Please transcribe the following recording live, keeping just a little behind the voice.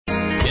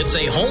It's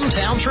a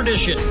hometown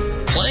tradition,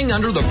 playing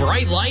under the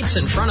bright lights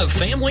in front of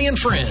family and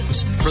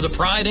friends for the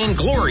pride and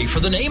glory for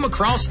the name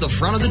across the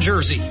front of the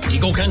jersey.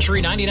 Eagle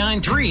Country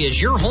 99.3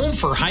 is your home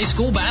for high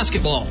school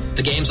basketball.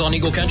 The games on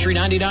Eagle Country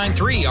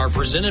 99.3 are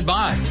presented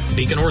by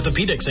Beacon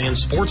Orthopedics and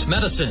Sports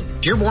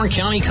Medicine, Dearborn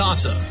County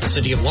CASA, the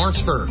City of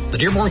Lawrenceburg, the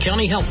Dearborn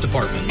County Health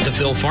Department,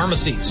 DePhil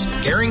Pharmacies,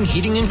 Gehring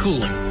Heating and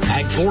Cooling,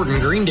 Ag Ford in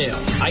Greendale,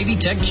 Ivy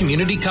Tech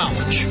Community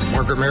College,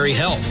 Margaret Mary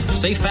Health,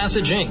 Safe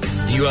Passage Inc.,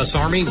 the U.S.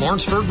 Army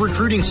Lawrenceburg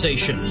Recruiting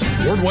Station,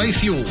 Wardway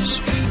Fuels,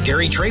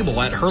 Gary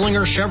Trable at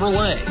Hurlinger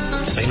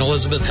Chevrolet, St.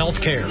 Elizabeth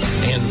Healthcare,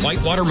 and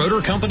Whitewater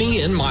Motor Company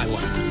in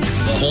Milan.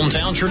 The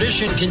hometown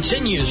tradition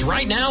continues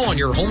right now on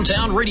your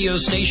hometown radio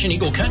station,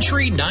 Eagle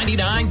Country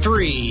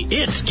 99.3.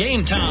 It's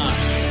game time.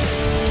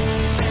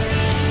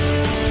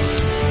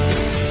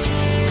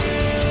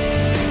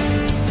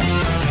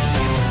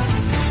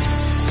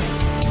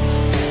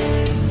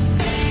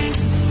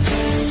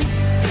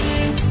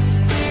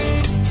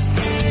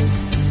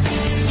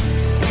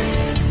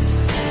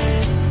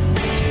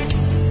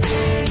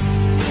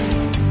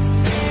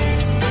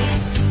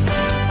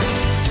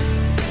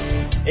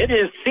 It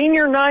is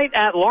senior night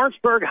at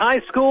Lawrenceburg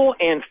High School,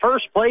 and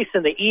first place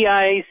in the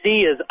EIAC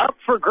is up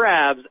for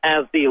grabs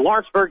as the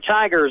Lawrenceburg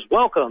Tigers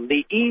welcome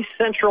the East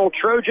Central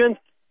Trojans.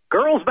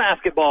 Girls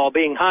basketball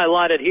being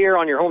highlighted here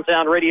on your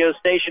hometown radio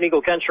station,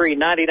 Eagle Country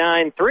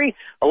 99.3.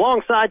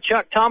 Alongside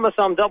Chuck Thomas,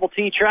 I'm Double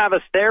T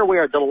Travis there. We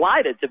are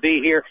delighted to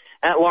be here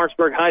at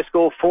Lawrenceburg High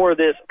School for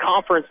this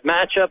conference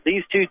matchup.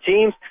 These two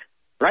teams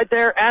right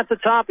there at the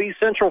top, East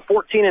Central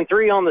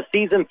 14-3 on the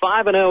season,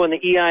 5-0 in the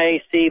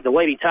EIAC. The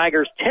Lady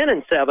Tigers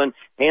 10-7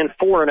 and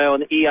 4-0 in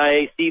the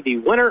EIAC. The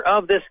winner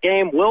of this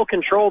game will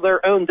control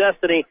their own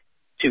destiny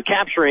to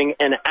capturing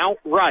an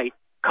outright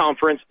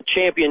conference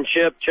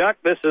championship. Chuck,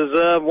 this is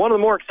one of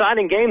the more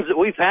exciting games that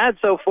we've had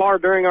so far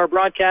during our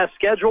broadcast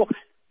schedule,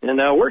 and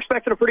we're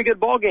expecting a pretty good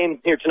ball game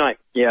here tonight.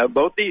 Yeah,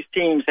 both these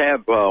teams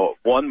have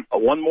one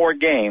more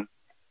game,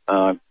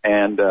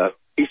 and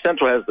East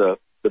Central has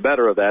the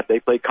better of that. They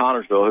play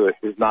Connorsville,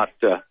 who's not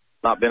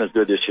been as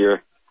good this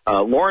year.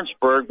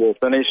 Lawrenceburg will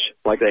finish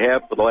like they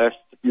have for the last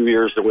few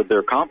years with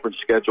their conference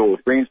schedule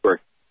with Greensburg.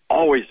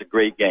 Always a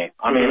great game.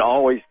 I mean, it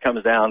always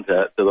comes down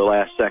to the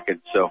last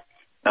second. So,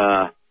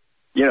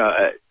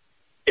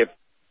 if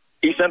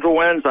East Central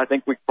wins, I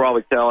think we can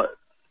probably tell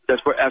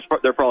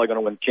they're probably going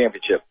to win the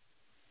championship.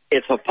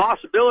 It's a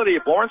possibility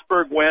if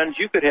Lawrenceburg wins,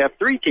 you could have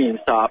three teams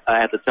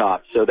at the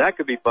top. So that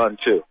could be fun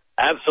too.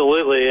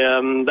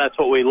 Absolutely. That's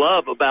what we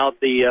love about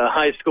the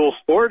high school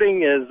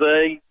sporting is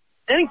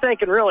anything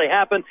can really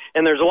happen,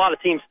 and there's a lot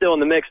of teams still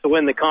in the mix to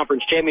win the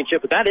conference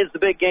championship. But that is the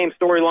big game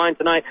storyline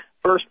tonight.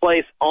 First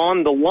place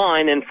on the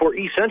line. And for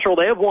East Central,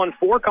 they have won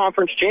 4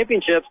 conference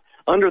championships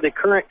under the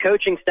current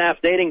coaching staff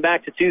dating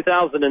back to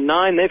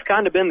 2009. They've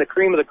kind of been the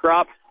cream of the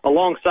crop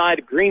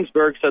alongside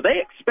Greensburg, so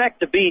they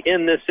expect to be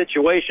in this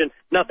situation.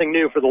 Nothing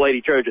new for the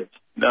Lady Trojans.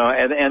 No,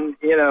 and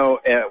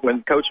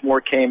when Coach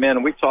Moore came in,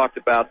 and we talked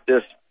about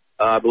this,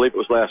 I believe it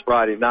was last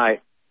Friday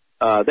night,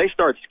 they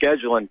started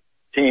scheduling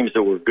teams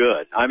that were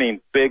good. I mean,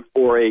 big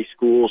 4A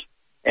schools,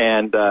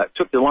 and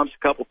took the lumps a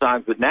couple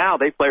times, but now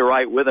they play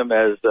right with them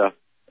as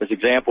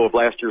example of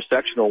last year's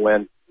sectional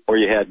win, where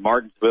you had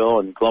Martinsville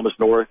and Columbus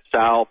North,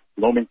 South,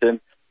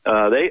 Bloomington.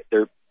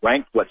 They're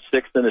ranked,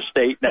 6th in the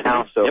state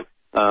now. So, yep.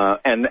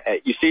 And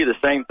you see the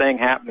same thing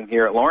happening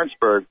here at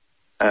Lawrenceburg.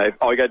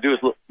 All you got to do is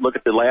look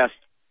at the last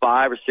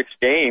 5 or 6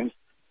 games.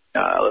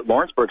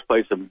 Lawrenceburg's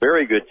played some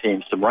very good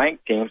teams, some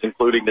ranked teams,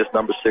 including this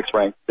number 6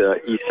 ranked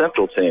East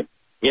Central team.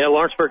 Yeah,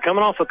 Lawrenceburg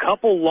coming off a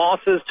couple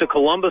losses to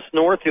Columbus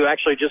North, who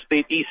actually just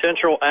beat East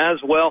Central as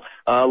well.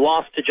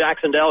 Lost to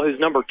Jacksonville, who's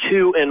number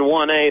 2 in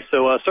 1A,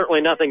 so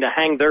certainly nothing to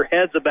hang their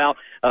heads about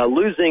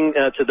losing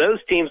to those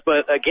teams.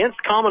 But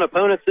against common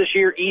opponents this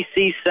year,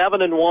 EC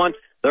 7-1,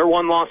 their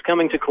one loss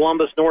coming to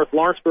Columbus North.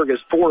 Lawrenceburg is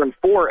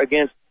 4-4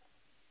 against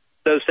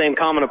those same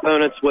common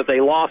opponents, with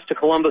a loss to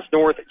Columbus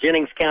North,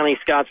 Jennings County,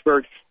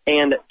 Scottsburg,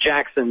 and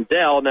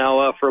Jacksonville.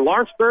 Now, for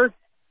Lawrenceburg,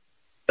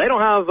 they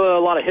don't have a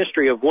lot of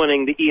history of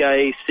winning the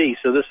EIAC,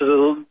 so this is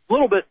a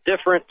little bit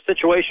different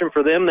situation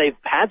for them. They've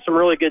had some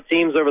really good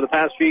teams over the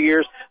past few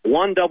years,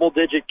 won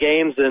double-digit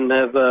games, and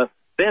have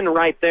been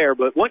right there.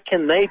 But what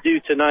can they do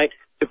tonight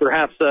to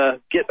perhaps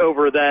get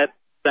over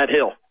that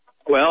hill?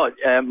 Well,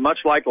 much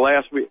like the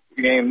last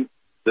game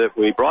that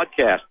we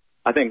broadcast,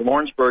 I think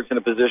Lawrenceburg's in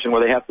a position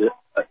where they have to,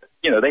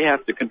 they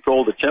have to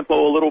control the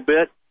tempo a little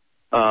bit.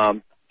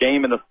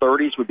 Game in the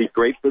 30s would be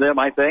great for them,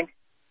 I think.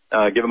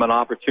 Give them an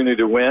opportunity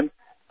to win.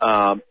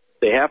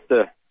 They have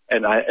to,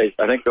 and I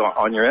think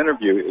on your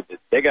interview,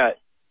 they got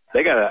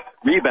to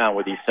rebound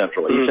with East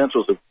Central. East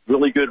Central's a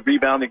really good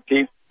rebounding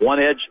team. One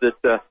edge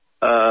that the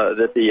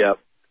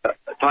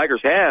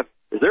Tigers have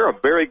is they're a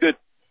very good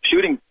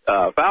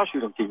foul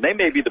shooting team. They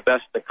may be the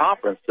best in the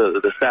conference,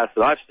 the stats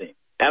that I've seen.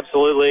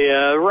 Absolutely.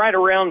 Right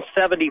around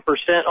 70%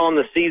 on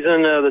the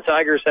season. The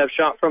Tigers have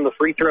shot from the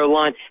free throw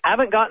line.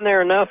 Haven't gotten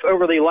there enough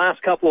over the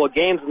last couple of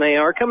games, and they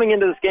are coming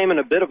into this game in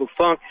a bit of a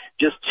funk.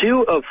 Just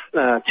 2-5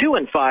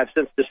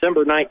 since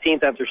December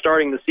 19th after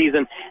starting the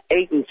season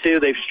 8-2.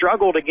 They've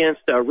struggled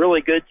against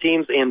really good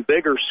teams in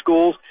bigger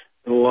schools.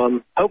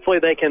 So, hopefully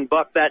they can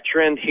buck that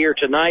trend here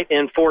tonight.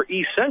 And for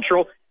East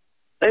Central,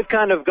 they've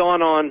kind of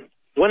gone on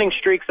winning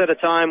streaks at a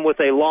time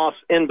with a loss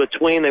in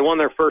between. They won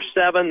their first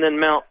 7, then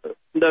Mount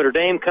Notre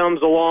Dame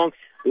comes along,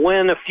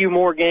 win a few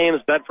more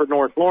games, Bedford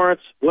North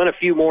Lawrence, win a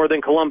few more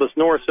than Columbus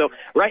North. So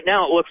right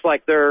now it looks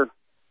like they're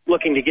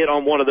looking to get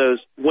on one of those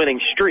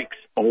winning streaks.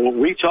 Well,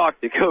 we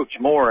talked to Coach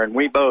Moore, and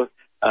we both,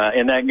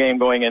 in that game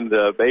going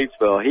into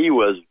Batesville, he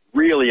was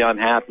really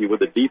unhappy with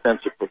the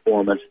defensive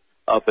performance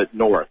up at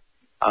North.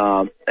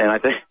 And I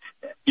think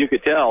you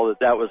could tell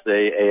that was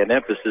an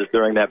emphasis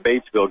during that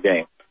Batesville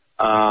game.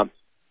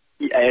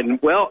 And,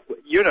 well,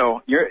 you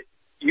know,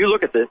 you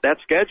look at that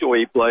schedule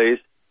he plays,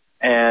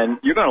 and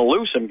you're going to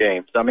lose some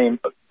games. I mean,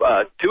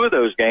 2 of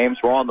those games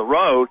were on the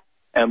road,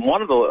 and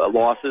one of the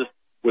losses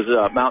was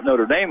Mount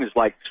Notre Dame, is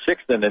like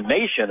 6th in the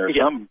nation or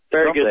something.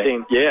 Very good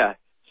team. Yeah.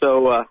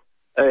 So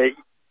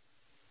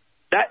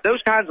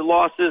those kinds of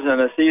losses in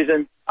a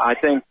season, I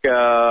think,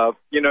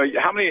 you know,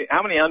 how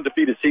many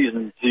undefeated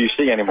seasons do you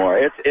see anymore?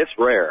 It's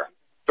rare.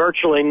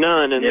 Virtually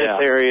none in this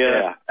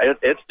area. Yeah,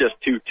 it's just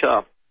too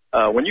tough.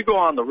 When you go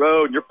on the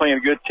road and you're playing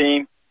a good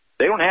team,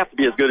 they don't have to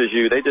be as good as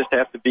you. They just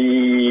have to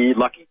be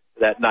lucky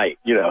that night.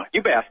 You know,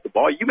 you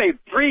basketball, you made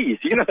threes.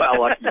 You know how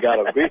lucky you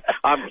got to be.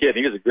 I'm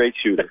kidding. He was a great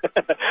shooter.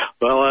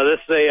 Well, this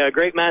is a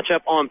great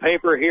matchup on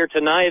paper here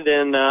tonight,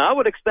 and I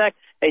would expect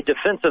a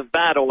defensive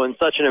battle in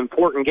such an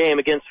important game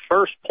against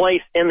first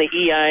place in the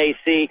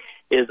EIAC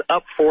is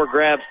up for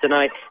grabs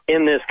tonight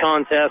in this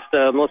contest.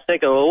 Let's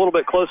take a little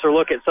bit closer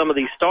look at some of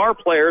the star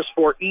players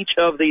for each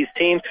of these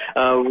teams.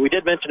 We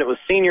did mention it was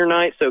senior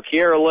night, so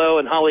Kiera Lowe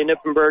and Holly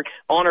Nippenberg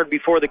honored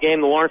before the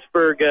game. The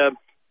Lawrenceburg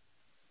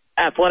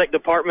athletic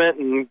department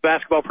and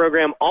basketball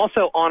program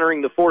also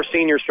honoring the 4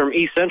 seniors from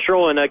East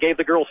Central and gave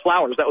the girls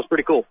flowers. That was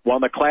pretty cool.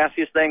 One of the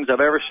classiest things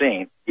I've ever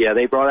seen. Yeah,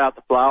 they brought out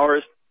the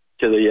flowers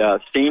to the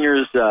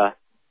seniors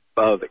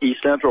of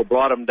East Central,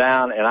 brought them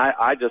down, and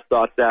I just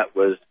thought that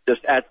was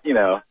just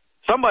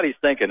somebody's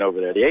thinking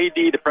over there. The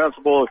AD, the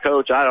principal, the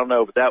coach, I don't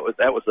know, but that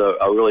was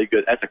a really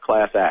good, that's a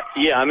class act.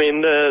 Yeah, I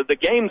mean, the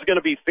game's going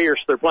to be fierce.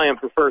 They're playing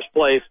for first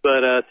place,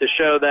 but to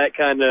show that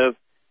kind of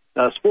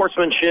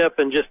sportsmanship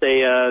and just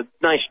a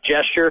nice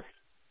gesture,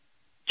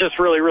 just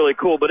really, really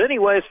cool. But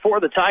anyways, for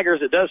the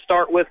Tigers, it does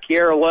start with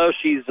Kiera Lowe.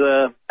 She's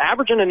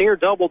averaging a near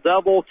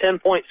double-double,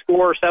 10-point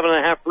score,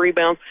 7.5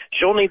 rebounds.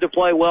 She'll need to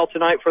play well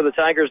tonight for the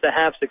Tigers to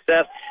have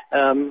success.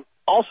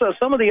 Also,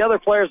 some of the other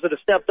players that have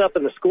stepped up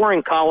in the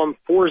scoring column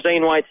for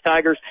Zane White's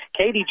Tigers,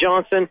 Katie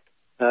Johnson,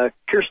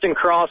 Kirsten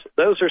Cross,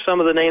 those are some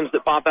of the names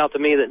that pop out to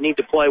me that need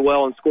to play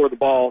well and score the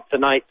ball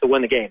tonight to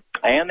win the game.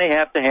 And they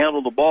have to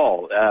handle the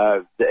ball.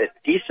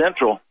 East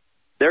Central,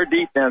 their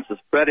defense is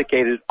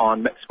predicated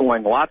on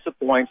scoring lots of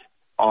points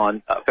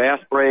on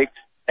fast breaks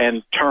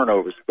and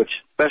turnovers, which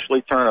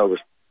especially turnovers.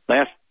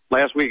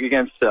 Last week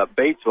against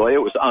Batesville, it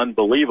was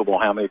unbelievable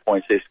how many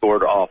points they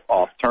scored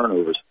off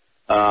turnovers.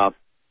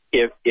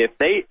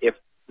 If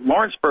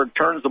Lawrenceburg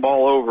turns the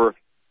ball over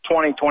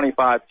 20,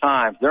 25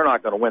 times, they're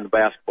not going to win the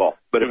basketball.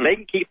 But if they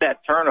can keep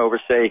that turnover,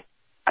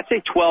 I'd say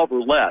 12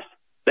 or less,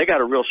 they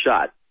got a real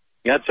shot.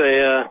 That's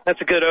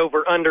a good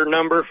over-under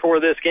number for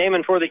this game.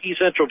 And for the East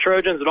Central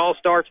Trojans, it all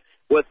starts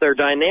with their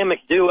dynamic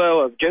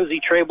duo of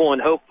Josie Trable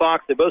and Hope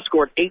Fox. They both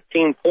scored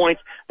 18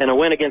 points in a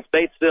win against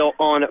Batesville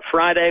on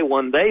Friday.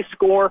 When they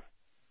score,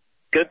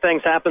 good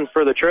things happen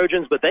for the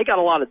Trojans, but they got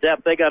a lot of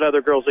depth. They got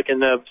other girls that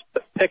can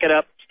pick it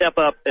up, step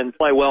up, and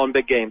play well in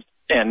big games.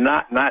 And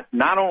not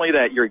only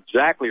that, you're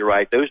exactly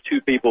right. Those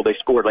 2 people, they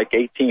scored like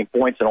 18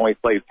 points and only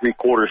played 3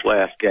 quarters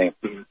last game.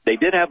 Mm-hmm. They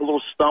did have a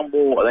little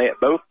stumble.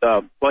 Both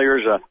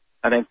players,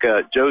 I think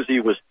Josie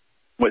was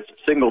with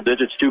single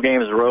digits 2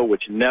 games in a row,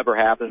 which never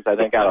happens, I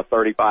think, out of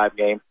 35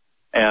 games.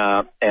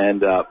 And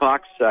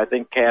Fox, I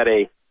think, had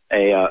a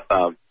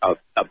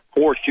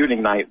poor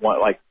shooting night,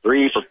 like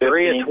 3 for 15.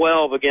 3 of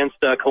 12 against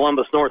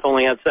Columbus North,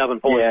 only had 7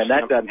 points. Yeah, and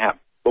that doesn't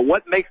happen. But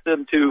what makes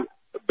them 2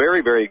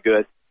 very, very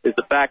good is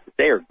the fact that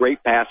they are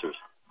great passers.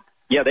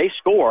 Yeah, they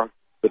score,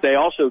 but they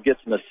also get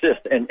some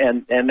assists,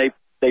 and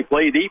they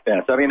play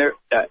defense. I mean,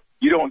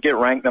 you don't get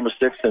ranked number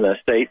 6 in the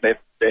state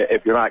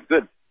if you're not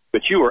good.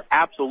 But you are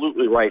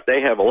absolutely right.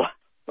 They have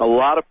a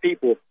lot of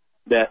people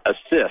that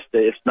assist.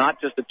 It's not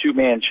just a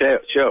 2-man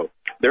show.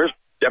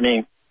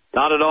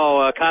 Not at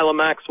all. Kyla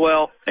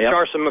Maxwell, yep.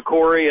 Carson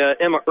McCory,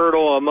 Emma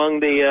Ertl among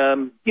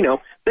the,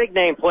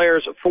 big-name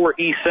players for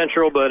East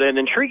Central. But an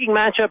intriguing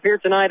matchup here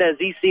tonight as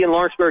EC and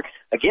Lawrenceburg,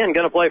 again,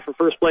 going to play for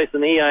first place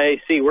in the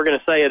EIAC. We're going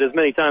to say it as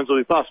many times as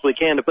we possibly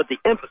can to put the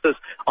emphasis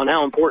on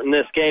how important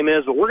this game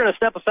is. But we're going to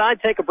step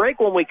aside, take a break.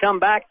 When we come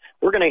back,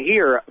 we're going to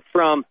hear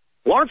from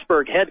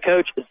Lawrenceburg head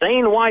coach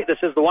Zane White. This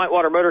is the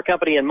Whitewater Motor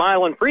Company in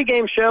Milan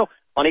pregame show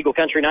on Eagle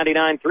Country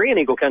 99.3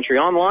 and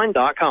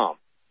EagleCountryOnline.com.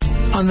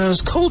 On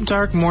those cold,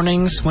 dark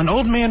mornings when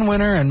Old Man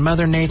Winter and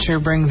Mother Nature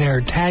bring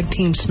their tag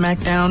team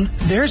smackdown,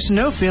 there's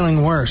no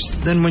feeling worse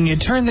than when you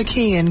turn the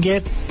key and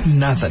get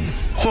nothing.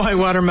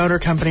 Whitewater Motor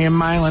Company in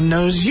Milan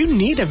knows you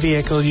need a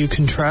vehicle you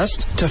can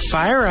trust to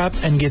fire up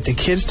and get the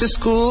kids to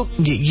school,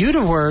 get you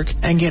to work,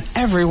 and get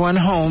everyone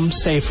home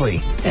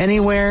safely.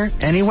 Anywhere,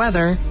 any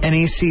weather,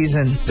 any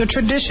season. The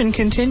tradition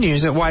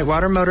continues at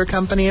Whitewater Motor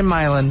Company in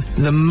Milan,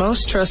 the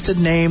most trusted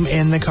name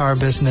in the car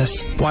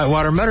business.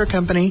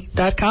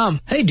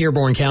 WhitewaterMotorCompany.com. Hey,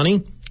 Dearborn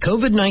County.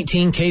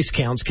 COVID-19 case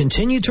counts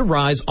continue to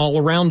rise all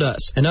around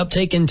us. An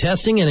uptake in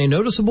testing and a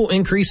noticeable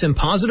increase in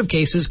positive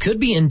cases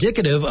could be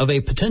indicative of a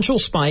potential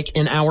spike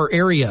in our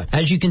area.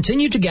 As you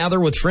continue to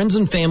gather with friends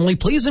and family,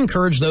 please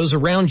encourage those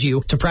around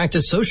you to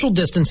practice social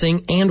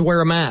distancing and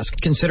wear a mask.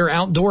 Consider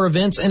outdoor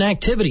events and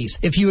activities.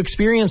 If you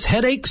experience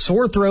headache,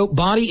 sore throat,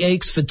 body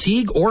aches,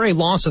 fatigue, or a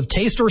loss of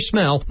taste or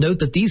smell, note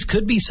that these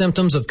could be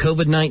symptoms of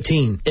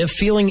COVID-19. If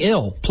feeling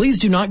ill, please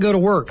do not go to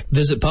work,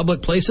 visit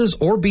public places,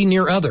 or be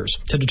near others.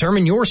 To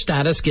determine your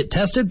status, get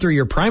tested through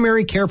your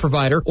primary care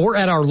provider or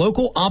at our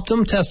local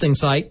Optum testing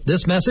site.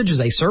 This message is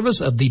a service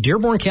of the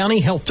Dearborn County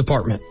Health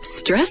Department.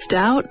 Stressed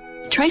out?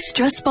 Try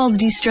Stress Balls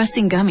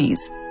De-Stressing Gummies.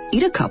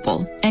 Eat a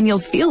couple, and you'll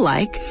feel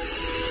like...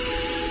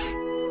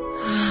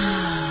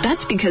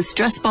 That's because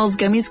Stress Balls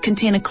Gummies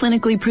contain a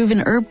clinically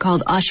proven herb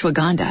called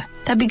ashwagandha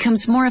that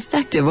becomes more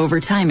effective over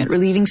time at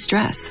relieving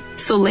stress.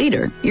 So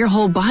later, your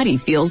whole body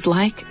feels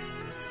like...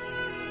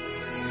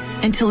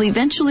 until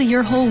eventually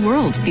your whole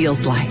world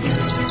feels like...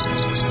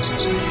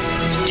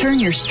 Turn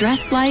your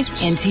stress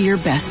life into your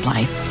best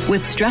life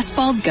with Stress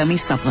Balls Gummy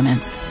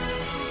Supplements.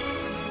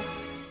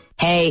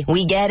 Hey,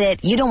 we get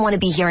it. You don't want to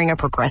be hearing a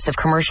Progressive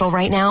commercial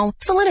right now,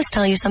 so let us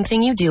tell you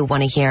something you do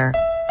want to hear.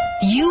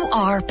 You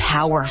are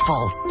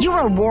powerful.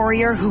 You're a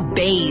warrior who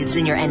bathes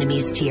in your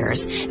enemy's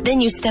tears.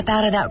 Then you step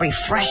out of that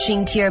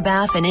refreshing tear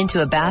bath and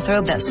into a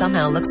bathrobe that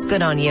somehow looks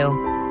good on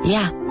you.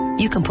 Yeah,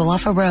 you can pull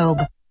off a robe.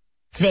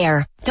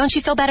 There. Don't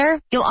you feel better?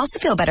 You'll also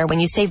feel better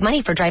when you save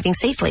money for driving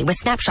safely with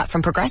Snapshot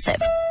from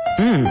Progressive.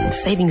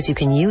 Savings you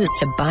can use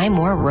to buy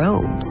more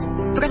robes.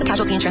 Progressive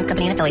Casualty Insurance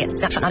Company and Affiliates.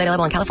 Snapshot not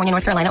available in California,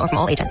 North Carolina, or from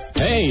all agents.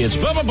 Hey, it's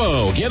Bubba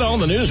Bo. Get all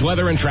the news,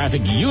 weather, and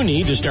traffic you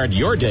need to start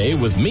your day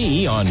with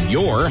me on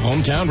your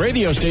hometown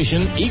radio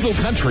station, Eagle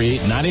Country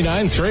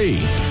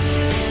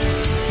 99.3.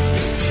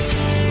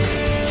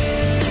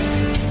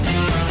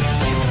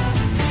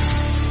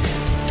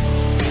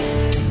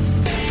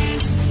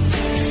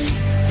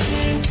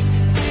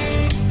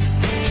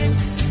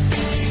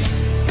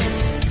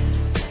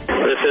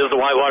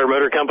 Whitewater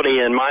Motor Company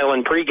and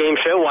Milan pregame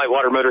show.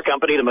 Whitewater Motor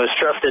Company, the most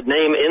trusted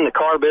name in the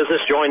car business,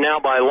 joined now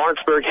by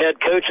Lawrenceburg head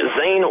coach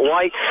Zane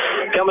White,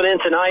 coming in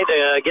tonight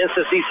against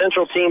this East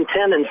Central team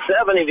 10-7.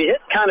 If you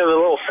hit kind of a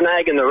little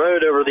snag in the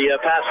road over the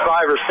past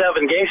 5 or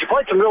 7 games, you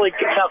played some really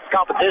tough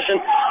competition.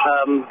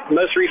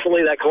 Most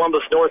recently, that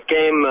Columbus North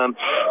game.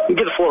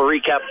 Give us a little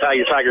recap of how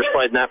your Tigers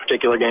played in that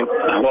particular game.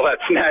 Well, that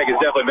snag has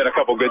definitely been a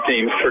couple good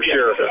teams for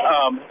sure.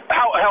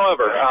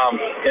 However,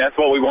 that's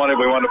what we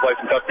wanted. We wanted to play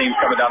some tough teams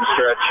coming down the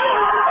stretch.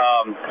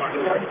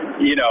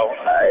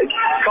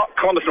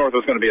 Columbus North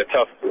was going to be a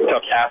tough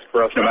task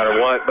for us no matter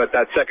what, but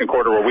that second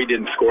quarter where we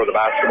didn't score the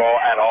basketball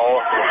at all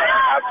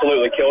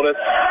absolutely killed us.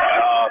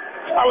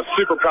 I was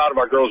super proud of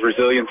our girls'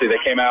 resiliency.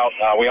 They came out.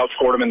 We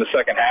outscored them in the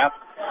second half.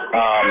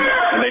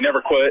 And they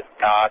never quit.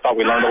 I thought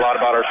we learned a lot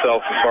about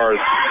ourselves as far as,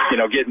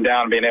 getting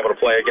down and being able to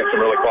play against some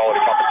really quality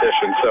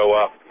competition.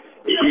 So,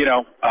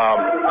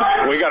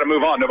 we got to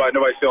move on.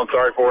 Nobody's feeling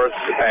sorry for us.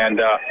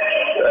 And,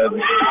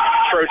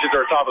 Trojans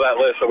are top of that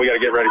list, so we got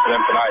to get ready for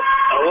them tonight.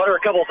 What are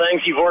a couple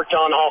things you've worked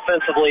on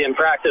offensively in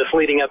practice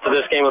leading up to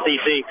this game with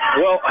EC?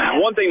 Well,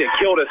 one thing that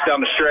killed us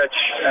down the stretch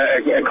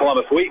in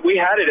Columbus,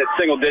 we had it at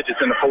single digits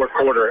in the fourth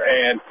quarter,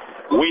 and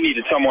we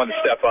needed someone to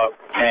step up,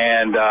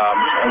 and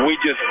we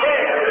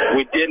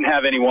didn't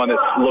have anyone that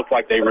looked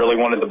like they really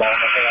wanted the ball.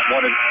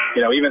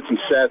 Even some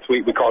sets,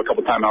 we called a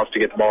couple timeouts to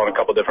get the ball in a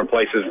couple different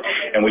places,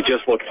 and we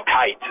just looked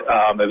tight.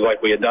 It was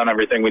like we had done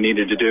everything we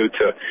needed to do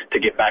to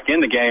get back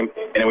in the game,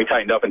 and then we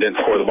tightened up and didn't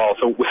score the ball.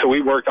 So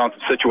we worked on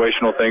some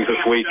situational things this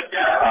week,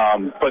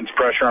 putting some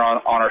pressure on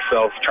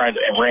ourselves, trying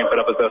to ramp it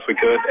up as best we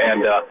could,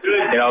 and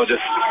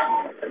just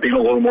being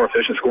a little more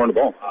efficient scoring the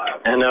ball.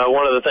 And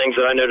one of the things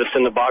that I noticed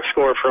in the box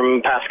score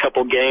from past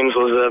couple games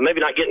was maybe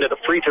not getting to the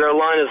free throw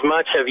line as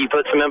much. Have you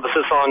put some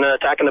emphasis on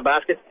attacking the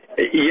basket?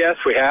 Yes,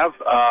 we have,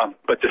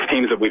 but the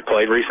teams that we've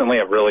played recently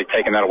have really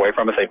taken that away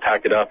from us. They've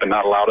packed it up and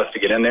not allowed us to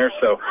get in there.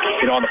 So,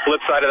 on the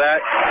flip side of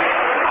that,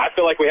 I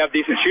feel like we have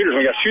decent shooters.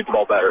 We got to shoot the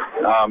ball better.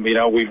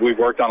 We've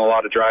worked on a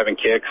lot of driving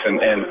kicks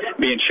and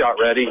being shot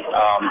ready. We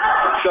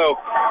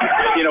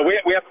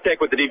have to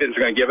take what the defense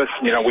is going to give us.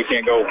 We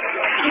can't go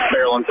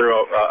barreling through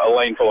a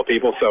lane full of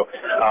people. So,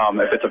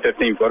 if it's a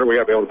 15-footer, we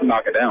got to be able to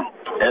knock it down.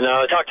 And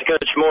I talked to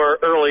Coach Moore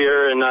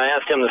earlier, and I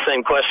asked him the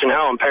same question: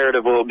 how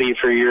imperative will it be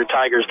for your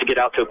Tigers to get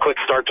out to a quick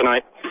start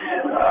tonight?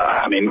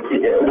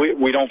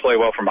 We don't play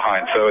well from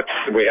behind, so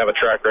we have a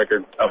track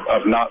record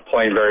of not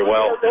playing very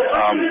well.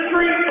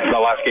 The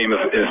last game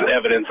is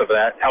evidence of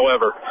that.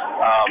 However,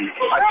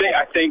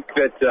 I think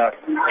that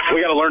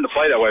we got to learn to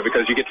play that way,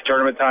 because you get to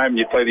tournament time,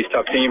 you play these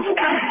tough teams,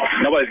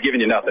 nobody's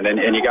giving you nothing,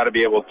 and you got to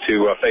be able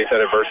to face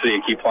that adversity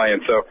and keep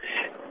playing. So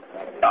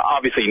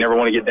obviously you never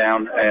want to get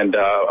down, and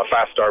a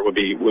fast start would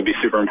be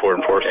super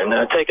important for us. And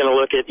taking a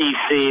look at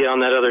EC on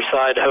that other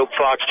side, Hope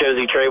Fox,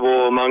 Josie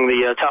Trable among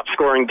the top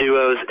scoring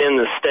duos in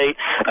the state.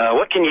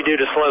 What can you do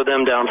to slow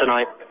them down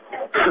tonight?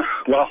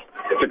 Well,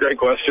 it's a great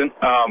question.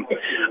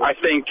 I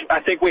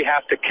think we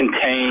have to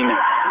contain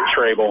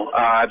Trable.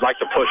 I'd like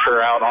to push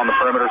her out on the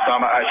perimeter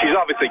some. She's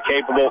obviously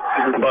capable,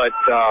 but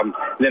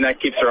then that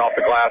keeps her off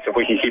the glass if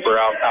we can keep her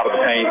out of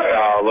the paint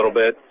a little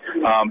bit.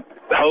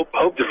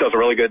 Hope just does a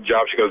really good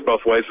job. She goes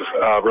both ways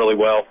really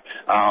well.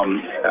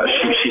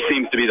 She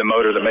seems to be the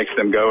motor that makes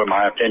them go, in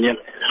my opinion.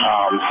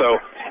 So,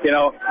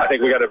 I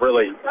think we got to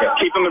really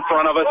keep them in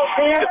front of us,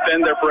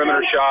 defend their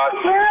perimeter shots,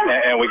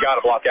 and we got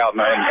to block out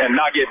and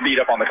not get beat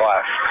up on the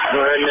glass.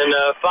 And then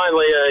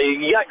finally,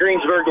 you got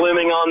Greensburg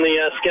looming on the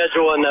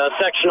schedule, and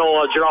sectional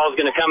draw is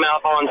going to come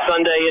out on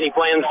Sunday. Any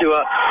plans to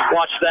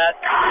watch that?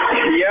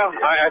 Yeah,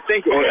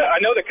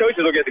 I know the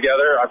coaches will get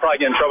together. I'd probably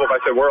get in trouble if I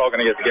said we're all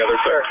going to get together.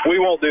 So we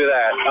won't do that.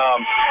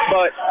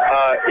 But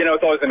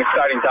it's always an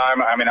exciting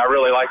time. I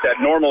really like that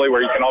normally,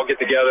 where you can all get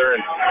together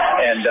and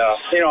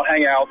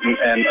hang out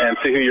and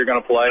see who you're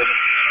going to play.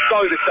 It's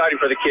always exciting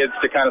for the kids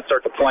to kind of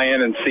start to plan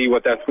and see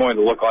what that's going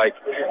to look like.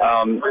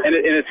 And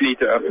it's neat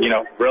to,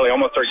 really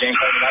almost start game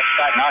planning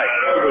that night.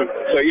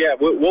 So, yeah,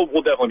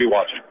 we'll definitely be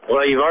watching.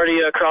 Well, you've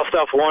already crossed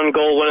off one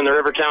goal, winning the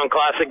Rivertown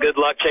Classic. Good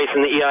luck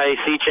chasing the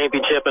EIAC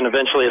championship and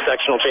eventually a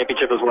sectional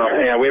championship as well.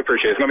 Yeah, we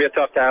appreciate it. It's going to be a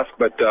tough task,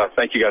 but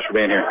thank you guys for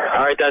being here.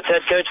 All right, that's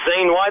head coach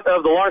Zane White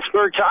of the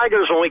Lawrenceburg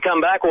Tigers. When we come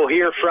back, we'll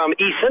hear from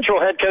East Central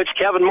head coach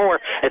Kevin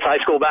Moore. It's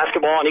high school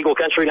basketball on Eagle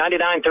Country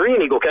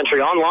 99.3 and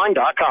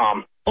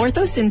EagleCountryOnline.com.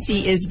 Ortho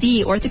Cincy is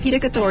the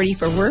orthopedic authority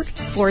for work,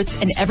 sports,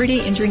 and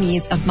everyday injury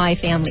needs of my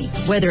family.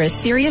 Whether a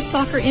serious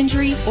soccer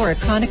injury or a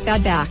chronic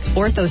bad back,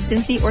 Ortho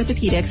Cincy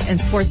Orthopedics and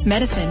Sports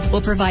Medicine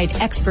will provide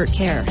expert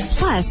care.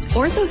 Plus,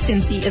 Ortho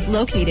Cincy is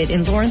located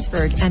in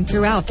Lawrenceburg and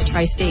throughout the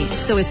tri-state,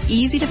 so it's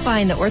easy to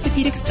find the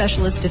orthopedic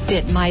specialist to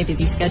fit my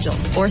busy schedule.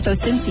 Ortho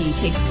Cincy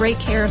takes great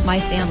care of my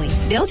family.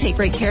 They'll take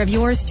great care of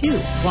yours, too.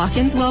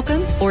 Walk-ins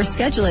welcome or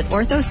schedule at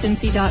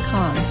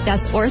orthocincy.com.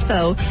 That's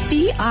ortho,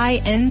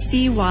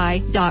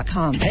 C-I-N-C-Y.com.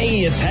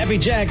 Hey, it's Happy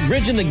Jack,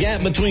 bridging the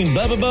gap between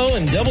Bubba Bo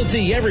and Double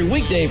T every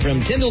weekday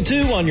from 10 till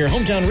 2 on your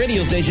hometown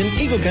radio station,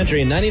 Eagle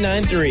Country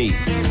 99.3.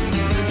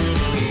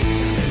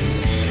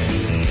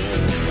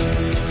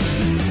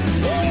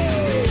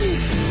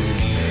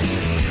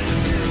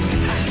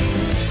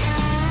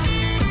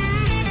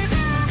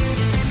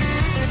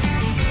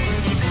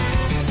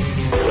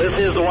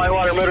 This is the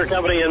Whitewater Motor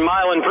Company and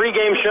Milan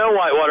pregame show.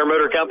 Whitewater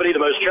Motor Company, the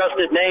most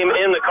trusted name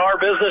in the car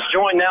business,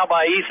 joined now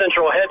by East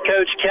Central head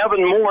coach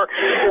Kevin Moore.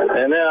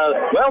 And,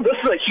 this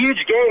is a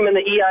huge game in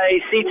the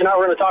EIAC tonight.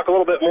 We're going to talk a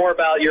little bit more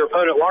about your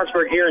opponent,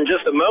 Lawrenceburg, here in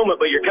just a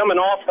moment. But you're coming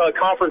off a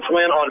conference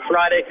win on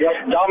Friday.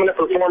 Yep. Dominant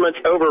performance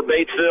over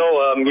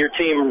Batesville. Your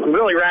team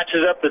really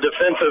ratcheted up the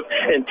defensive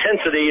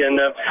intensity.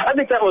 And I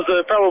think that was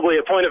probably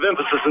a point of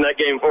emphasis in that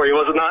game for you,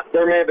 was it not?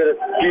 There may have been a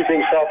few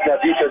things off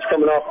that defense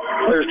coming off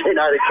Thursday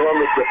night at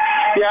Columbus. But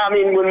yeah,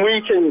 when we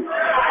can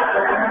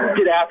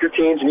get after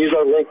teams and use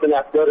our length and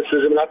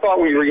athleticism, and I thought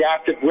we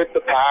reacted with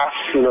the pass.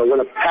 When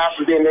a pass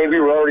was being made, we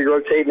were already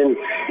rotating,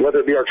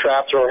 whether it be our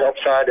traps or our help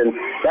side, and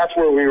that's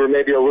where we were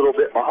maybe a little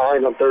bit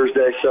behind on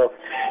Thursday. So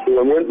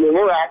when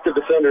we're active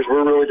defenders,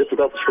 we're really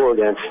difficult to score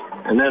against.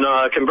 And then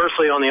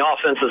conversely, on the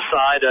offensive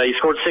side, you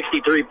scored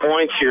 63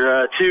 points.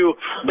 Your two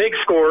big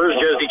scorers,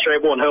 Josie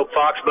Trable and Hope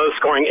Fox, both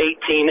scoring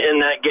 18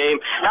 in that game.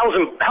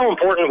 How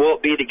important will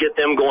it be to get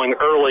them going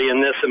early in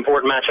this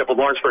important matchup with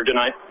Lawrenceburg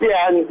tonight?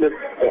 Yeah, and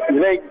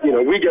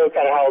we go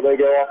kind of how they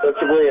go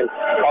offensively, and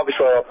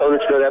obviously our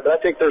opponents know that, but I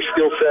think their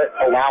skill set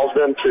allows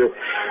them to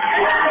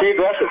be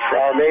aggressive.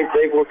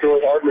 They've worked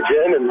really hard in the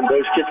gym, and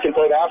those kids can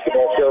play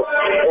basketball, so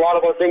a lot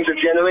of our things are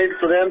generated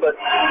for them, but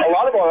a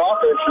lot of our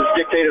offense is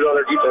dictated on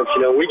our defense.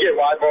 We get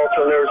wide ball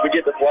turnovers, we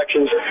get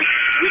deflections,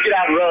 we get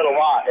out and run a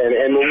lot,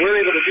 and when we're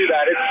able to do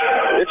that,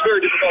 it's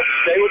very difficult to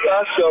stay with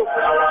us. So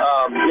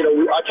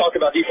I talk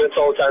about defense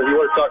all the time. If you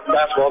want to talk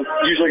basketball,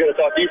 I'm usually going to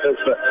talk defense,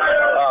 but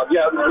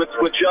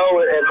with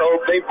Joe and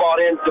Hope, they bought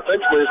in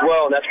defensively as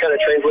well, and that's kind of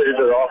translated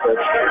to the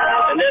offense.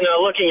 And then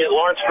looking at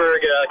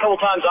Lawrenceburg, a couple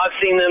times I've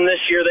seen them this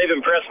year, they've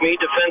impressed me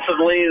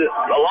defensively.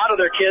 A lot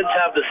of their kids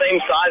have the same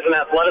size and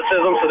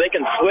athleticism, so they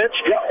can switch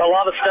a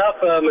lot of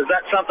stuff. Is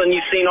that something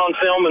you've seen on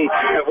film and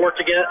have worked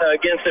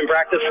against in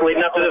practice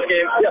leading up to this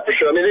game? Yeah, for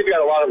sure. They've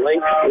got a lot of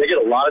length. They get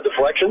a lot of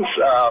deflections,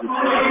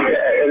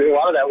 and a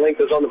lot of that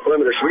length is on the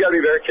perimeter, so we got to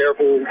be very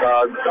careful.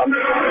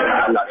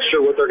 I'm not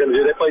sure what they're going to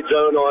do. They played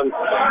zone on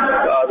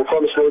the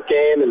Columbus North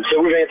game, and so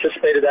we we've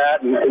anticipated that,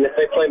 and if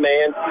they play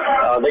man,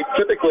 they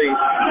typically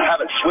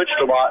haven't switched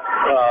a lot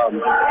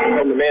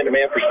from the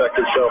man-to-man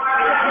perspective, so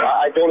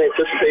I don't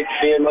anticipate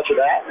seeing much of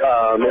that.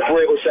 If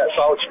we're able to set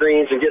solid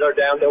screens and get our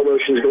downhill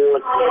motions going,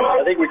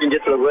 I think we can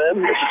get to the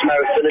rim. It's just a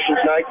matter of finishing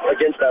tonight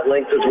against that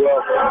length as well.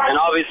 And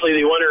obviously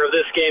the winner of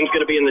this game is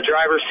going to be in the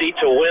driver's seat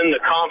to win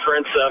the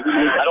conference.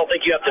 I don't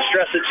think you have to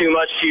stress it too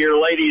much to your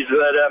ladies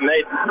that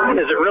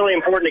is it really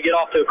important to get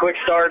off to a quick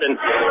start and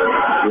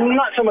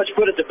not so much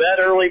put it to bed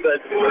early,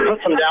 but put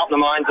some doubt in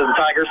the minds of the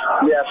Tigers?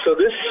 Yeah, so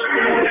this,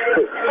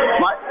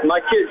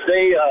 my kids,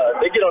 they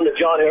get on the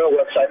John Harrell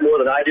website more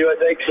than I do, I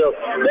think, so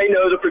they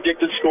know the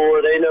predicted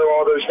score, they know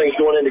all those things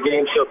going into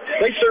games, so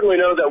they certainly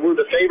know that we're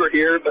the favorite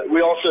here, but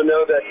we also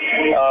know that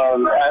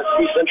as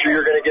East Central,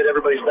 you're going to get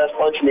everybody's best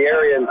punch in the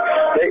area, and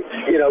they,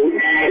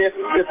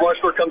 if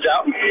Lawrenceburg comes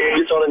out and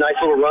gets on a nice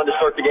little run to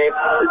start the game,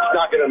 it's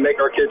not going to make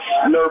our kids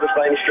nervous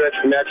by any stretch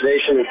of the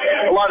imagination.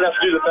 And a lot of that's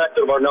due to the fact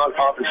of our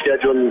non-conference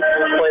schedule and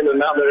playing the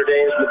Mount Notre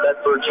Dames and the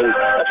Bedfords, and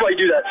that's why you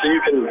do that, so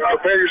you can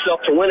prepare yourself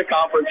to win a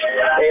conference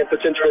and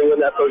potentially win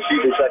that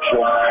postseason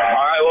sectional. All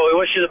right, well, we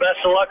wish you the best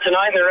of luck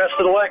tonight and the rest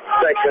of the way.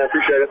 Thanks, man.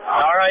 Appreciate it.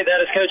 All right, that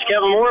is Coach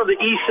Kevin Moore of the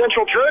East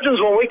Central Trojans.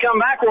 When we come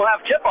back, we'll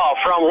have tip-off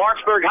from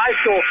Lawrenceburg High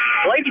School.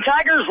 Lady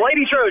Tigers,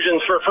 Lady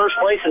Trojans for first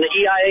place in the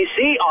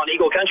EIAC on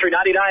Eagle Country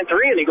 99.3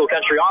 and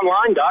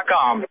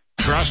EagleCountryOnline.com.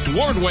 Trust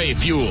Wardway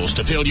Fuels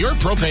to fill your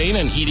propane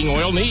and heating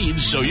oil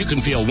needs so you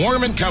can feel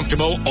warm and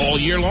comfortable all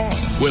year long.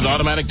 With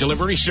automatic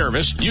delivery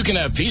service, you can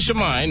have peace of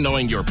mind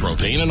knowing your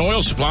propane and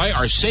oil supply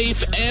are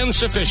safe and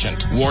sufficient.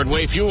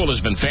 Wardway Fuel has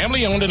been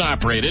family-owned and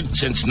operated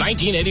since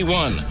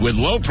 1981 with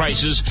low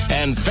prices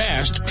and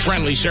fast,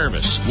 friendly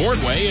service.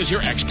 Wardway is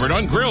your expert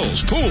on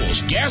grills,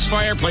 pools, gas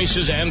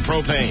fireplaces, and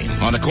propane.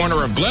 On the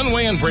corner of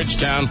Glenway and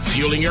Bridgetown,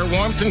 fueling your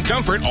warmth and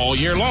comfort all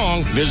year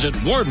long. Visit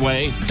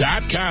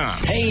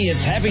Wardway.com. Hey,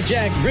 it's Happy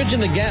Jack, bridging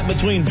the gap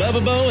between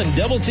Bubba Bo and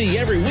Double T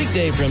every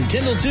weekday from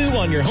 10 till 2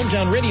 on your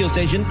hometown radio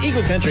station,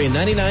 Eagle Country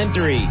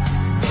 99.3.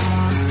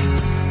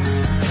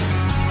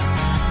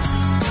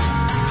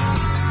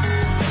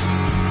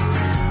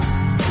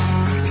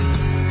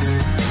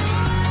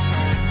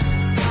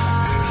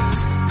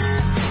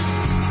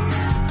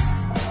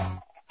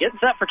 Getting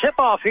set for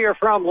tip-off here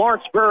from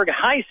Lawrenceburg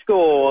High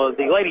School.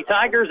 The Lady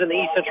Tigers and the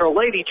East Central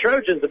Lady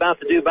Trojans about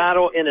to do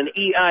battle in an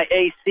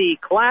EIAC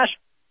clash.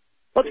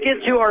 Let's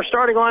get to our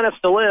starting lineups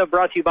to live,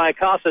 brought to you by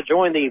CASA.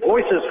 Join the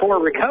Voices for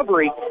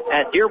Recovery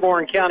at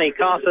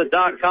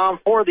DearbornCountyCASA.com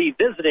for the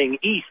visiting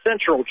East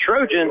Central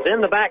Trojans.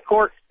 In the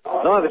backcourt,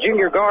 they'll have a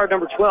junior guard,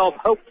 number 12,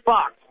 Hope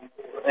Fox,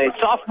 a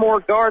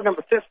sophomore guard,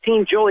 number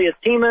 15, Julia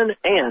Tiemann,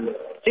 and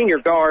senior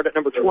guard,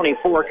 number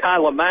 24,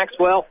 Kyla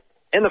Maxwell.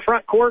 In the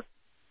front court,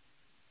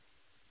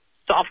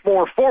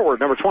 sophomore forward,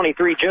 number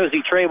 23,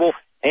 Josie Trable,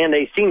 and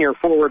a senior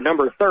forward,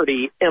 number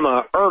 30,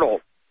 Emma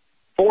Ertl.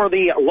 For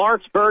the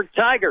Lawrenceburg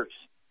Tigers,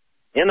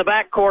 in the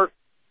backcourt,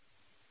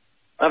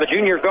 of a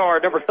junior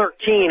guard, number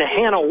 13,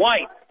 Hannah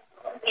White.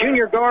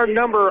 Junior guard,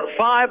 number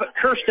 5,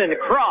 Kirsten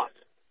Cross.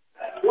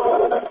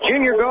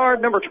 Junior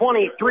guard, number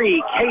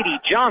 23, Katie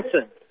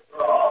Johnson.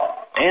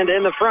 And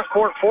in the front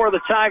court for the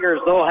Tigers,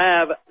 they'll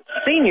have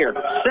senior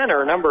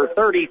center, number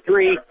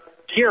 33,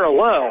 Kiera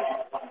Lowe.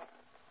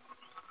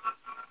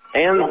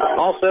 And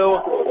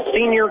also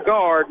senior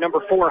guard,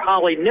 number 4,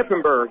 Holly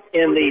Nippenberg,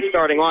 in the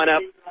starting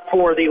lineup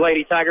for the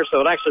Lady Tigers.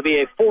 So it'll actually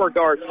be a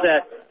 4-guard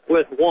set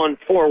with 1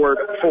 forward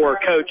for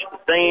Coach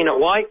Zane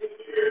White.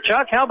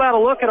 Chuck, how about a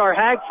look at our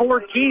Hag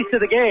Ford keys to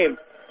the game?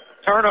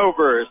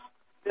 Turnovers.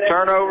 You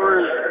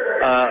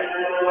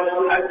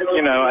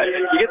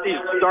get these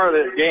start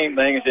of the game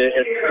things, you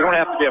don't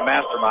have to be a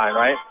mastermind,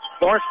 right?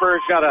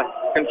 Lawrenceburg's got to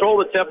control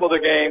the tempo of the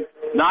game,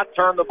 not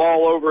turn the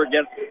ball over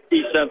against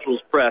East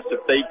Central's press.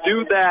 If they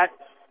do that,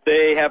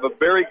 they have a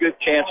very good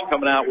chance of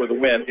coming out with a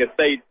win. If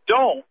they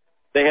don't,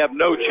 they have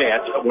no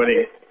chance of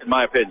winning, in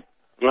my opinion.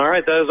 All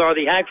right, those are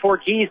the Hag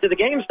Ford keys to the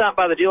game. Stop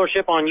by the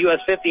dealership on US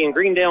 50 in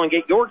Greendale and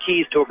get your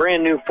keys to a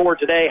brand new Ford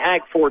today,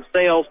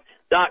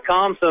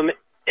 hagfordsales.com. Some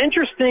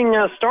interesting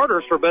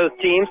starters for both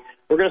teams.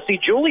 We're going to see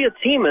Julia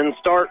Tiemann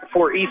start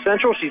for East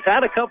Central. She's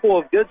had a couple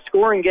of good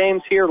scoring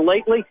games here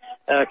lately,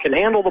 can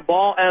handle the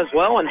ball as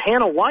well. And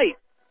Hannah White,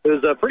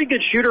 who's a pretty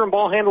good shooter and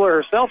ball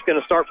handler herself, going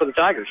to start for the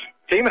Tigers.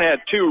 Tiemann had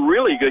 2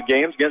 really good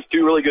games against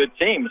 2 really good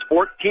teams,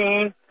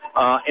 14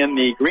 in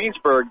the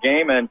Greensburg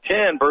game and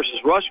 10 versus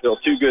Rushville,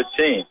 2 good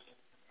teams.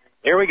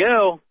 Here we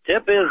go.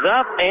 Tip is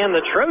up, and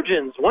the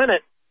Trojans win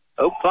it.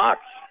 Hope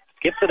Fox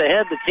skips it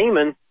ahead to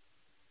Tiemann.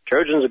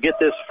 Trojans will get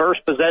this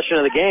first possession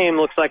of the game.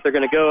 Looks like they're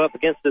going to go up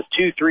against this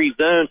 2-3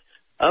 zone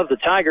of the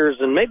Tigers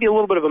and maybe a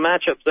little bit of a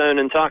matchup zone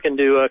in talking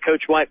to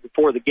Coach White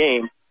before the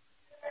game.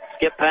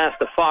 Skip pass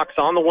to Fox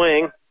on the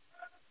wing.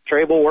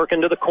 Trable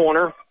working to the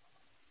corner.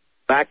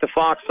 Back to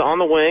Fox on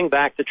the wing.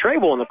 Back to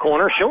Trable in the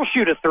corner. She'll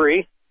shoot a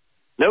 3.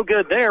 No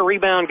good there.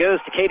 Rebound goes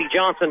to Katie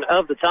Johnson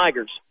of the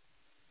Tigers.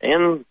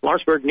 And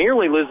Lawrenceburg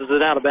nearly loses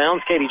it out of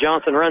bounds. Katie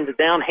Johnson runs it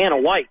down. Hannah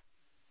White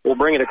will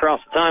bring it across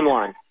the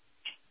timeline.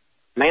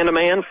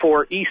 Man-to-man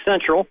for East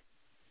Central.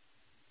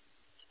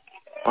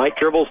 White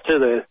dribbles to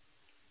the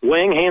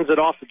wing, hands it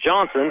off to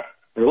Johnson.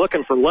 They're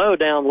looking for Lowe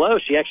down low.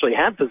 She actually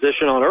had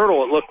position on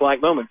Ertl, it looked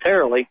like,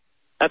 momentarily.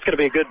 That's going to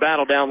be a good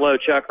battle down low,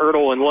 Chuck,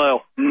 Ertl and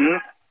Lowe. Mm-hmm.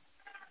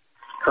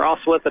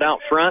 Cross with it out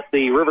front,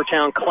 the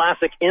Rivertown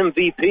Classic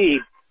MVP.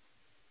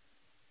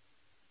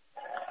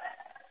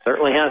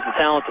 Certainly has the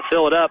talent to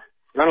fill it up.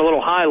 Run a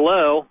little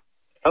high-low.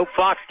 Hope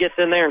Fox gets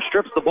in there and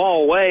strips the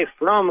ball away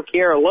from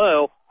Kiara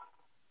Lowe.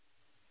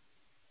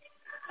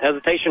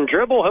 Hesitation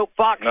dribble. Hope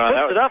Fox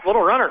puts it up.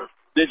 Little runner.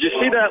 Did you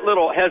see that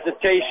little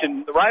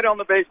hesitation right on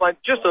the baseline?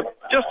 Just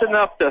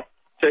enough to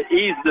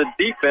ease the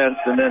defense,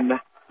 and then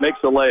makes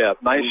the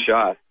layup. Nice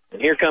shot.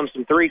 And here comes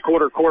some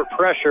three-quarter court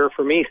pressure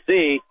from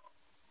EC.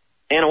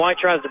 Anna White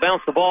tries to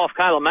bounce the ball off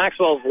Kyla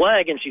Maxwell's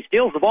leg, and she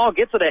steals the ball,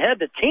 gets it ahead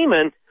to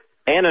Tiemann,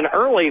 and an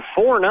early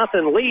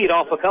 4-0 lead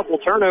off a couple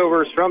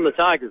turnovers from the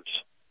Tigers.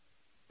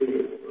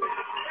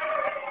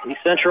 East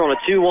Central on a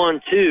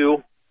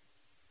 2-1-2.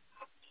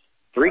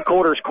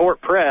 Three-quarters court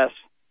press.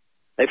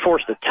 They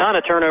forced a ton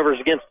of turnovers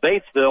against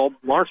Batesville.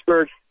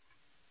 Lawrenceburg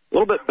a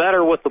little bit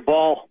better with the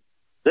ball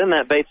than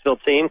that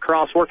Batesville team.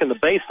 Cross working the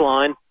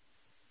baseline.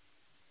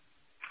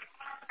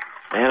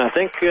 And I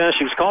think she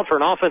was called for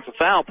an offensive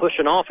foul,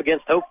 pushing off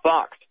against Hope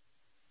Fox.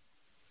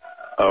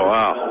 Oh,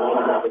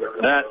 wow.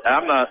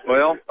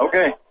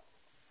 Okay.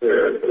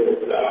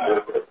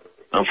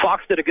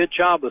 Fox did a good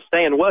job of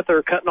staying with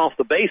her, cutting off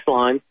the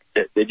baseline.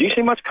 Did you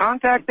see much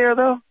contact there,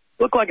 though?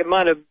 Looked like it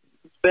might have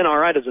been all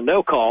right as a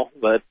no call,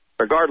 but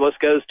regardless,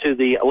 goes to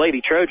the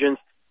Lady Trojans.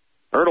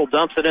 Ertl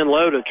dumps it in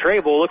low to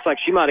Trable. Looks like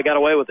she might have got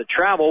away with the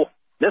travel.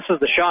 Misses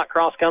the shot.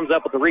 Cross comes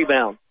up with the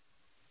rebound.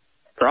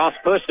 Cross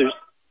pushes,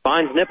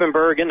 finds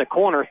Nippenberg in the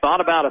corner,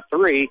 thought about a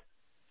three,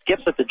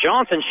 skips it to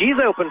Johnson. She's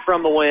open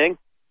from the wing.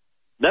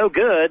 No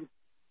good.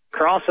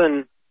 Cross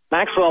and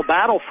Maxwell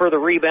battle for the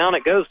rebound.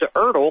 It goes to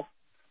Ertl.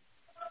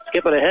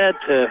 Skip it ahead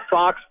to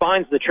Fox,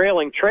 finds the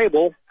trailing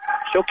Trable.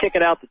 She'll kick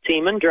it out to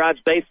Tiemann,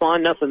 drives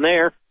baseline, nothing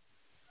there.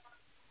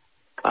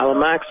 Kyla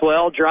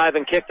Maxwell, drive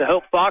and kick to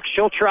Hope Fox.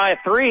 She'll try a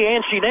three,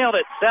 and she nailed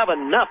it,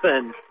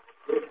 7-0.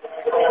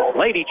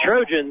 Lady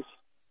Trojans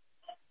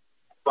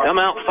come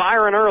out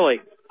firing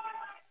early.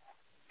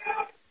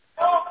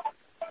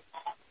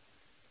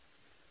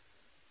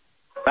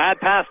 Bad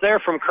pass there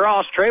from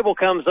Cross. Trable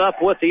comes up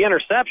with the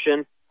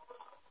interception.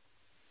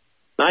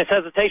 Nice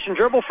hesitation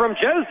dribble from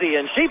Josie,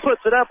 and she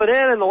puts it up and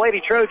in, and the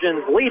Lady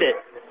Trojans lead it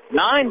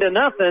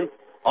 9-0.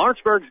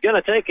 Lawrenceburg's going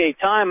to take a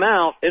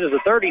timeout. It is a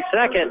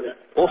 30-second.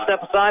 We'll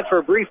step aside for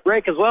a brief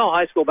break as well.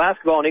 High school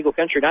basketball on Eagle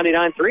Country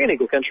 99.3 and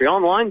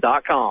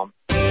EagleCountryOnline.com.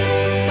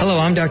 Hello,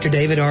 I'm Dr.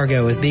 David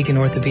Argo with Beacon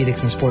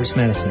Orthopedics and Sports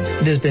Medicine.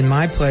 It has been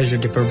my pleasure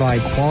to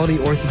provide quality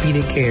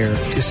orthopedic care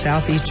to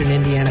southeastern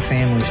Indiana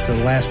families for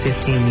the last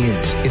 15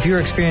 years. If you're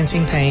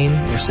experiencing pain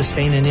or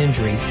sustain an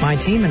injury, my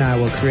team and I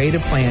will create a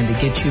plan to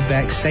get you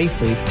back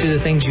safely to the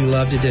things you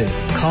love to do.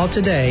 Call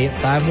today at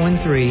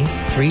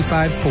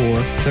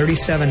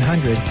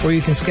 513-354-3700, or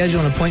you can schedule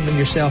an appointment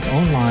yourself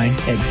online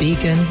at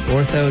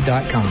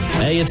beaconortho.com.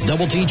 Hey, it's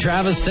Double T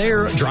Travis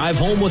there. Drive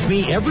home with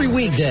me every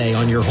weekday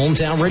on your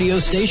hometown radio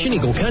station,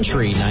 Eagle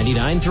Country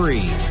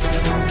 99.3.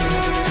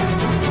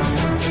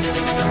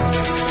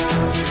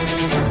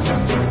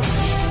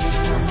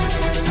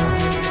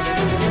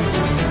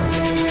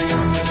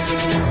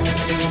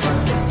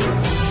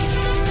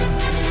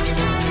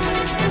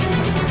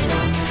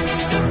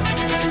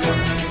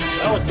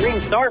 Well, a green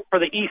start for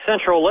the East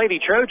Central Lady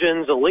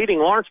Trojans, leading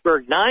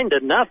Lawrenceburg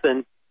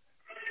 9-0.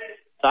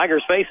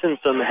 Tigers facing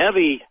some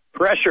heavy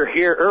pressure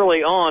here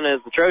early on as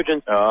the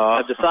Trojans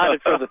have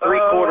decided for the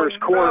three-quarters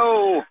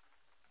court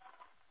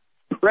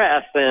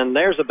press, and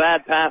there's a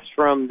bad pass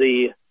from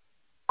the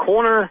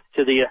corner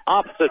to the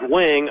opposite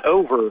wing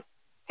over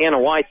Hannah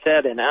White's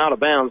head and out of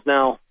bounds.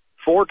 Now,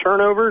 4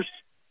 turnovers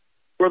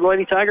for the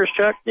Lady Tigers,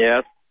 Chuck?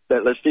 Yeah,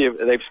 let's see if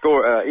they've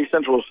scored. East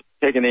Central's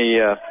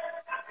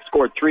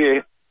scored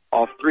 3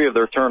 off 3 of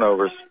their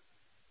turnovers.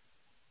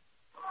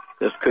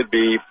 This could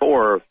be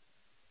 4.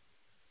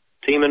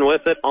 Tiemann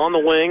with it on the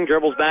wing,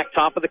 dribbles back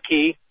top of the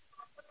key.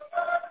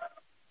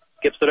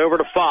 Skips it over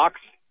to Fox.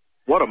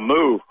 What a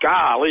move.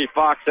 Golly,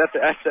 Fox, that's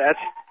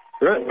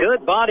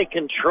good body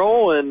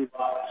control, and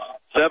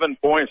 7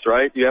 points,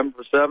 right? You have them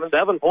for 7?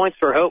 7 points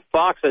for Hope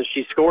Fox as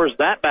she scores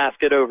that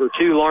basket over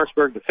 2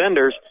 Lawrenceburg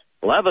defenders.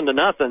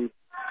 11-0.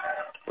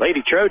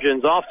 Lady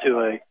Trojans off to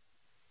a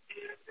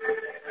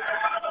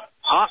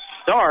hot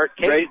start.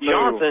 Katie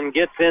Johnson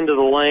gets into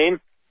the lane.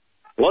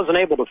 Wasn't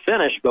able to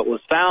finish, but was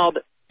fouled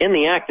in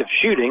the act of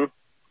shooting.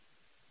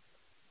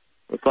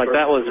 Looks like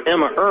that was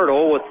Emma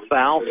Ertl with the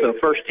foul, so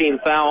first-team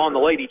foul on the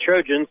Lady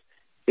Trojans.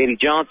 Katie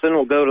Johnson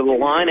will go to the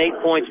line,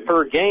 8 points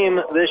per game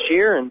this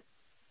year, and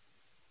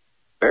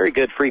very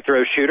good free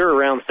throw shooter,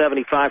 around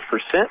 75%,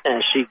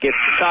 as she gets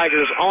the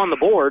Tigers on the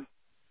board.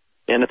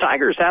 And the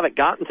Tigers haven't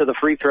gotten to the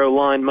free throw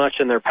line much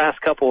in their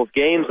past couple of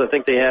games. I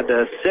think they had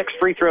 6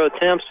 free throw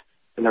attempts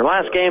in their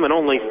last game and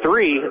only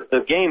 3 the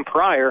game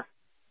prior.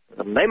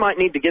 They might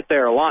need to get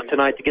there a lot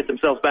tonight to get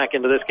themselves back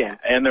into this game.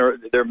 And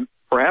they're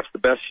perhaps the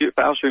best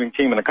foul shooting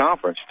team in the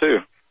conference, too.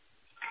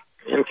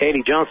 And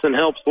Katie Johnson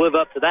helps live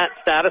up to that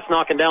status,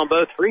 knocking down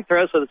both free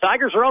throws. So the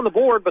Tigers are on the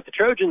board, but the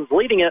Trojans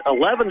leading it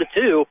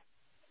 11-2.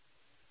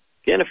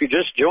 Again, if you're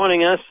just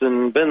joining us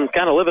and been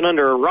kind of living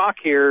under a rock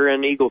here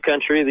in Eagle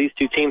Country, these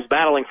two teams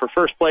battling for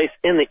first place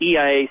in the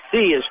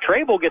EIAC as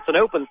Trable gets an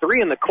open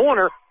three in the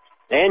corner,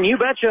 and you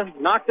betcha,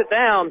 knocked it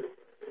down.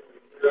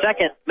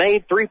 Second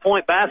made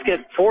three-point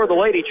basket for the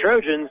Lady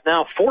Trojans,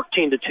 now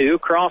 14-2.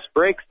 Cross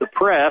breaks the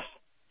press,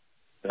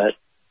 but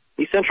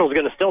East Central is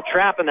going to still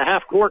trap in the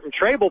half court, and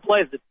Trable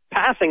plays the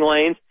passing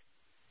lanes,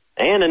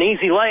 and an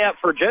easy layup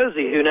for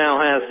Josie, who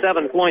now has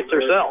 7 points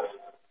herself.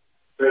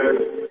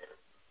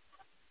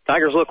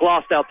 Tigers look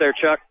lost out there,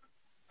 Chuck.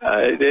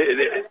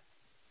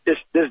 This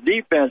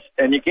defense,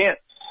 and they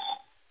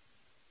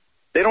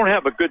don't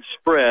have a good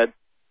spread.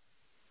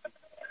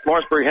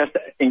 Lawrenceburg has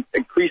to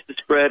increase the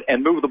spread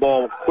and move the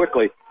ball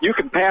quickly. You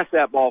can pass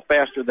that ball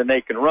faster than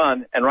they can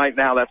run, and right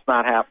now that's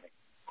not happening.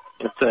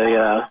 It's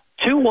a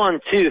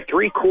 2-1-2,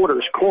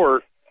 three-quarters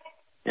court,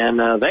 and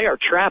they are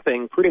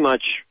trapping pretty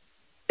much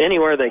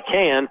anywhere they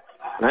can.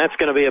 And that's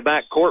going to be a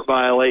backcourt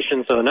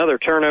violation, so another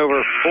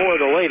turnover for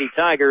the Lady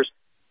Tigers.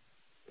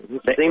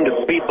 They seem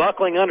to be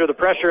buckling under the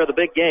pressure of the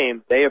big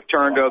game. They have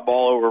turned the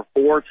ball over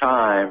 4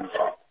 times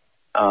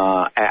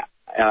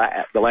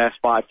the last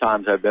 5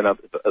 times I've been up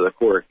the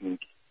court. And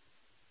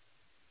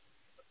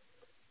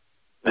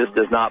this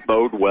does not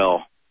bode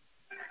well.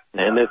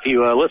 And if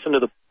you listen to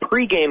the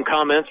pregame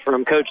comments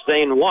from Coach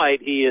Zane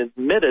White, he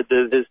admitted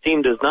that his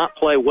team does not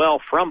play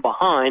well from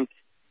behind,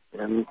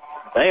 and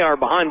they are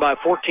behind by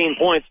 14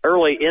 points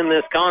early in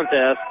this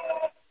contest.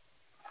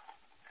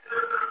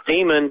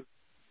 Seaman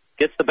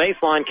gets the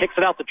baseline, kicks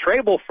it out to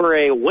Trable for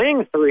a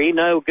wing three,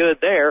 no good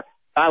there.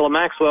 Kyla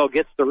Maxwell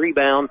gets the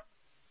rebound.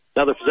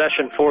 Another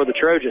possession for the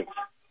Trojans.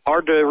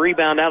 Hard to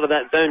rebound out of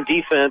that zone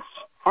defense.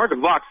 Hard to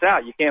box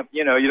out. You can't,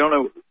 you don't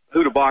know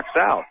who to box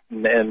out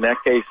in that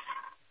case.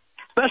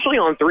 Especially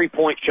on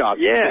three-point shots.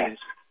 Yeah. And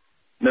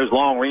those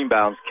long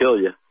rebounds kill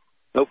you.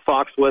 Hope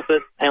Fox with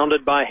it,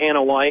 hounded by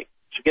Hannah White.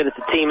 She get it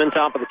to Tiemann,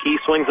 top of the key,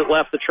 swings it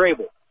left to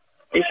Trable.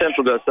 East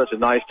Central does such a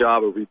nice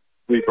job of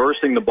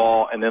reversing the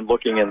ball and then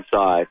looking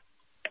inside.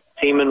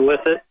 Tiemann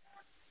with it,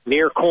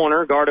 near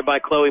corner, guarded by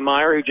Chloe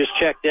Meyer, who just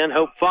checked in.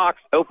 Hope Fox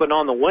open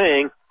on the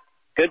wing.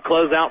 Good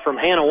closeout from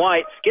Hannah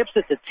White. Skips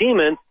it to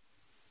Tiemann.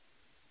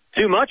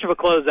 Too much of a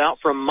closeout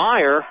from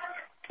Meyer.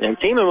 And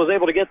Tiemann was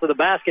able to get to the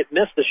basket,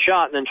 missed the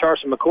shot, and then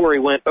Charson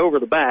McCory went over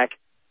the back.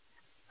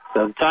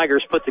 So the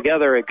Tigers put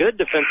together a good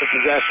defensive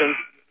possession.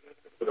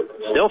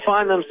 Still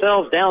find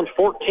themselves down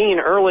 14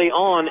 early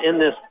on in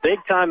this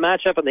big-time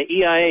matchup in the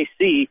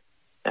EIAC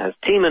as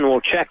Tiemann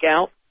will check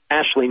out.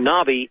 Ashley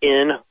Nobby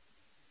in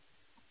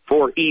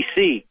for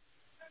EC.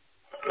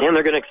 And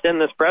they're going to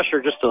extend this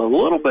pressure just a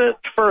little bit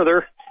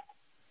further.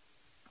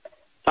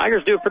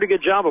 Tigers do a pretty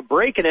good job of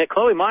breaking it.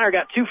 Chloe Meyer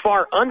got too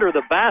far under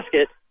the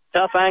basket.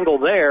 Tough angle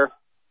there.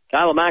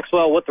 Kyla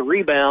Maxwell with the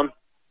rebound.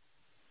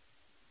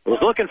 Was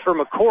looking for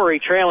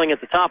McCory, trailing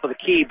at the top of the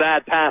key.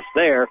 Bad pass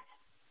there.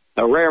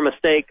 A rare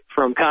mistake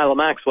from Kyla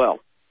Maxwell.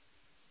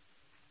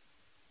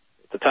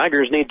 The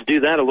Tigers need to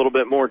do that a little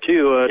bit more,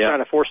 too, trying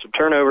to force some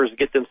turnovers to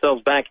get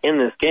themselves back in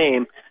this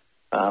game.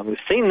 We've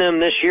seen them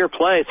this year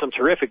play some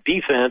terrific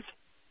defense.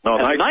 Oh,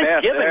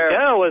 nice give there. And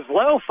go as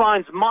Lowe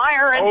finds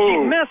Meyer, and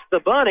she missed the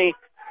bunny.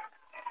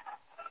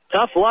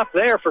 Tough luck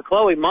there for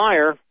Chloe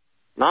Meyer.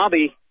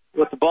 Nobby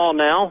with the ball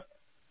now.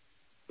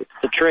 It's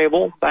to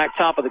Trable. Back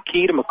top of the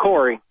key to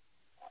McCory.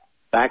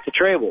 Back to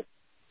Trable.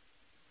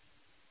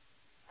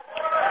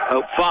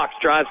 Hope Fox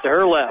drives to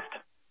her left.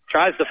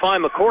 Tries to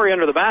find McCory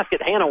under the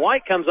basket. Hannah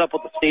White comes up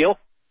with the steal.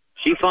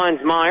 She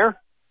finds Meyer.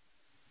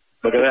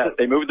 Look at that.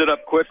 They moved it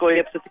up quickly.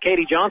 Gives it to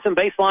Katie Johnson.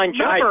 Baseline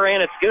jumper,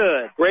 and it's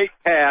good. Great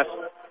pass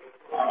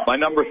by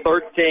number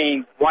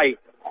 13, White,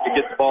 to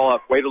get the ball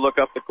up. Way to look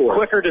up the court.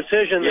 Quicker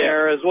decision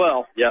there as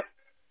well. Yep.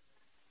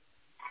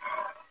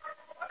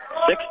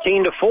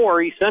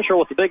 16-4. East Central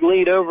with the big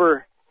lead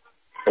over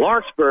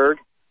Lawrenceburg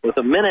with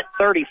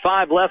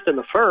 1:35 left in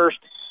the first.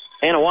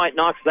 Hannah White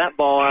knocks that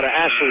ball out of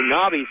Ashley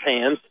Nobby's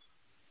hands.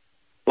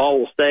 Ball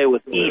will stay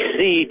with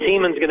EC.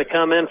 Tiemann's going to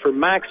come in for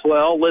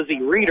Maxwell.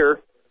 Lizzie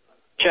Reeder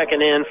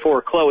checking in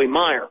for Chloe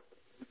Meyer.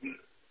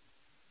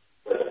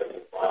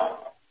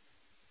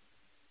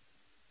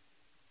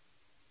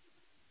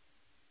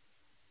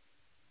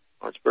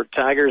 Lawrenceburg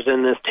Tigers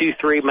in this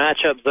 2-3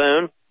 matchup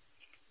zone.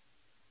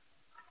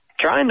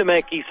 Trying to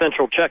make East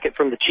Central check it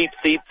from the cheap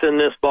seats in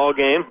this ball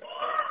game.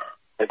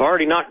 They've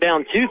already knocked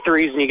down 2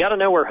 threes, and you got to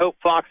know where Hope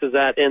Fox is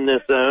at in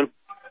this zone.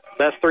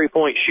 Best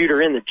three-point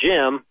shooter in the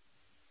gym.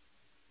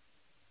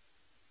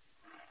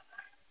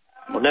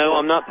 No,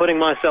 I'm not putting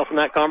myself in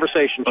that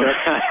conversation, Chuck.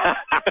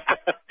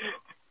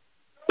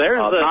 There's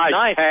a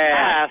nice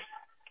pass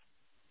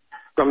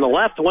from the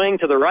left wing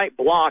to the right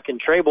block, and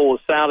Trable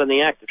was fouled in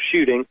the act of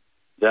shooting.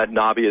 That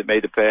Nobby had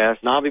made the pass?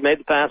 Nobby made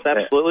the pass,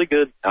 absolutely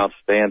good.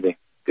 Outstanding.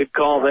 Good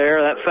call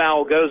there. That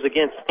foul goes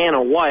against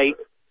Hannah White.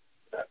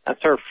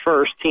 That's her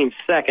first, team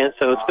second.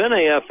 So it's been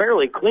a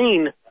fairly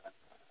clean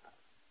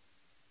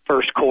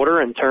first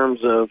quarter in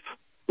terms of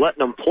letting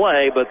them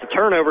play, but the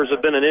turnovers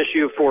have been an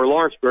issue for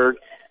Lawrenceburg.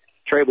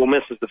 Trable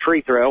misses the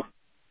free throw.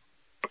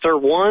 It's our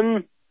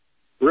one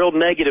real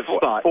negative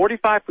spot.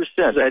 45%.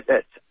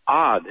 That's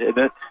odd, isn't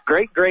it?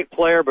 Great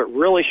player, but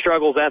really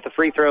struggles at the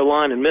free throw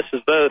line and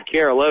misses both.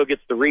 Kiara Lowe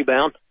gets the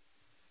rebound.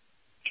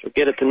 She'll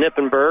get it to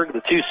Nippenberg.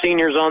 The two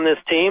seniors on this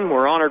team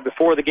were honored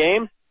before the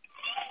game.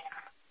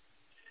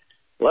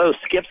 Lowe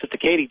skips it to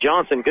Katie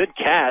Johnson. Good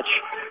catch.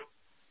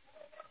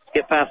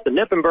 Get past the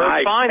Nippenberg.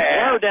 Nice finds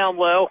pass. Lowe down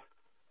low.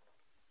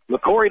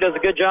 McCory does a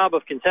good job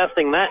of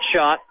contesting that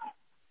shot.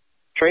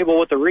 Trable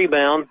with the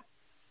rebound.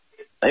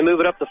 They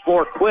move it up the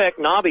floor quick.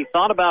 Nobby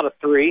thought about a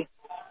three.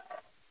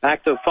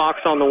 Back to Fox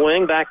on the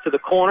wing. Back to the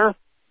corner.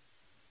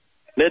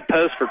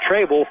 Mid-post for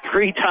Trable.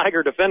 3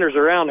 Tiger defenders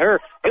around her.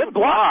 Good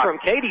block from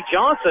Katie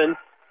Johnson.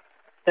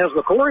 As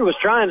McCory was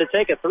trying to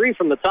take a three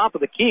from the top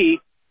of the key.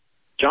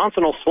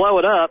 Johnson will slow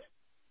it up.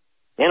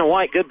 Anna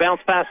White, good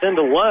bounce pass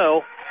into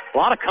Lowe. A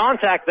lot of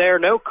contact there.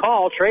 No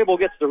call. Trable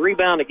gets the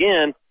rebound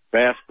again.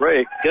 Fast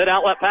break. Good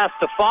outlet pass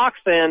to Fox,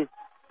 and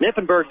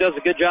Nippenberg does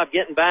a good job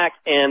getting back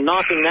and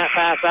knocking that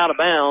pass out of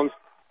bounds.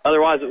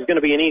 Otherwise, it was going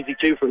to be an easy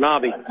two for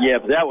Nobby. Yeah,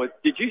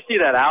 but did you see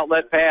that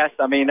outlet pass?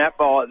 I mean, that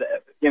ball,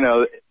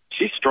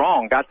 she's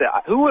strong. Got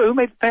that. Who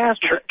made the pass?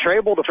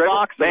 Trable to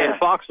Fox, man. and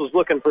Fox was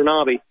looking for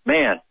Nobby.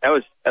 Man, that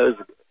was a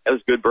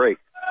good break.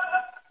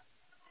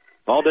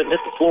 Ball didn't hit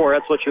the floor.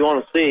 That's what you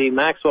want to see.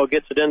 Maxwell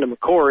gets it into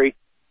McCory.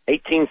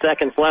 18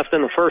 seconds left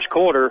in the first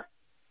quarter.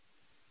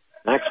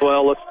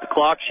 Maxwell looks at the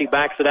clock. She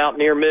backs it out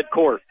near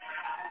midcourt.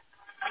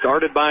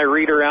 Started by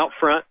Reeder out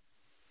front.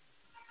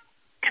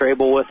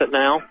 Trable with it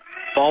now.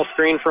 Ball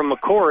screen from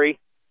McCory.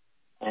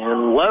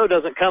 And Lowe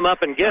doesn't come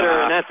up and get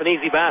her, and that's an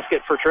easy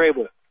basket for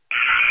Trable.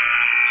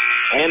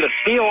 And a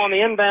steal on the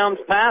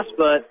inbounds pass,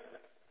 but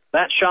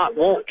that shot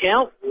won't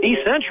count.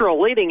 East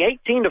Central leading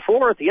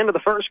 18-4 at the end of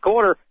the first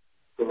quarter.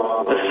 This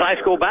is high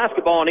school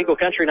basketball on Eagle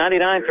Country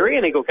 99.3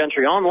 and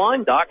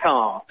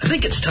EagleCountryOnline.com. I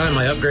think it's time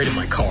I upgraded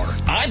my car.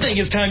 I think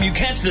it's time you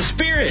catch the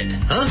spirit.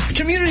 Huh?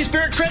 Community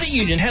Spirit Credit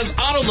Union has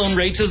auto loan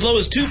rates as low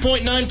as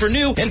 2.9 for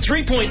new and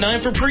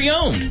 3.9 for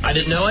pre-owned. I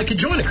didn't know I could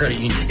join a credit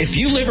union. If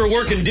you live or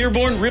work in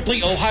Dearborn,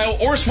 Ripley, Ohio,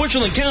 or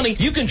Switzerland County,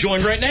 you can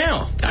join right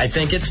now. I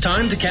think it's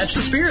time to catch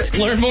the spirit.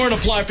 Learn more and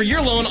apply for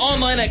your loan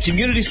online at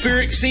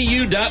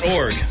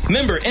communityspiritcu.org.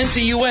 Member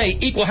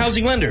NCUA, Equal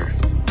Housing Lender.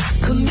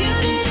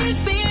 Community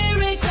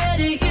Spirit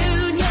Credit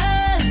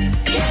Union.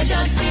 Get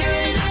your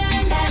spirit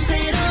and pass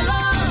it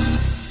along.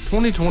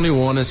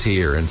 2021 is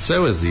here, and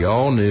so is the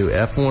all-new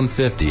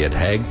F-150 at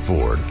Hague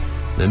Ford.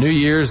 The new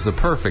year is the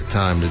perfect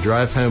time to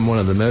drive home one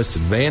of the most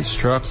advanced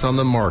trucks on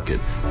the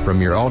market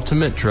from your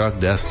ultimate truck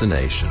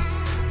destination.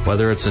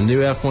 Whether it's a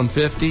new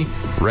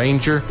F-150,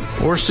 Ranger,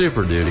 or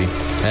Super Duty,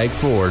 Hague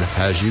Ford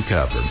has you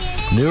covered.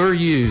 New or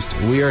used,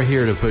 we are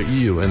here to put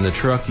you in the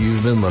truck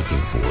you've been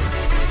looking for.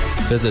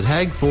 Visit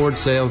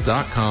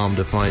HagueFordSales.com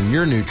to find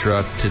your new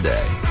truck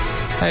today.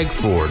 Hague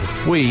Ford,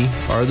 we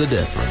are the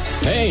difference.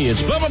 Hey,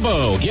 it's Bubba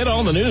Bo. Get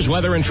all the news,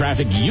 weather, and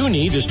traffic you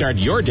need to start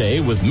your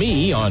day with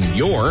me on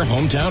your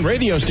hometown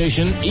radio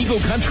station, Eagle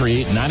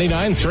Country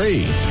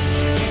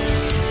 99.3.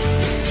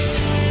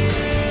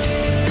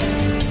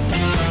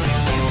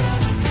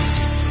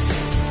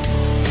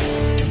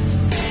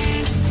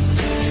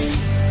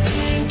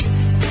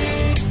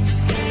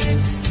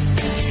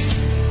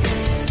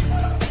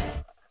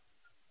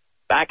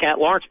 Back at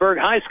Lawrenceburg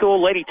High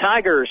School, Lady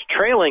Tigers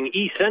trailing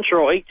East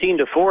Central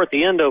 18-4 at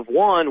the end of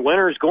one.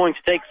 Winners going to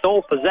take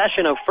sole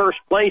possession of first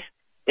place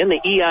in the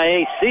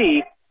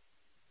EIAC.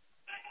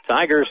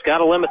 Tigers got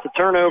to limit the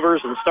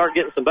turnovers and start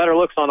getting some better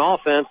looks on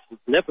offense.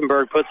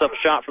 Nippenberg puts up a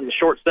shot from the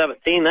short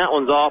 17. That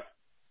one's off.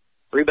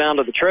 Rebound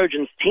of the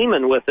Trojans.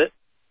 Tiemann with it.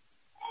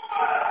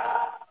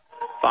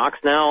 Fox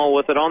now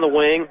with it on the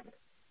wing.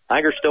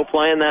 Tigers still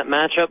playing that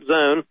matchup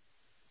zone.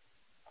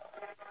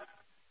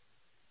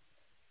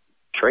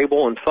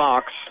 Trable and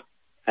Fox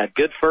had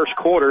good first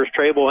quarters.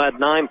 Trable had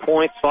 9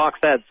 points. Fox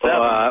had 7. It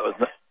was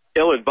an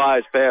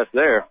ill-advised pass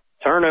there.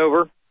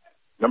 Turnover.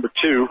 Number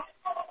 2.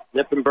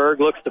 Nippenberg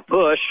looks to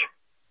push.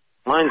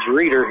 Finds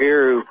Reeder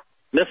here who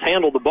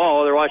mishandled the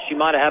ball. Otherwise, she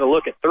might have had a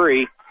look at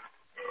 3.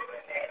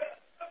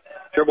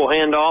 Dribble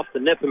handoff to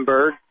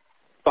Nippenberg.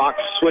 Fox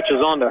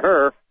switches on to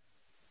her.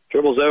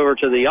 Dribbles over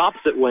to the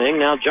opposite wing.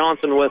 Now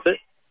Johnson with it.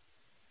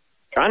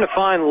 Trying to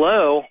find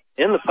Lowe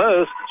in the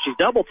post. She's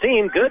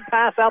double-teamed. Good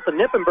pass out to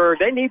Nippenberg.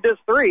 They need this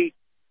 3.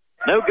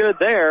 No good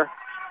there.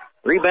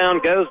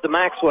 Rebound goes to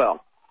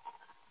Maxwell.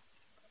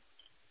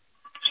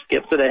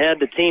 Skips it ahead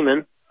to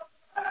Tiemann.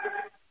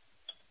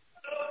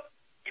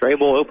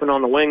 Trable open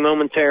on the wing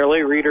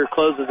momentarily. Reeder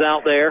closes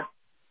out there.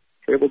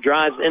 Trable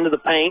drives into the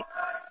paint.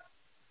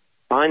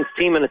 Finds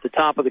Tiemann at the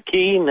top of the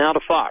key. Now to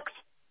Fox.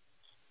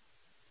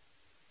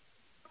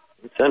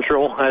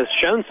 Central has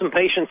shown some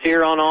patience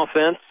here on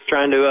offense,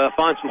 trying to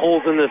find some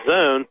holes in this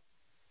zone.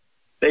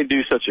 They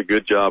do such a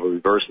good job of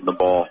reversing the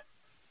ball.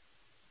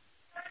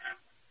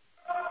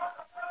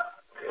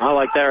 I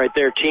like that right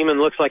there.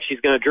 Tiemann looks like she's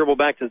going to dribble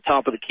back to the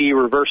top of the key,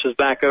 reverses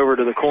back over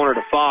to the corner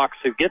to Fox,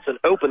 who gets an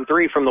open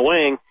 3 from the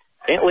wing.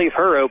 Can't leave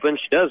her open.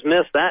 She does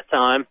miss that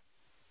time.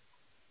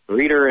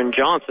 Reeder and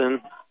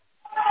Johnson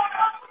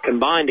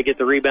combined to get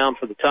the rebound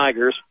for the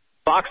Tigers.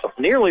 Fox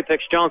nearly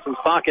picks Johnson's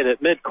pocket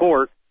at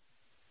midcourt.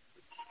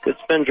 Good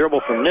spin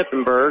dribble from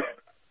Nippenberg.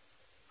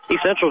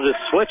 East Central just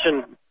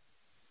switching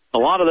a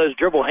lot of those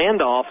dribble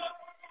handoffs.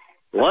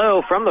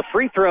 Low from the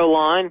free throw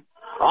line.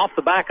 Off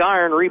the back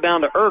iron.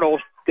 Rebound to Ertl.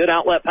 Good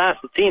outlet pass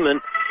to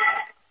Tiemann,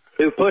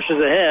 who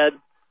pushes ahead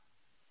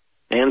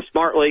and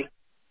smartly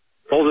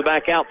pulls it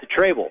back out to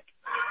Trable.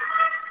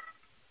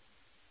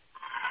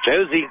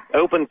 Josie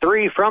open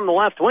three from the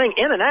left wing.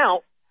 In and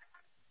out.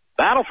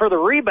 Battle for the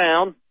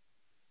rebound.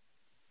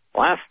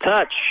 Last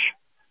touch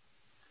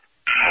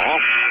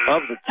off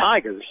of the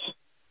Tigers.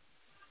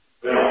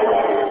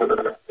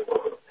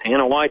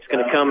 Hannah White's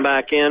going to come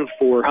back in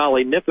for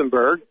Holly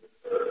Nippenberg.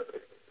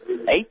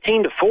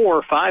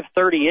 18-4,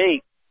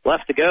 5:38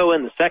 left to go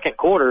in the second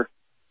quarter.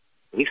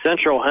 East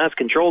Central has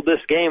controlled this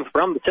game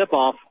from the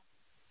tip-off.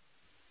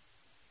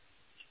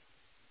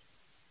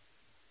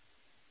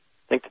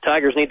 I think the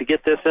Tigers need to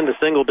get this into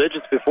single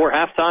digits before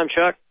halftime,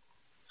 Chuck,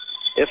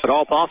 if at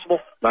all possible.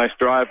 Nice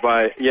drive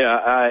by,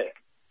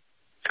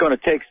 it's going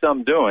to take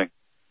some doing.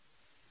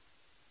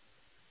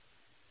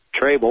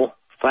 Trable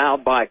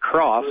fouled by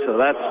Cross, so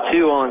that's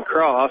 2 on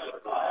Cross.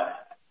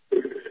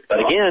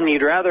 But again,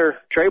 you'd rather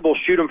Trable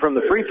shoot him from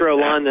the free throw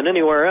line than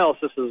anywhere else.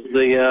 This is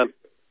the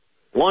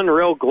one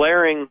real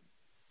glaring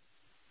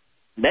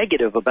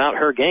negative about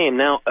her game.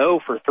 Now 0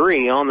 for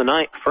 3 on the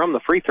night from the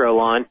free throw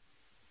line.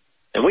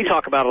 And we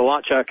talk about it a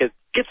lot, Chuck. It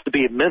gets to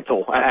be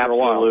mental after a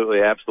while.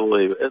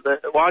 Absolutely.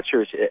 Watch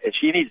her.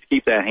 She needs to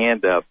keep that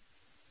hand up.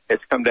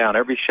 It's come down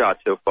every shot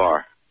so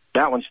far.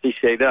 That one she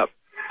stayed up.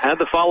 Had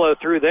the follow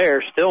through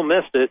there. Still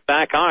missed it.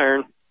 Back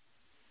iron.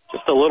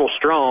 Just a little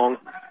strong.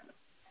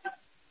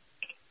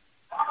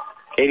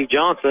 Katie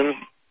Johnson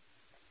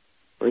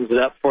brings it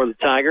up for the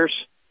Tigers.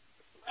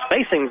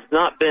 Spacing's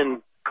not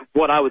been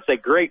what I would say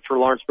great for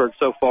Lawrenceburg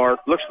so far.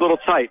 Looks a little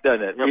tight,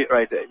 doesn't it? Yep.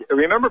 Right there.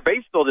 Remember,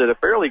 Batesville did a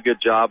fairly good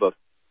job of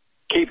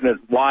keeping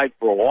it wide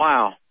for a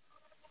while.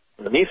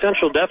 And East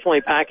Central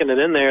definitely packing it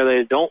in there.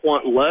 They don't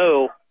want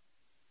Lowe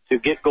to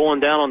get going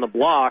down on the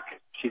block.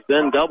 She's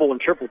been double and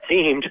triple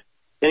teamed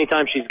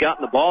anytime she's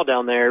gotten the ball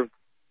down there.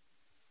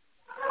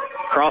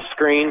 Cross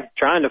screen,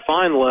 trying to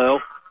find Lowe.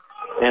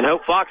 And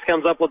Hope Fox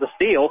comes up with a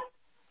steal.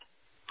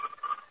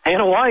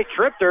 Hannah White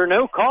tripped her,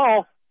 no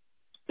call.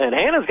 And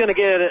Hannah's going to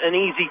get an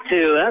easy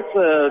 2. That's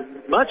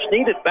a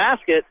much-needed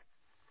basket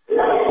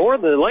for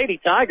the Lady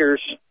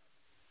Tigers.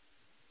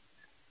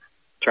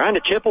 Trying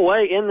to chip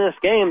away in this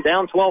game,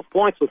 down 12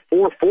 points with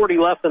 4:40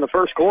 left in the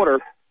first quarter.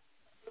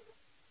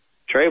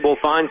 Trable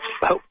finds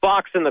Hope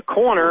Fox in the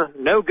corner.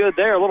 No good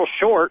there, a little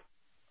short.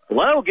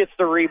 Lowe gets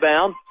the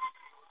rebound.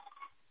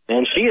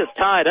 And she is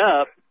tied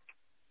up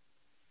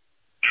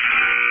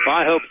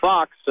by Hope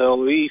Fox,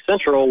 so East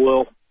Central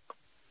will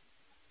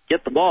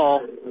get the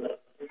ball.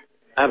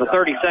 Have a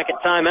 30-second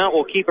timeout.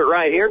 We'll keep it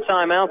right here.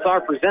 Timeouts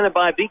are presented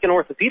by Beacon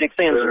Orthopedics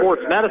and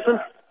Sports Medicine.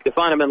 You can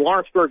find them in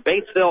Lawrenceburg,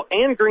 Batesville,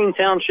 and Green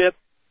Township,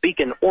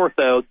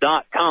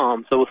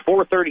 beaconortho.com. So with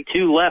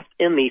 4:32 left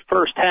in the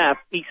first half,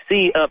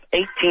 EC up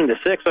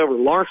 18-6 over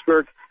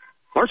Lawrenceburg.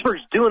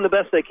 Lawrenceburg's doing the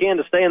best they can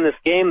to stay in this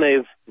game.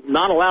 They've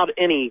not allowed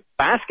any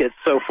baskets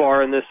so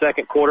far in this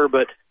second quarter,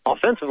 but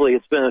offensively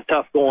it's been a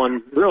tough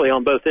going really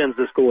on both ends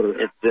this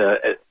quarter.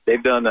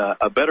 They've done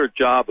a better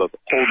job of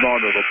holding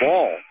on to the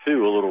ball,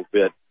 too, a little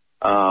bit.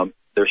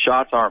 Their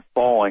shots aren't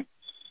falling.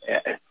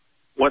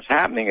 What's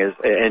happening is,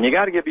 and you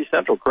got to give East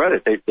Central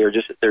credit, their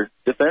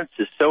defense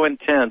is so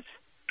intense.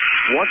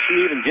 Once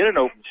you even get an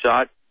open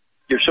shot,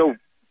 you're so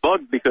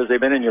bugged because they've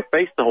been in your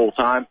face the whole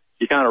time.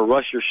 You kind of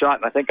rush your shot,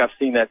 and I think I've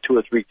seen that 2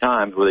 or 3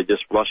 times where they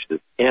just rushed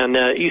it. And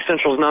East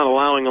Central's not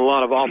allowing a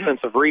lot of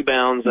offensive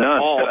rebounds at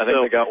all. I think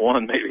they got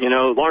one, maybe. You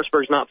know,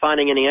 Lawrenceburg's not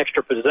finding any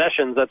extra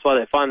possessions. That's why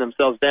they find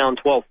themselves down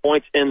 12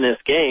 points in this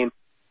game.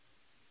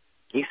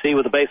 EC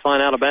with the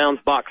baseline out of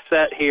bounds, box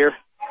set here.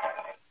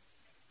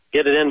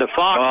 Get it into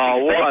Fox.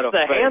 Oh, He fakes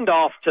the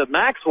handoff to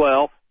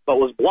Maxwell, but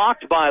was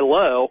blocked by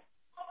Lowe.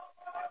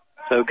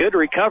 So good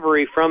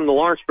recovery from the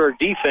Lawrenceburg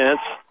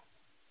defense.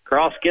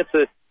 Cross gets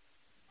it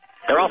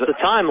across the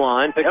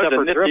timeline, picked up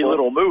her nifty dribble.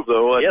 Little move,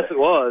 though. Yes, it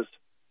was.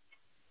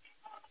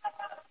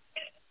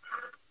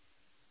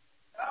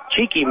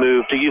 Cheeky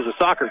move, to use a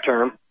soccer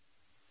term.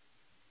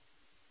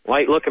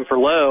 White looking for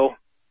Lowe.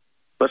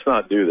 Let's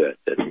not do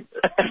that.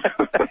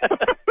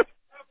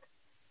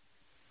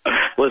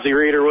 Lizzie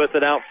Reeder with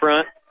it out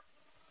front.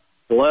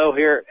 Lowe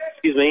here,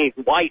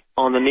 White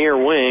on the near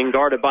wing,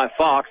 guarded by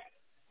Fox.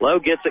 Lowe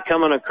gets it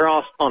coming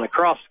across on a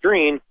cross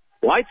screen.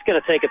 White's going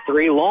to take a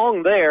 3,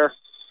 long there.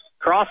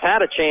 Cross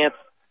had a chance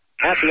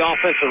at the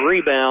offensive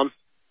rebound.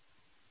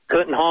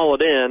 Couldn't haul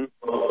it in.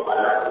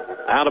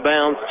 Out of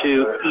bounds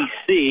to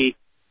EC.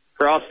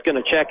 Cross is going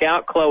to check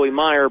out. Chloe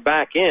Meyer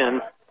back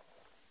in.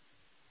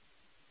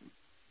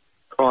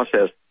 Cross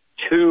has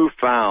 2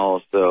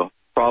 fouls, so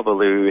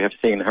probably we have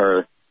seen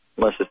her,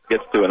 unless it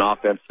gets to an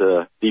offense,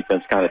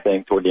 defense kind of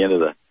thing toward the end of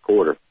the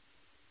quarter.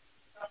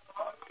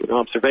 Good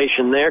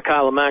observation there.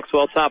 Kyla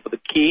Maxwell, top of the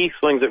key,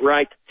 swings it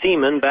right to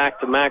Tiemann,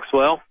 back to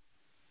Maxwell.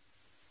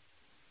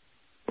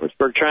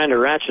 Lawrenceburg trying to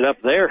ratchet up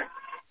their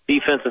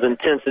defensive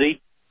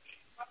intensity.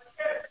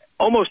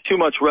 Almost too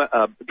much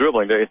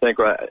dribbling, don't you think,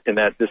 right, in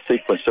this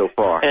sequence so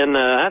far? And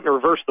hadn't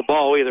reversed the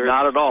ball either.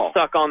 Not at all.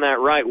 Stuck on that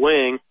right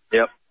wing.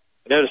 Yep.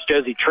 Notice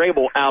Josie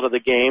Trable out of the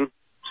game.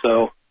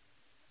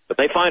 But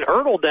they find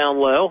Ertl down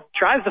low.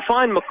 Tries to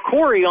find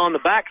McCory on the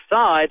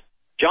backside.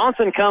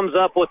 Johnson comes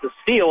up with the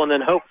steal, and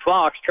then Hope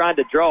Fox tried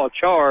to draw a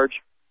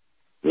charge,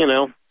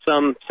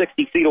 some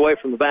 60 feet away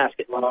from the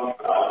basket.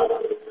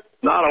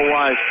 Not a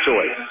wise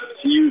choice.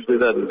 She usually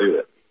doesn't do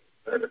it.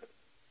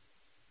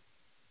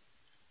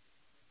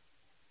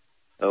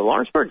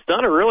 Lawrenceburg's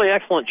done a really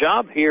excellent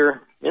job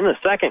here in the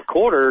second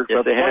quarter of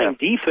playing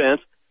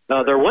defense.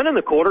 They're winning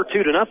the quarter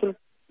 2-0.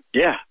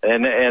 Yeah,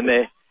 and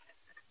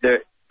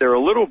they're a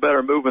little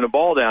better moving the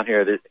ball down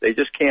here. They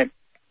just can't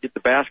get the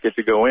basket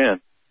to go in.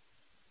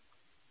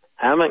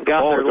 Haven't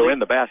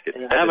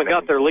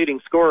got their leading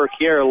scorer,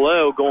 Kiara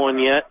Lowe, going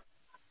yet.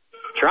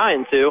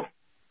 Trying to.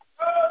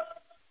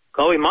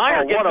 Chloe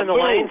Meyer gets in the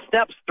lane,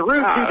 steps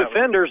through two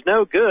defenders,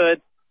 no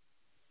good.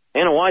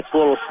 Anna White's a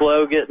little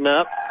slow getting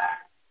up.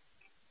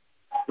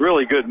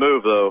 Really good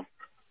move, though.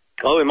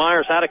 Chloe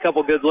Myers had a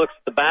couple good looks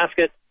at the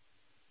basket.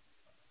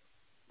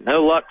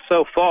 No luck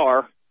so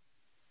far.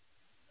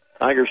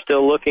 Tigers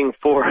still looking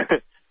for.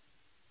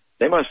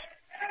 They must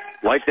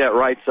like that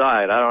right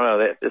side. I don't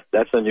know.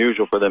 That's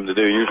unusual for them to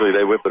do. Usually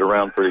they whip it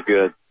around pretty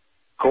good.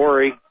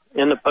 Corey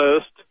in the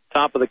post,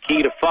 top of the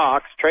key to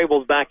Fox.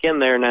 Trable's back in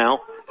there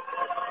now.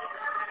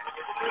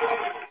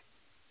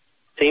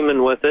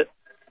 Tiemann with it.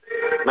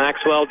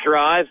 Maxwell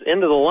drives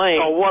into the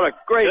lane. Oh, what a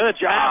great good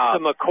pass to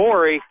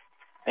McCory.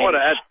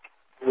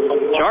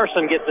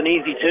 Jarson gets an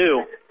easy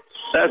two.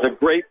 That's a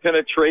great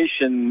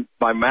penetration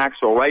by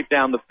Maxwell right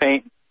down the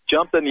paint.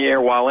 Jumped in the air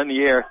while in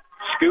the air,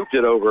 scooped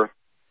it over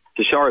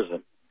to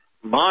Charzan.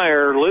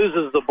 Meyer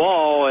loses the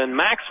ball, and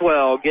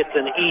Maxwell gets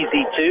an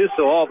easy two,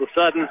 so all of a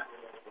sudden,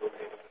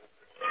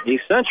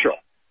 East Central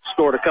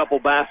scored a couple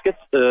baskets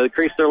to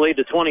increase their lead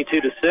to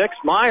 22-6.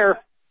 Meyer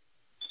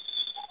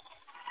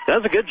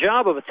does a good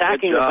job of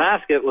attacking the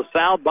basket, was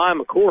fouled by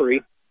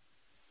McCory.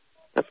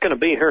 That's going to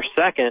be her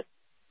second.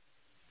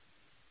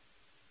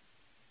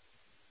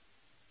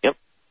 Yep.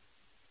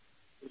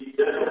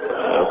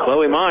 So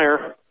Chloe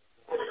Meyer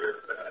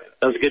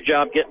does a good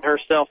job getting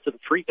herself to the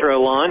free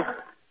throw line.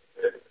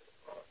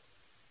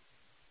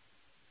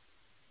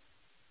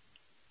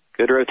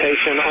 Good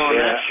rotation on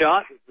that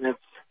shot. It's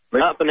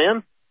up and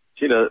in.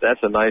 She does.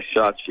 That's a nice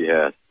shot she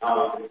has.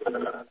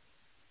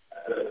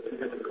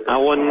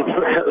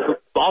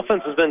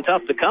 Offense has been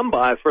tough to come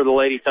by for the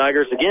Lady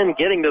Tigers. Again,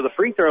 getting to the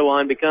free throw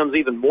line becomes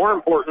even more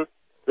important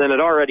than it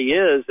already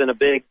is in a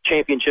big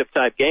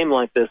championship-type game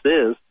like this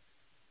is.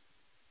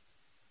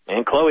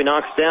 And Chloe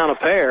knocks down a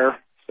pair.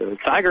 So the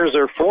Tigers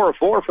are 4 of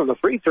 4 from the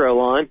free throw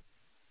line.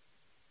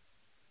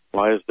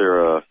 Why is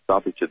there a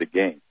stoppage of the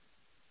game?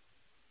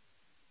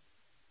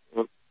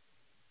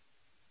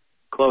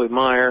 Chloe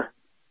Meyer. I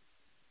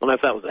don't know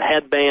if that was a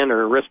headband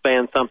or a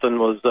wristband. Something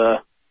was...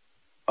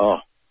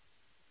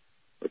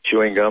 with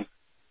chewing gum.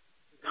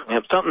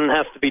 Yep, something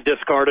has to be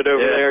discarded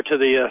over there to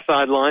the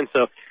sideline.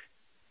 So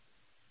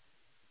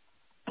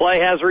play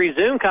has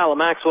resumed. Kyla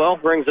Maxwell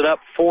brings it up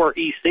for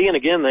EC, and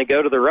again they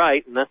go to the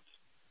right, and that's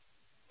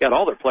got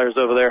all their players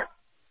over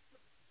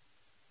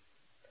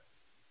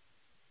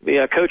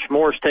there. Coach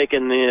Moore's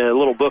taking the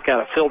little book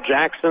out of Phil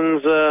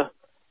Jackson's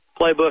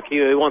playbook. He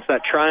wants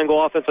that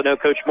triangle offense. I know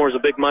Coach Moore's a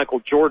big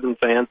Michael Jordan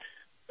fan.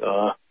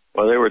 Well,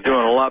 they were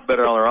doing a lot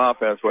better on their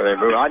offense where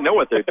they moved. I know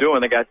what they're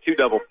doing. They got 2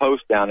 double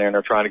posts down there, and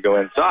they're trying to go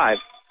inside.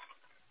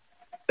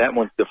 That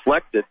one's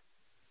deflected.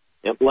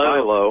 Yep,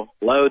 Lowe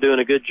doing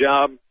a good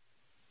job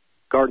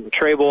guarding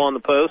Trable on the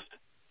post.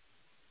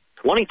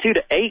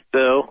 22-8,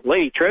 though.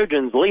 Lady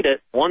Trojans lead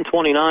it.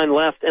 1:29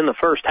 left in the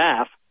first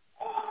half.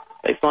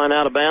 They find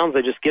out of bounds.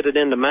 They just get it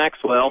into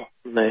Maxwell.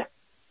 And they're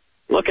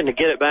looking to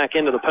get it back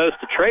into the post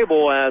to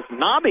Trable as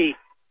Nobby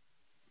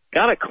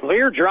got a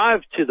clear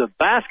drive to the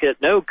basket,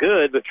 no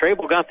good, but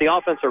Trable got the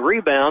offensive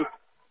rebound.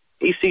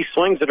 EC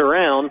swings it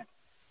around.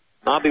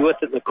 Nobby with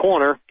it in the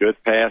corner. Good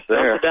pass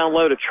there. Dumps it down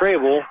low to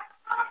Trable.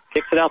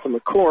 Kicks it out to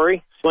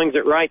McCory. Swings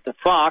it right to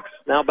Fox.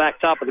 Now back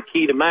top of the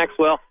key to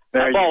Maxwell.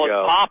 That ball is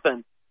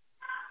popping.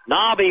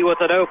 Nobby with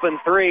an open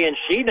three, and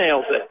she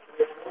nails it.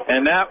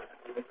 And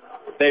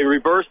they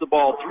reversed the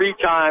ball 3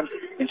 times,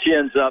 and she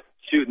ends up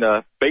shooting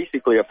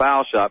basically a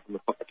foul shot from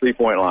the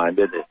 3-point line,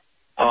 didn't it?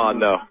 Oh,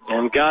 no.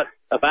 And got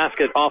a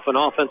basket off an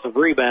offensive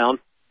rebound.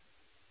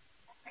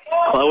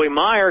 Chloe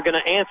Meyer going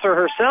to answer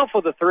herself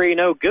with a 3,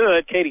 no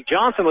good. Katie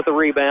Johnson with the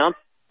rebound.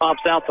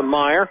 Pops out to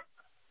Meyer.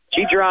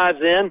 She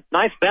drives in.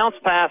 Nice bounce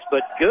pass,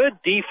 but good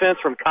defense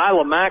from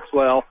Kyla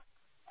Maxwell.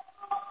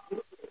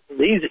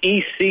 These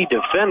EC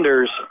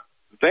defenders,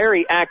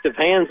 very active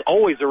hands,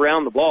 always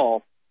around the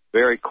ball.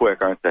 Very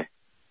quick, aren't they?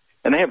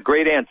 And they have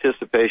great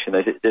anticipation.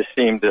 They just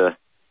seem to...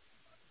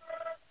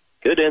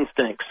 Good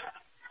instincts.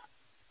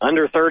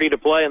 Under 30 to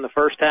play in the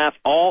first half.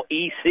 All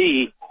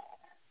EC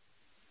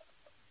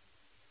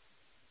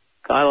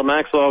Kyla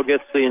Maxwell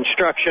gets the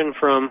instruction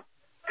from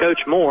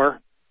Coach Moore.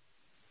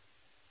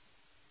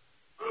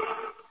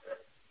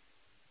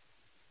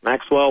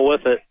 Maxwell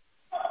with it.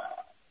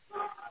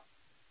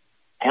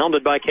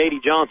 Hounded by Katie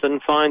Johnson,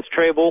 finds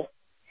Trable,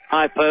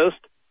 high post,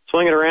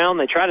 swing it around.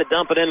 They try to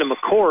dump it into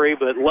McCory,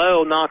 but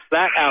Lowe knocks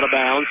that out of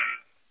bounds.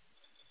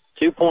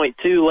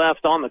 2.2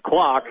 left on the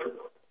clock.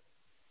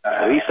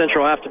 So East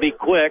Central have to be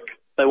quick.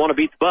 They want to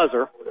beat the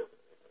buzzer.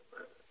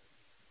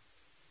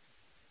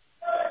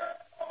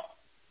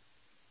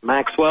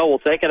 Maxwell will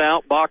take it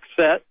out, box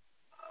set.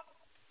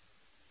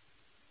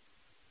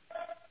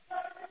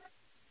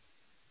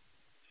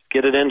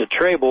 Get it into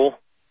Trable.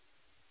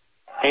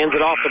 Hands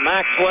it off to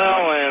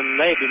Maxwell, and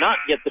they do not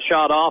get the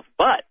shot off,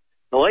 but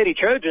the Lady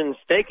Trojans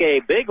take a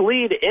big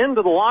lead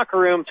into the locker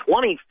room,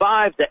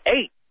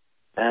 25-8.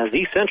 As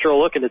East Central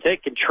looking to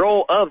take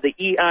control of the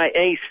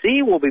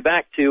EIAC. We'll be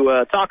back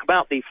to talk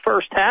about the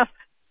first half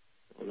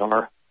in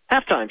our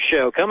halftime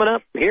show coming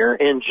up here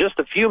in just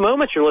a few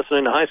moments. You're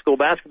listening to high school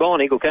basketball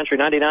on Eagle Country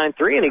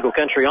 99.3 and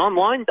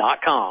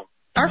EagleCountryOnline.com.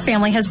 Our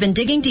family has been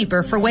digging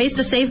deeper for ways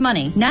to save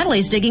money.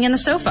 Natalie's digging in the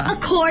sofa. A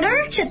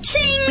quarter?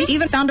 Cha-ching! We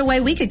even found a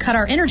way we could cut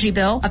our energy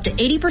bill up to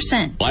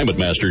 80%. Climate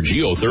Master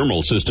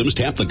geothermal systems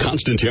tap the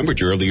constant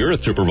temperature of the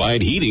earth to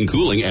provide heating,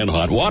 cooling, and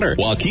hot water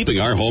while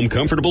keeping our home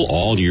comfortable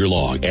all year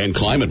long. And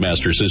Climate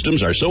Master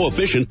systems are so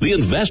efficient, the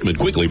investment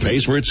quickly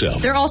pays for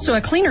itself. They're also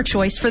a cleaner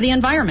choice for the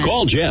environment.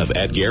 Call Jeff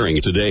at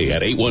Gehring today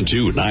at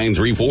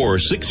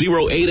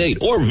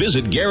 812-934-6088 or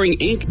visit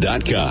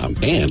GehringInc.com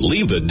and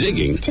leave the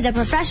digging to the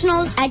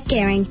professionals at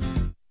Gehring.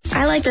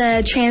 I like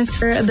the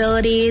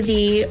transferability,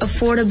 the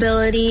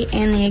affordability,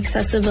 and the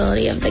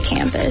accessibility of the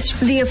campus.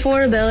 The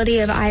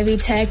affordability of Ivy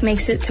Tech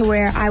makes it to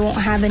where I won't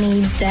have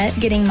any debt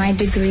getting my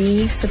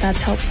degree, so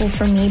that's helpful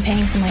for me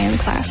paying for my own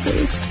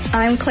classes.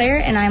 I'm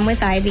Claire, and I'm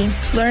with Ivy.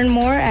 Learn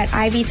more at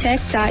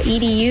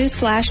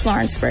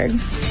ivytech.edu/Lawrenceburg.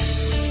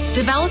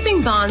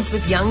 Developing bonds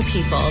with young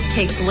people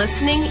takes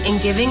listening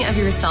and giving of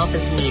yourself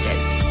as needed.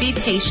 Be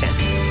patient.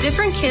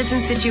 Different kids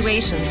and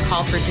situations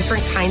call for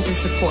different kinds of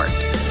support.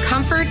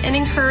 Comfort and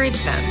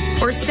encourage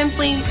them, or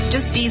simply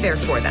just be there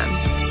for them.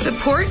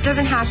 Support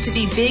doesn't have to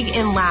be big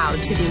and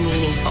loud to be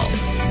meaningful.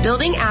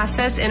 Building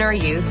assets in our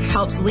youth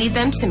helps lead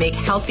them to make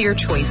healthier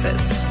choices.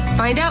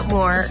 Find out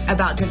more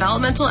about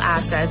developmental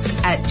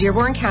assets at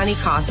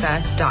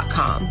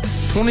DearbornCountyCASA.com.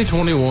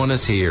 2021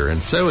 is here,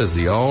 and so is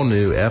the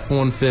all-new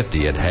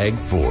F-150 at Hague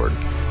Ford.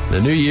 The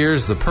new year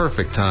is the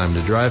perfect time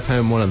to drive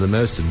home one of the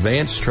most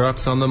advanced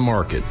trucks on the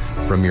market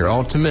from your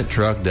ultimate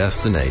truck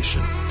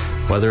destination.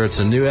 Whether it's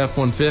a new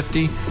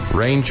F-150,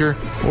 Ranger,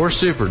 or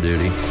Super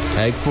Duty,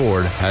 Hague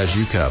Ford has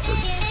you covered.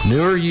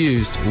 New or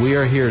used, we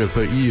are here to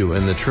put you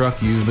in the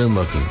truck you've been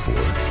looking for.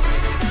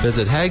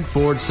 Visit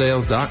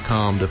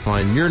HagueFordSales.com to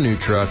find your new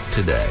truck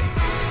today.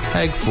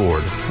 Hague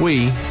Ford,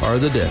 we are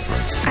the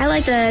difference. I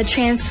like the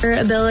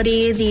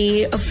transferability,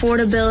 the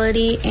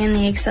affordability, and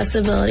the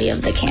accessibility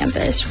of the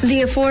campus.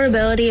 The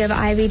affordability of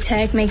Ivy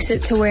Tech makes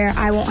it to where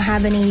I won't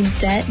have any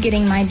debt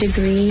getting my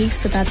degree,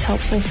 so that's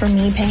helpful for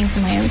me paying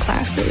for my own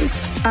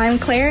classes. I'm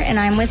Claire, and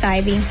I'm with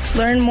Ivy.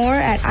 Learn more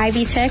at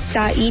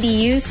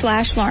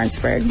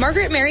ivytech.edu/Lawrenceburg.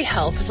 Margaret Mary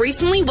Health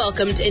recently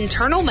welcomed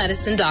internal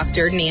medicine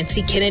doctor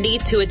Nancy Kennedy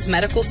to its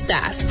medical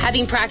staff.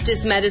 Having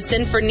practiced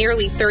medicine for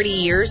nearly 30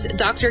 years,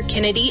 Dr.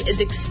 Kennedy is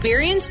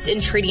experienced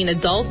in treating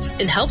adults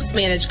and helps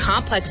manage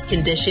complex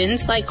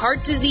conditions like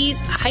heart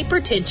disease,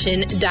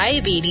 hypertension,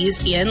 diabetes,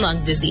 and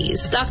lung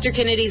disease. Dr.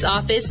 Kennedy's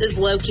office is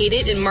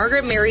located in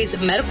Margaret Mary's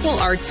Medical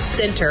Arts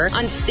Center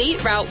on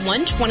State Route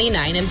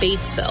 129 in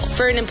Batesville.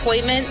 For an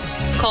appointment,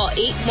 call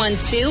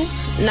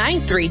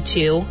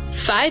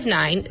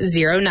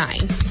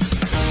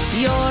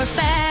 812-932-5909. Your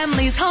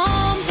family's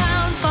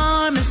hometown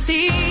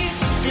pharmacy,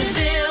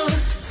 DeVille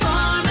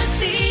Pharmacies.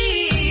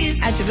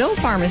 At DeVille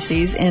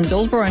Pharmacies in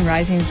Dillsboro and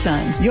Rising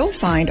Sun, you'll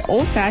find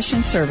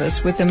old-fashioned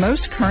service with the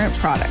most current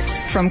products.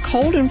 From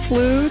cold and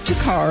flu to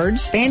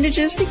cards,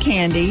 bandages to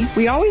candy,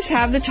 we always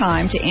have the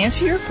time to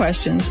answer your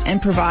questions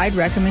and provide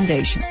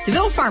recommendations.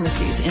 DeVille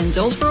Pharmacies in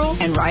Dillsboro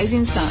and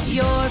Rising Sun.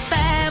 Your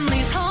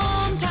family's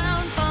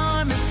hometown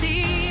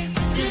pharmacy,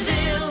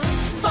 DeVille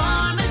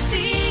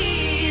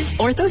Pharmacies.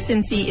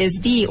 OrthoCincy is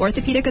the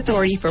orthopedic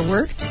authority for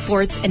work,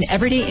 sports, and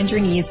everyday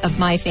injury needs of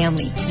my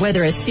family.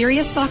 Whether a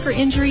serious soccer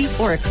injury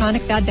or a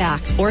chronic bad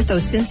back,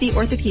 OrthoCincy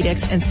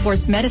Orthopedics and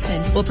Sports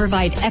Medicine will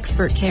provide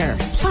expert care.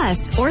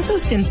 Plus,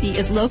 OrthoCincy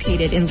is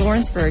located in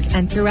Lawrenceburg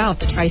and throughout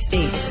the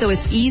tri-state, so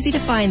it's easy to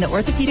find the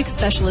orthopedic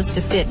specialist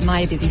to fit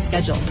my busy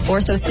schedule.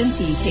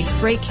 OrthoCincy takes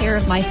great care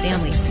of my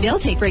family. They'll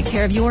take great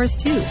care of yours,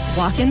 too.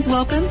 Walk-ins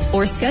welcome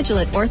or schedule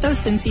at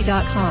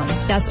orthocincy.com.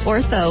 That's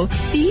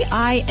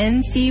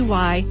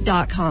orthocincy.com.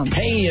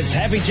 Hey, it's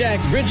Happy Jack,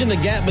 bridging the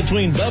gap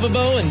between Bubba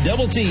Bo and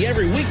Double T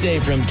every weekday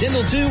from 10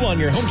 till 2 on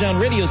your hometown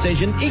radio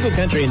station, Eagle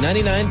Country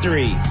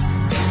 99.3.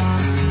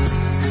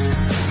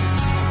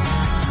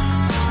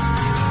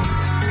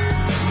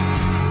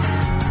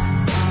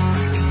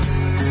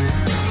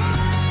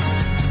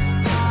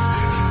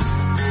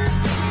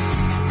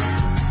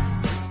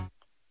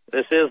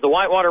 This is the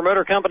Whitewater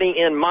Motor Company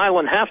in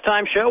Milan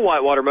halftime show.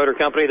 Whitewater Motor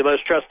Company, the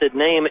most trusted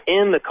name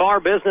in the car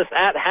business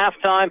at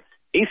halftime.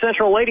 East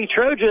Central Lady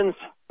Trojans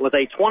with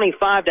a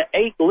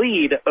 25-8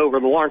 lead over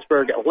the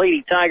Lawrenceburg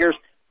Lady Tigers.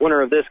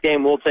 Winner of this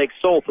game will take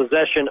sole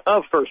possession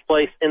of first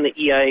place in the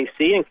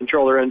EIAC and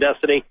control their own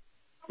destiny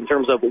in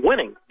terms of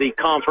winning the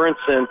conference.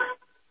 And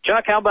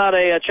Chuck, how about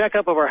a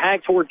checkup of our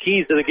Hagford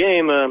keys to the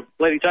game?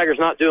 Lady Tigers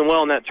not doing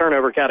well in that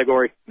turnover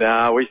category.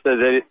 No, we said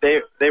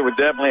they would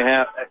definitely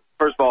have,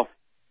 first of all,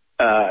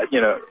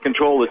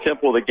 control the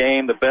tempo of the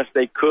game the best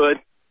they could.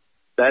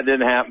 That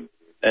didn't happen.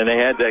 And they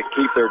had to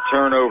keep their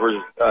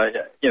turnovers,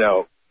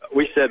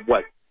 we said,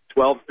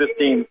 12,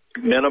 15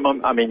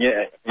 minimum? I mean,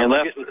 yeah. And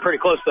that's pretty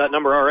close to that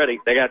number already.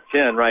 They got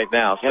 10 right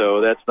now,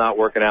 so that's not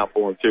working out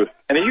for them, too.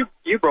 And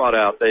you brought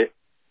out, they've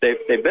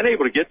been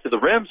able to get to the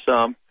rim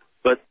some,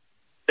 but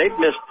they've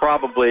missed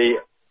probably,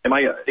 am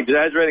I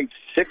exaggerating,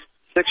 six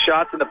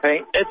shots in the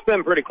paint? It's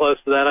been pretty close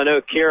to that. I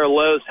know Kiara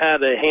Lowe's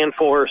had a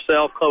handful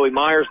herself. Chloe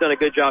Meyer's done a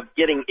good job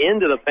getting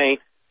into the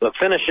paint, but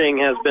finishing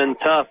has been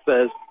tough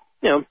as,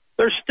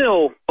 there's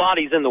still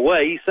bodies in the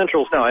way. East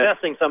Central's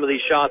contesting some of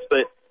these shots,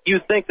 but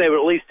you'd think they would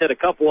at least hit a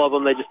couple of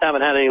them. They just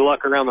haven't had any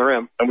luck around the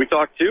rim. And we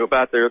talked, too,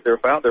 about their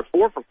foul. They're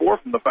 4 for 4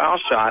 from the foul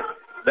shot.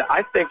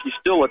 I think you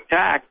still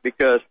attack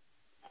because,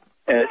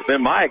 it's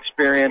been my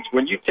experience,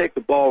 when you take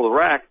the ball to the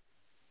rack,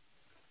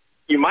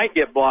 you might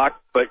get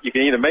blocked, but you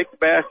can either make the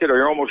basket or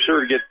you're almost sure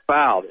to get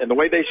fouled. And the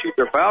way they shoot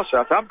their foul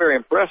shots, I'm very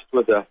impressed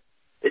with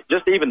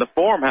just even the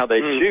form, how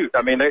they shoot.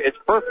 I mean, it's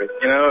perfect.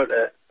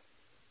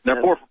 They're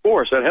 4 for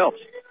 4, so that helps.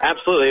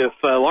 Absolutely. If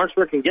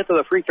Lawrenceburg can get to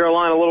the free throw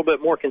line a little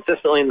bit more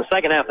consistently in the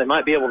second half, they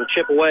might be able to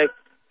chip away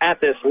at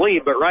this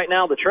lead. But right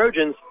now, the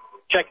Trojans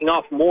checking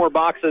off more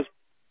boxes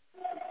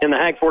in the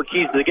Hagford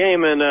keys to the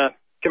game. And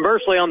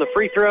conversely, on the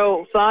free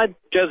throw side,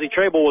 Josie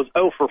Trable was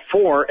 0 for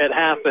 4 at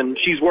half, and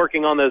she's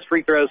working on those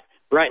free throws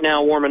right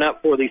now, warming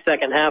up for the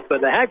second half. But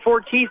the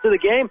Hagford keys to the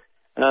game,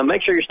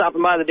 make sure you're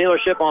stopping by the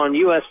dealership on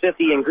US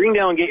 50 in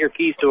Greendale and get your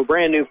keys to a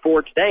brand new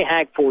Ford today,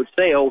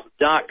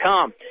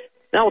 HagfordSales.com.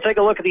 Now we'll take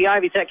a look at the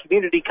Ivy Tech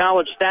Community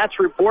College stats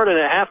report. And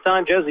at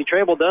halftime, Josie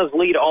Trable does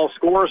lead all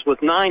scorers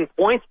with 9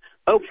 points.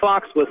 Hope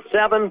Fox with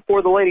 7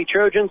 for the Lady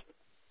Trojans.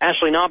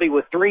 Ashley Nobby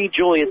with 3.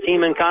 Julia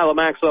Tiemann, Kyla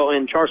Maxwell,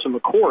 and Charsa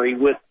McCory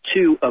with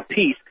 2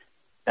 apiece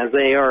as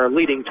they are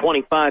leading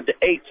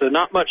 25-8. So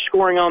not much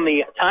scoring on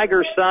the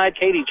Tigers side.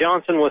 Katie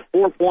Johnson with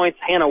 4 points.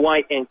 Hannah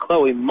White and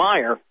Chloe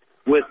Meyer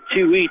with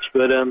 2 each.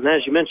 But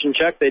as you mentioned,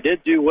 Chuck, they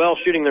did do well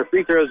shooting their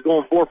free throws,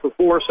 going 4 for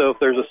 4. So if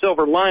there's a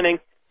silver lining,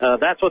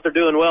 that's what they're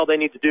doing well. They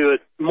need to do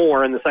it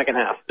more in the second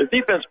half. The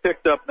defense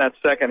picked up in that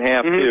second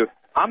half, too.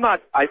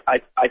 I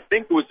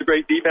think it was a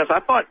great defense. I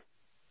thought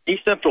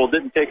East Central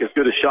didn't take as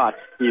good a shot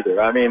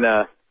either. I mean,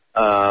 as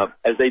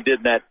they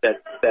did in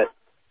that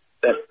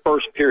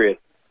first period.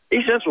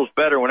 East Central's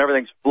better when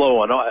everything's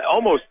flowing.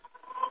 Almost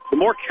the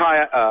more,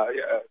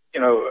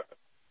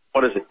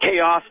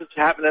 chaos that's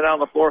happening out on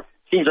the floor,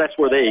 seems that's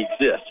where they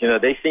exist.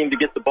 They seem to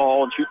get the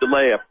ball and shoot the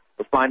layup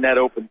or find that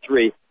open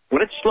three.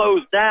 When it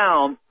slows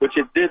down, which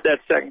it did that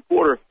second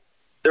quarter,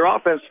 their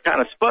offense kind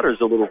of sputters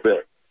a little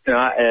bit.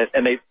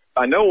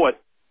 I know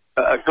what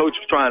a coach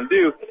was trying to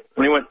do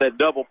when he went to that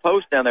double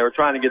post down. They were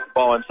trying to get the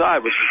ball inside,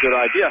 which is a good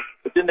idea.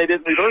 But then they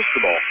didn't reverse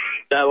the ball.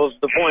 That was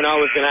the point I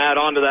was going to add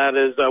on to that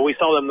is we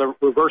saw them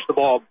reverse the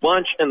ball a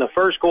bunch in the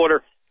first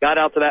quarter, got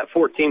out to that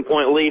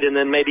 14-point lead, and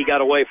then maybe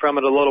got away from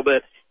it a little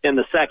bit in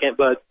the second.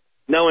 But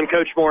knowing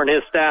Coach Moore and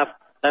his staff,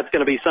 that's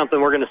going to be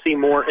something we're going to see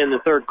more in the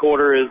third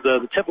quarter is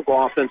the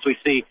typical offense we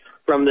see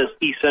from this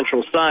East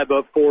Central side.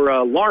 But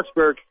for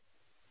Lawrenceburg,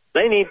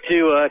 they need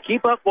to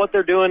keep up what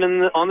they're doing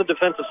on the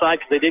defensive side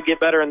because they did get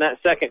better in that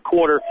second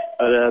quarter.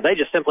 They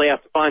just simply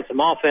have to find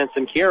some offense.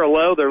 And Kiara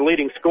Lowe, their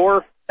leading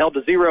scorer, held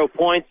to 0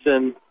 points,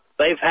 and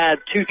they've had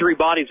 2-3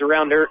 bodies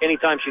around her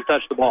anytime she's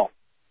touched the ball.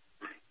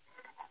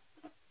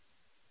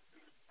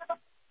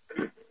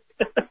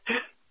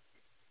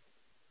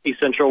 East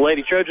Central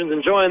Lady Trojans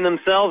enjoying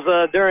themselves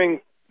during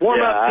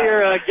warm-ups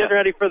here, getting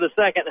ready for the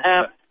second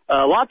half.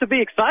 A lot to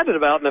be excited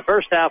about in the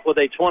first half with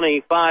a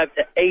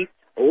 25-8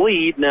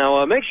 lead.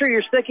 Now, make sure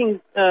you're sticking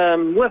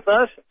with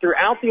us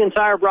throughout the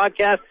entire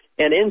broadcast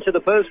and into the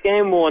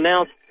postgame. We'll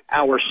announce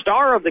our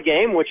star of the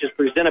game, which is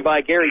presented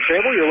by Gary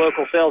Trable, your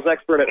local sales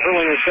expert at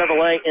Hurlinger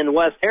Chevrolet in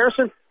West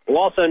Harrison. We'll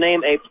also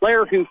name a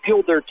player who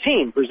fueled their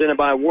team, presented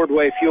by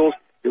Wardway Fuels,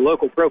 your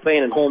local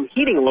propane and home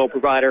heating oil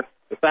provider.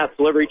 For fast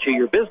delivery to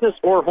your business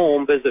or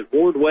home, visit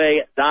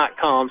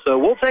wardway.com. So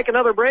we'll take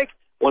another break.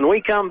 When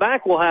we come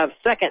back, we'll have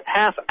second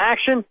half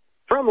action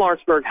from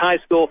Lawrenceburg High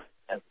School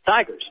as the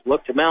Tigers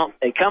look to mount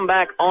a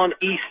comeback on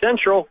East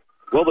Central.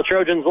 Will the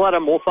Trojans let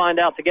them? We'll find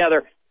out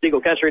together.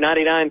 Eagle Country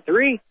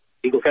 99.3,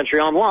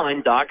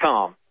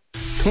 EagleCountryOnline.com.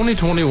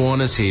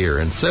 2021 is here,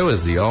 and so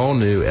is the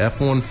all-new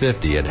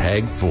F-150 at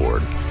Hague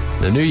Ford.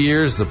 The new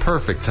year is the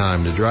perfect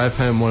time to drive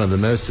home one of the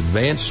most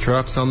advanced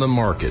trucks on the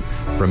market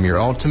from your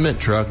ultimate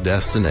truck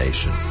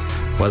destination.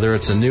 Whether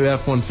it's a new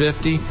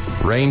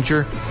F-150,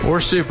 Ranger,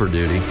 or Super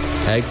Duty,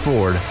 Hague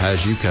Ford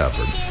has you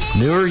covered.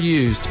 New or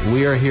used,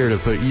 we are here to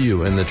put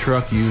you in the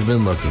truck you've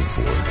been looking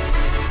for.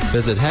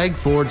 Visit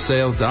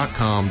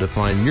HagFordSales.com to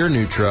find your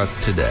new truck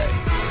today.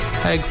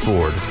 Hag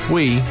Ford,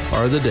 we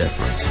are the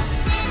difference.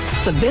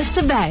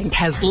 Savista Bank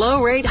has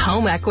low-rate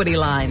home equity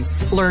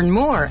lines. Learn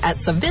more at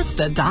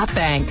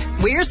savista.bank.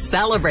 We're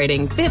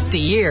celebrating 50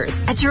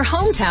 years at your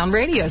hometown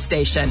radio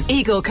station,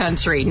 Eagle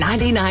Country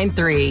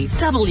 99.3,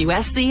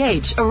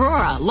 WSCH,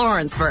 Aurora,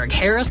 Lawrenceburg,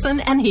 Harrison,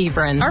 and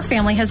Hebron. Our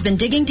family has been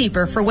digging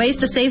deeper for ways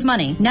to save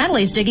money.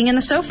 Natalie's digging in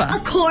the sofa. A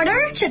quarter?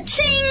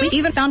 Cha-ching! We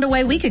even found a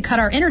way we could cut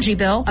our energy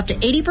bill up to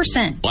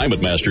 80%.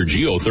 Climate Master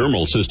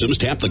geothermal systems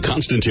tap the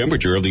constant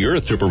temperature of the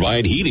earth to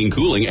provide heating,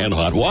 cooling, and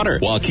hot water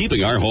while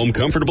keeping our home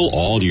comfortable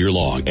all year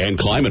long. And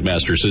Climate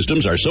Master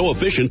systems are so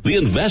efficient, the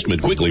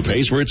investment quickly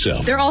pays for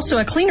itself. They're also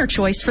a cleaner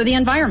choice for the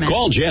environment.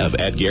 Call Jeff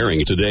at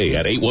Gehring today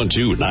at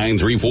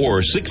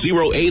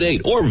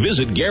 812-934-6088 or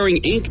visit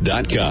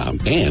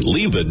GehringInc.com and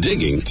leave the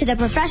digging to the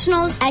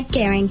professionals at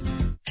Gehring.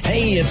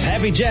 Hey, it's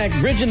Happy Jack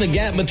bridging the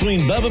gap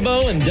between Bubba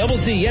Bo and Double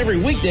T every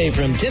weekday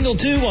from 10 till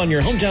 2 on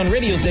your hometown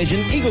radio station,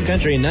 Eagle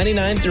Country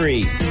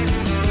 99.3.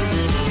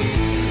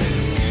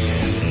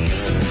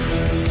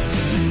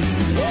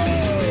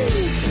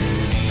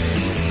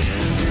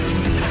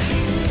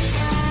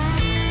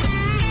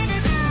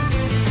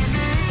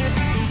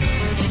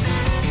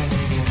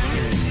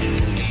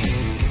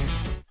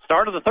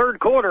 Start of the third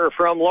quarter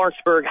from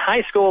Lawrenceburg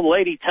High School.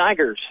 Lady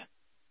Tigers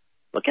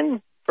looking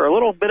for a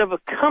little bit of a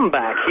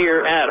comeback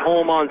here at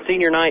home on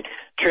senior night,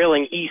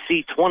 trailing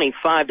EC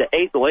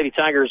 25-8. The Lady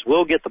Tigers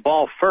will get the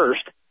ball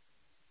first.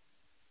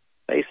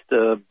 Faced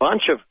a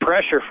bunch of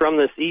pressure from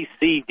this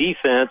EC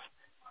defense.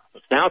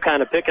 It's now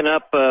kind of picking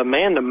up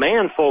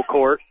man-to-man full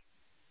court.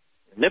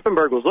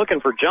 Nippenberg was looking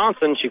for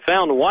Johnson. She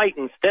found White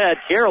instead.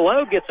 Kiara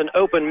Lowe gets an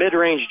open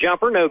mid-range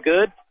jumper. No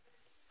good.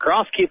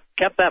 Cross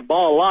kept that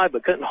ball alive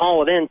but couldn't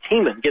haul it in.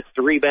 Tiemann gets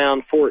the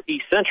rebound for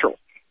East Central.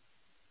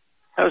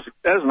 That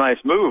was a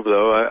nice move,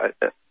 though.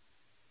 The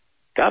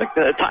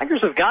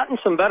Tigers have gotten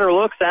some better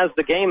looks as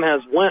the game has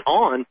went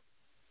on.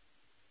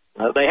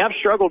 They have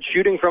struggled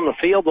shooting from the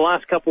field the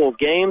last couple of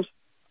games.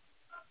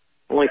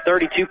 Only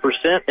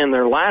 32% in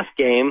their last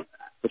game,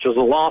 which was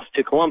a loss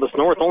to Columbus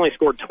North, only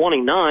scored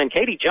 29.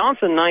 Katie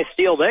Johnson, nice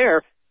steal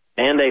there,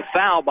 and a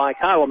foul by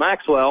Kyla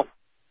Maxwell.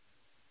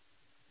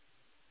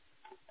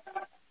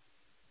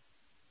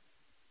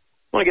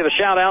 I want to give a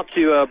shout-out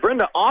to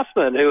Brenda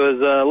Osman, who is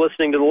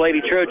listening to the Lady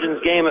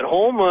Trojans game at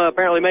home,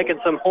 apparently making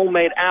some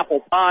homemade apple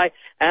pie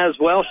as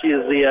well. She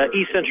is the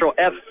East Central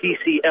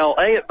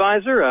FCCLA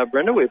advisor.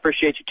 Brenda, we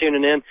appreciate you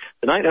tuning in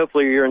tonight.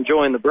 Hopefully you're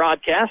enjoying the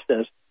broadcast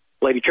as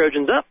Lady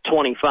Trojans up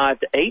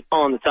 25-8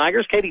 on the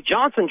Tigers. Katie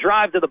Johnson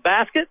drive to the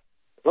basket.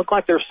 Looked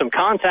like there's some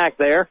contact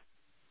there.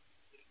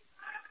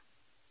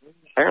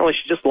 Apparently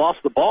she just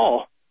lost the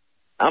ball.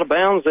 Out of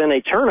bounds and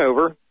a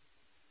turnover.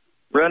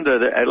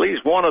 Brenda, at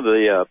least one of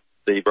the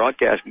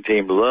broadcasting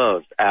team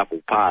loves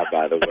apple pie,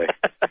 by the way.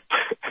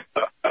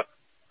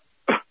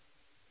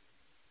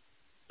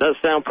 Does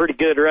sound pretty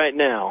good right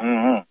now.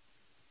 Mm-hmm.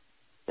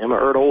 Emma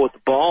Erdl with the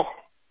ball.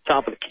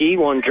 Top of the key.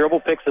 One dribble,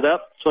 picks it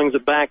up, swings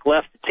it back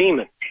left to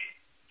Tiemann.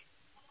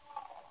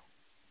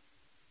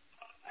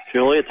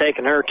 Julia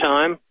taking her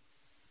time.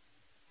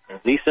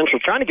 East Central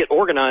trying to get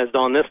organized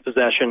on this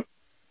possession.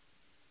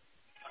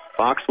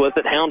 Fox with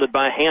it, hounded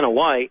by Hannah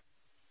White.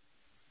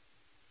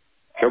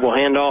 Dribble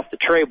handoff to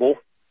Trable.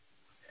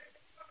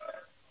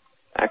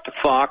 Back to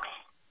Fox.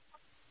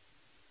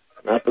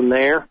 Nothing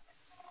there.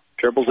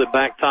 Dribbles it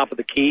back top of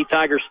the key.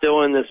 Tigers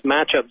still in this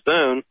matchup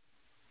zone.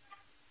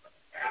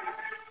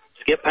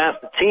 Skip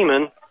past the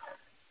Tiemann.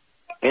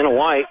 Hannah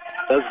White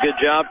does a good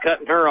job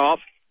cutting her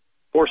off,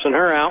 forcing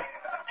her out.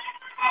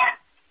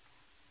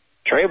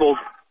 Trable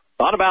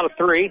thought about a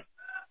three.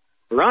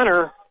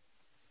 Runner,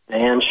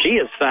 and she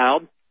is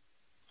fouled.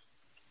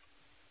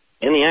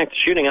 In the act of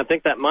shooting, I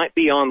think that might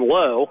be on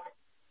Lowe.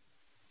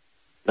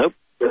 Nope.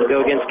 It'll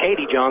go against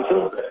Katie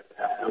Johnson.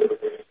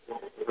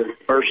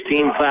 First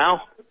team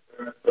foul.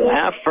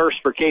 Half first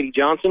for Katie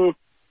Johnson.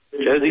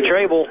 Josie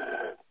Trable,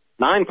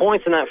 9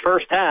 points in that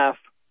first half.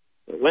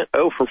 Went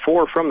 0 for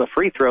 4 from the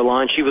free throw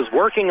line. She was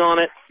working on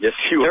it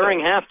during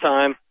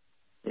halftime,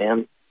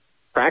 and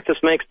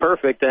practice makes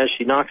perfect as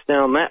she knocks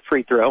down that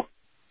free throw.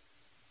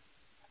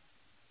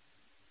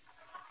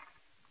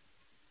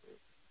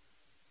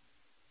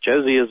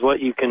 Josie is what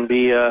you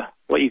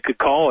could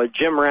call a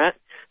gym rat.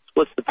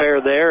 Splits the pair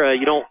there.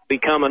 You don't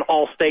become an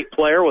all-state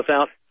player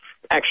without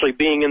actually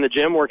being in the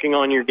gym working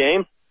on your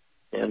game.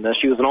 And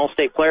she was an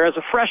all-state player as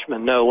a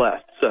freshman, no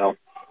less. So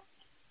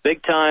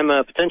big-time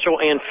potential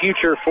and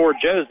future for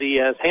Josie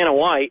as Hannah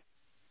White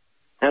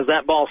has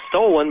that ball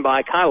stolen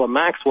by Kyla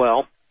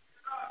Maxwell.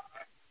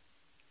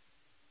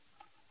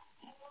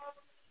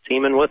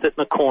 Tiemann with it in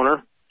the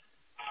corner.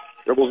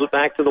 Dribbles it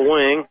back to the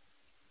wing.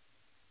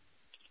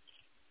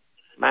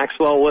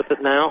 Maxwell with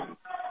it now.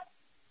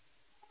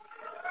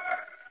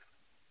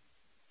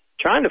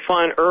 Trying to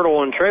find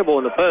Erdl and Trable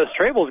in the post.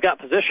 Trable's got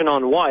position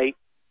on White.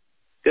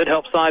 Good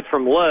help side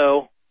from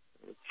Lowe.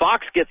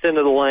 Fox gets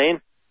into the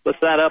lane. puts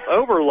that up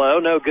over Lowe.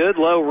 No good.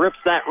 Lowe rips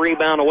that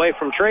rebound away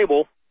from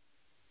Trable.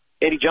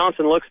 Katie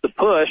Johnson looks to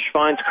push,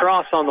 finds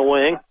Cross on the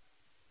wing.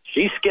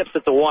 She skips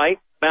it to White.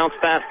 Bounce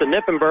pass to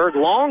Nippenberg.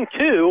 Long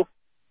two.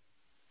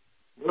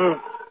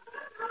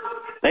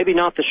 Maybe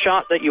not the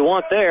shot that you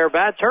want there.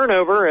 Bad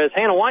turnover as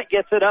Hannah White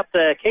gets it up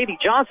to Katie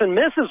Johnson.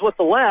 Misses with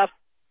the left.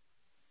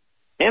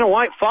 Hannah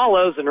White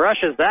follows and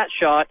rushes that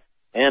shot.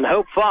 And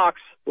Hope Fox,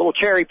 a little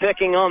cherry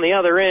picking on the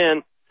other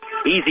end.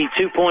 Easy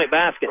 2-point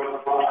basket.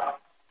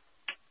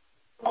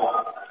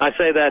 I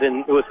say that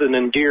with an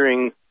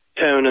endearing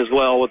tone as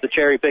well with the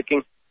cherry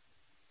picking.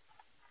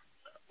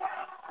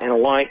 Hannah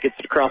White gets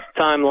it across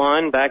the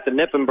timeline. Back to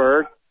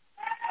Nippenberg.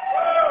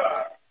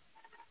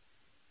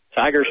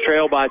 Tigers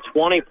trail by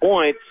 20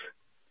 points.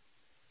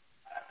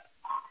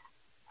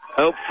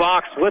 Hope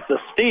Fox with the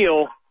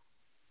steal.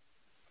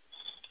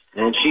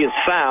 And she is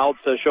fouled,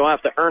 so she'll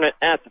have to earn it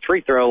at the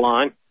free throw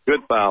line.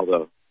 Good foul,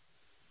 though.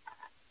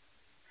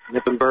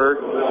 Nippenberg,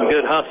 some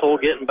good hustle,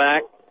 getting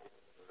back.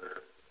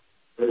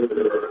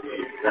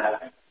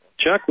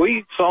 Chuck,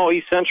 we saw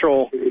East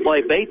Central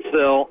play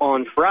Batesville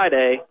on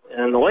Friday,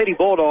 and the Lady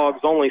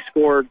Bulldogs only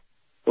scored,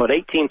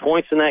 18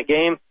 points in that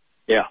game?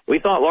 Yeah. We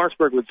thought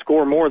Lawrenceburg would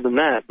score more than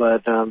that,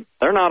 but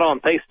they're not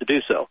on pace to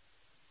do so.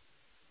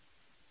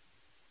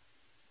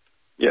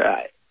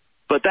 Yeah.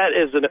 But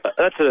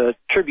that's a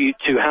tribute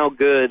to how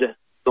good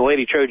the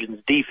Lady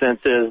Trojans defense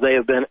is. They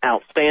have been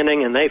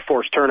outstanding, and they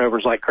force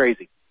turnovers like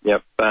crazy.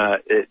 Yep.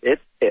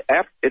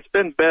 It's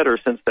been better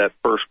since that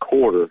first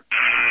quarter,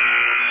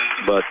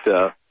 but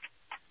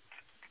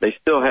they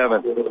still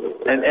haven't.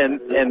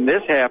 And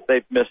this half,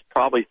 they've missed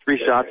probably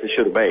 3 shots they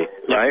should have made,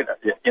 right?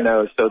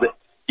 So that,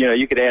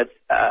 you could add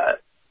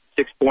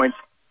 6 points.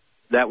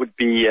 That would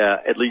be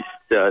at least,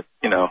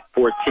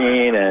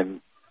 14 and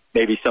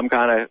maybe some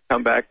kind of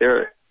comeback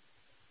there.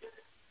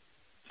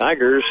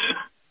 Tigers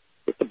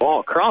with the ball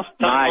across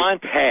the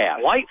timeline. Nice pass.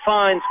 White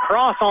finds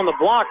Cross on the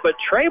block, but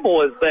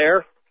Trable is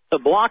there to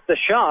block the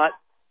shot.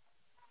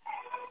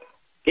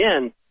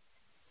 Again,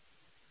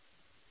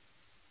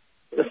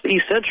 this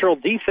East Central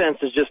defense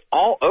is just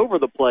all over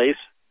the place.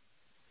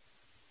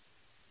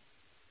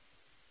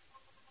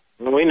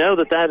 And we know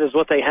that is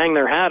what they hang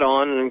their hat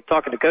on. And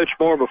talking to Coach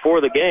Moore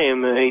before the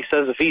game, he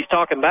says if he's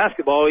talking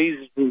basketball,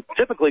 he's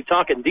typically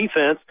talking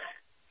defense.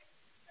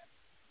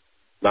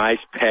 Nice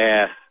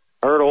pass.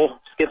 Hurdle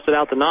skips it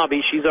out to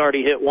Nobby. She's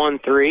already hit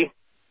 1-3.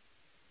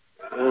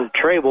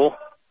 Trable.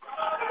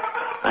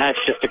 That's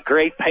just a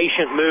great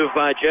patient move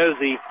by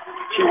Josie.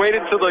 She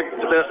waited till and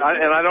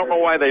I don't know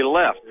why they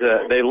left.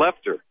 They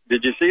left her.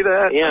 Did you see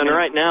that? Yeah, and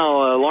right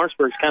now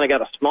Lawrenceburg's kind of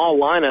got a small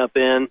lineup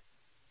in.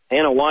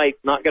 Hannah White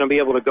not going to be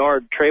able to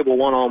guard Trable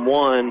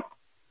one-on-one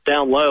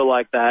down low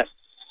like that.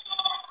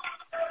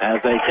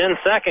 As a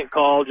 10-second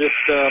call just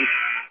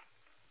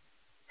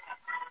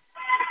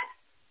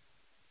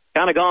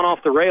kind of gone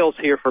off the rails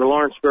here for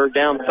Lawrenceburg,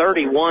 down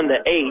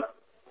 31-8.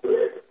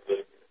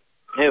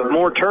 They have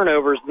more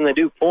turnovers than they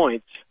do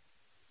points.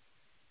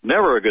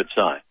 Never a good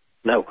sign.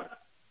 No.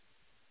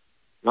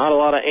 Not a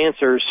lot of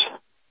answers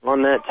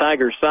on that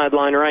Tigers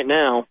sideline right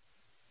now.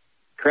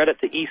 Credit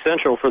to East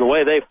Central for the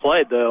way they've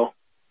played, though.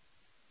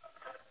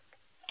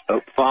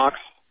 Hope Fox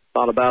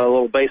thought about a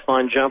little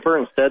baseline jumper.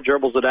 Instead,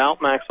 dribbles it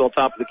out. Maxwell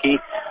top of the key.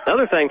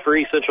 Another thing for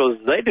East Central is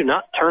they do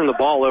not turn the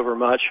ball over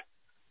much.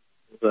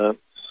 As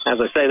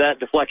I say that,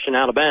 deflection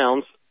out of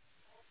bounds.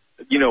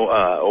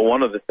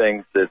 One of the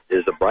things that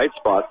is a bright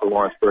spot for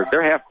Lawrenceburg,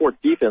 their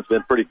half-court defense has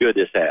been pretty good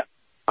this half.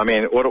 I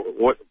mean,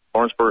 what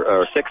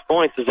Lawrenceburg, 6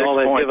 points is all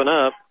they've given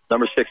up.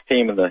 Number 6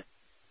 team in the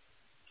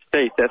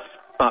state. That's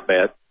not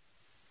bad.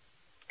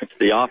 It's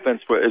the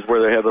offense is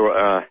where they have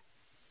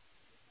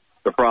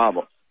the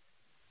problems.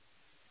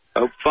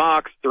 Hope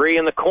Fox, 3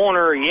 in the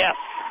corner. Yes.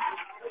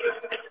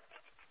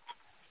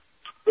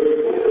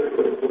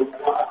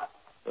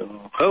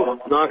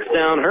 Hope knocks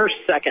down her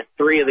second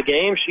 3 of the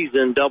game. She's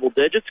in double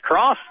digits.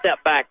 Cross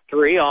step back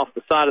 3 off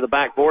the side of the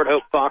backboard.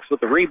 Hope Fox with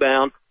the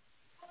rebound.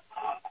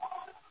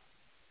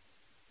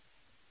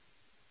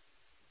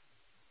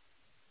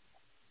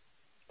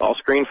 Ball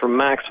screen from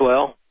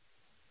Maxwell.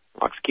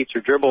 Fox keeps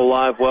her dribble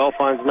alive well,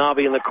 finds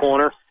Nobby in the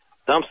corner,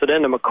 dumps it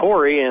into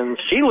McCory, and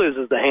she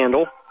loses the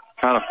handle.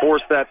 Kind of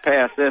forced that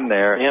pass in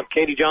there. Yep,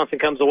 Katie Johnson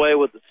comes away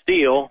with the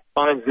steal,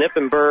 finds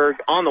Nippenberg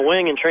on the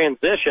wing in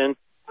transition.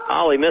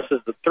 Holly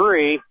misses the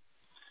 3.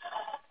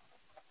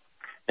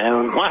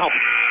 And, wow,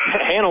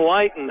 Hannah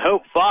White and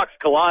Hope Fox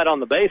collide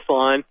on the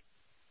baseline.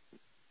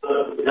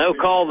 No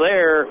call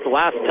there.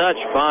 Last touch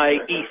by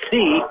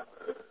EC.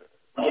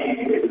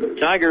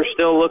 Tigers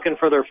still looking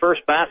for their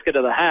first basket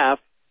of the half.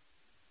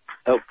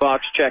 Hope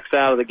Fox checks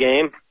out of the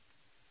game.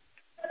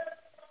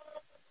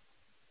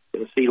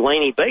 Going to see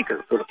Laney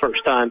Baker for the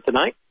first time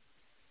tonight.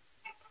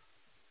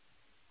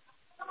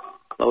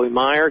 Chloe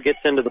Meyer gets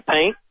into the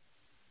paint.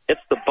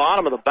 Hits the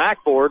bottom of the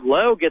backboard.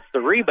 Lowe gets the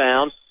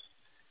rebound.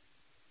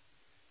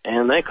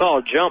 And they call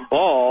a jump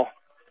ball.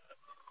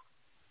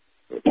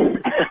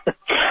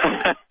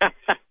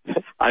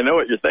 I know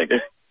what you're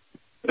thinking.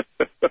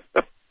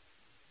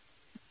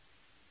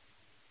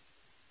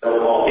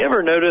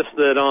 ever notice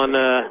that on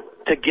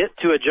to get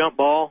to a jump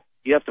ball,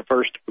 you have to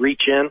first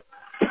reach in?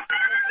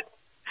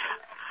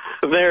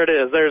 There it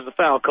is. There's the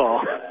foul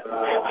call.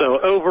 So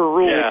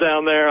overruled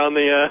down there on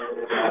the...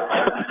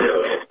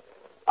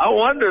 I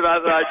wondered. I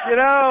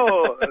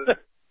thought,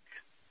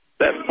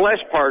 that flesh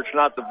part's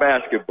not the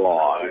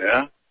basketball,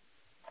 yeah?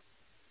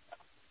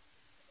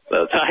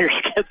 The Tigers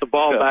get the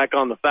ball back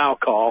on the foul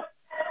call.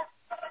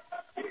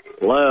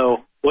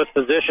 Lowe with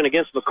position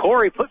against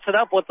McCory, puts it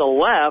up with the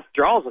left,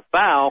 draws a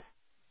foul.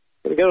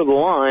 Going to go to the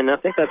line. I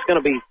think that's going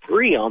to be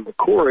 3 on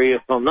McCory,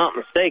 if I'm not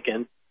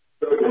mistaken.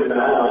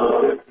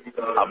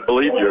 I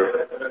believe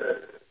you.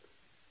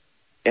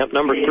 Yep,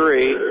 number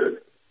 3.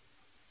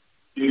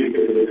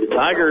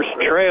 Tigers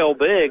trail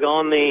big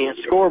on the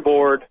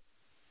scoreboard,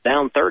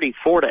 down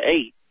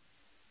 34-8.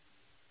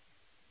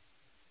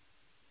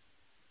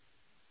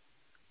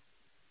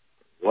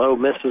 Lowe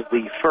misses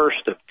the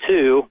first of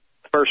 2.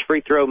 First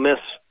free throw miss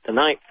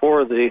tonight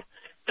for the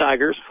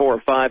Tigers. 4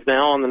 or 5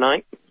 now on the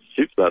night.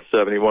 Shoots about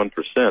 71%.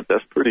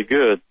 That's pretty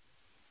good.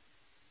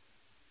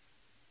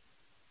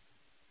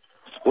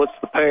 Splits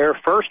the pair.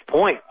 First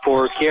point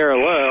for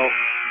Kiara Lowe,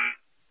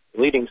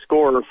 leading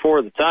scorer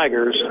for the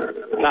Tigers.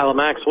 Kyla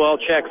Maxwell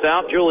checks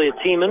out. Julia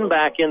Tiemann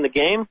back in the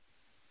game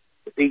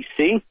for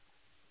BC.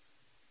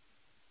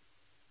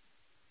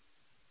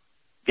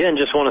 Again,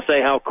 just want to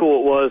say how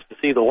cool it was to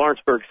see the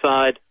Lawrenceburg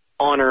side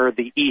honor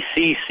the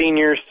EC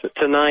seniors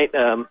tonight.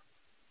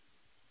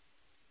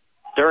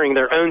 During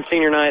their own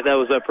senior night, that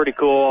was pretty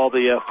cool. All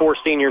the 4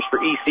 seniors for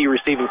EC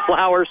receiving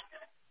flowers.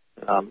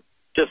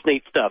 Just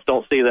neat stuff.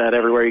 Don't see that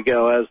everywhere you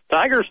go. As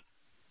Tigers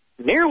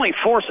nearly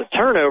force a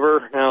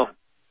turnover. Now,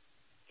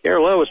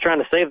 Kiara Lowe was trying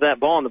to save that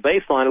ball on the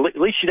baseline. At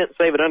least she didn't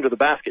save it under the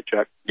basket,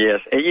 Chuck. Yes,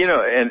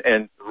 and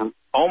and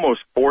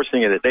almost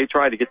forcing it. They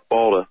tried to get the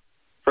ball to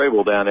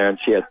Trable down there, and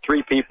she had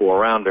 3 people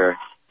around her.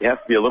 You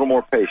have to be a little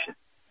more patient.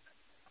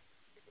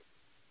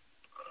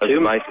 That's a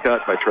nice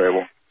cut by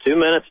Trable. 2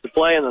 minutes to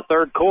play in the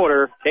third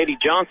quarter. Katie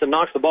Johnson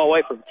knocks the ball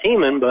away from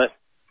Tiemann, but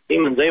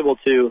Tiemann's able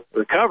to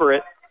recover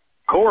it.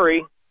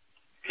 Corey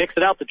kicks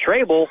it out to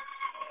Trable.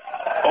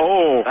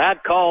 Oh,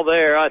 bad call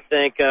there, I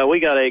think. We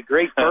got a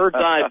great bird's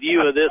eye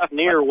view of this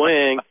near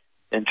wing,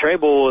 and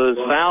Trable was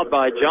fouled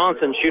by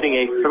Johnson shooting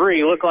a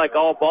 3. Looked like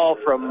all ball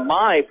from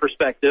my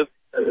perspective,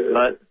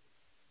 but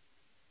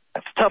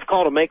that's a tough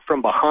call to make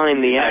from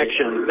behind the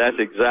action. That's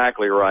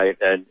exactly right,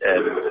 and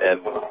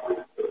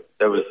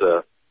there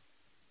was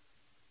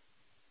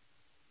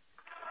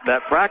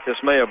that practice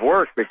may have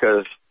worked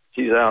because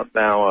she's out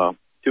now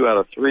 2 out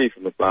of 3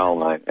 from the foul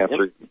line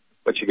after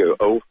what you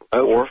go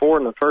 0-4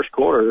 in the first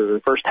quarter, the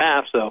first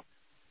half. So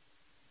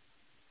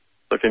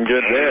looking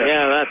good there.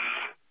 Yeah, that's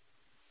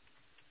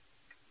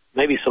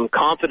maybe some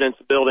confidence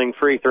building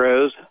free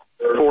throws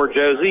for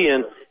Josie,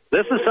 and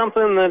this is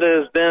something that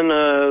has been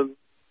a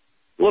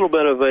little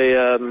bit of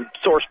a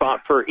sore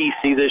spot for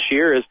EC this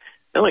year. Is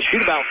they only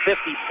shoot about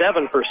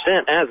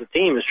 57% as a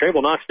team. As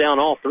Trable knocks down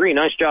all 3,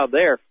 nice job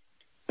there.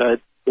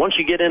 Once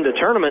you get into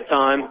tournament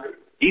time,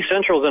 East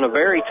Central's in a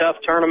very tough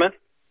tournament.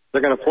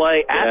 They're going to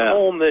play at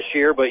home this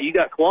year, but you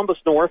got Columbus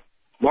North,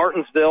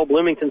 Martinsville,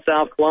 Bloomington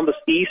South, Columbus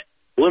East,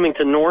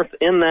 Bloomington North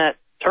in that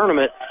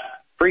tournament.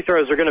 Free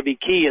throws are going to be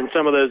key in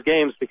some of those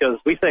games because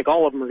we think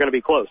all of them are going to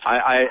be close.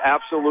 I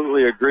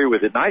absolutely agree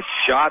with it. Nice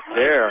shot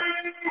there.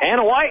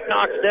 Hannah White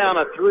knocks down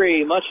a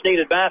 3.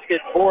 Much-needed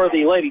basket for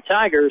the Lady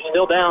Tigers.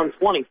 Still down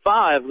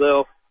 25,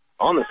 though,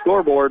 on the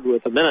scoreboard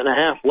with 1.5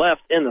 minutes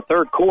left in the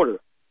third quarter.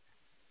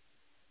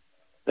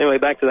 Anyway,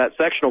 back to that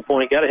sectional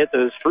point. Got to hit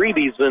those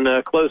freebies in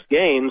close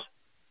games.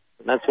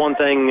 And that's one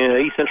thing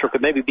East Central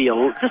could maybe be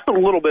just a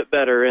little bit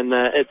better in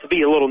to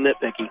be a little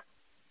nitpicky.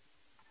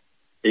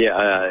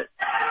 Yeah,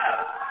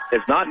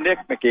 it's not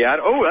nitpicky.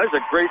 That's a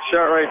great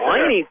shot right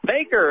there. Lainey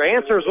Baker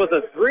answers with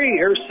a 3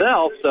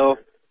 herself. So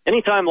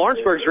anytime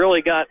Lawrenceburg's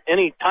really got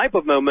any type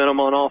of momentum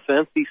on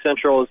offense, East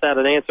Central has had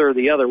an answer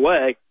the other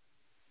way.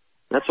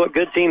 That's what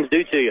good teams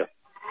do to you.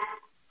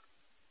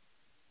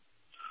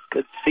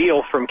 Good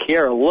steal from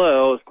Kiara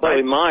Lowe.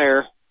 Chloe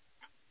Meyer,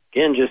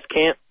 again, just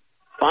can't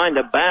find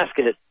a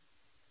basket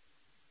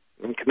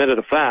and committed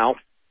a foul.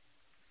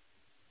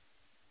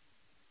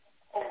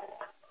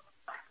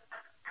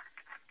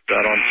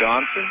 That on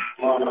Johnson?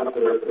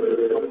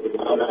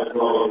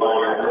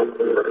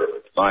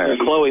 Myers.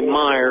 Chloe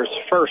Myers'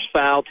 first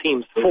foul,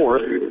 team's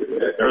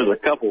 4th. There's a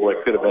couple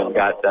that could have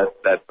got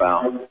that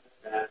foul.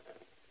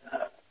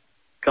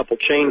 Couple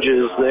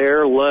changes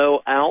there.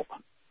 Lowe out.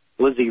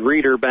 Lizzie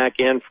Reeder back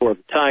in for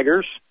the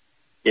Tigers.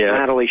 Yeah.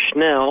 Natalie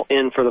Schnell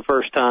in for the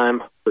first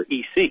time for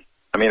EC.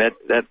 I mean,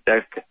 that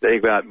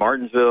they've got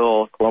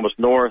Martinsville, Columbus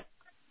North,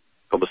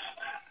 Columbus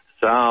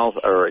South,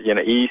 or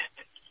East,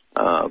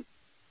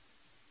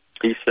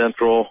 East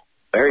Central.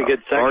 Very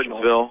good sectional.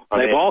 Martinsville.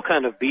 They've all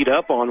kind of beat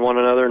up on one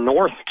another.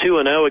 North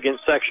 2-0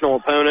 against sectional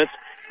opponents.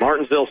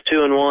 Martinsville's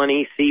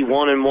 2-1, EC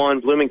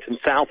 1-1, Bloomington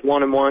South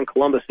 1-1,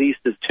 Columbus East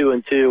is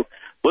 2-2.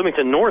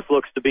 Bloomington North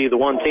looks to be the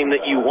one team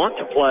that you want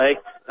to play.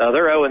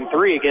 They're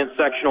 0-3 against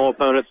sectional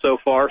opponents so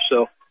far,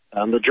 so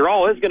The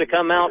draw is going to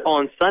come out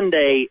on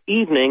Sunday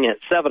evening at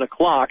 7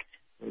 o'clock.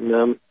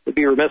 And, it'd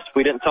be remiss if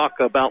we didn't talk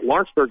about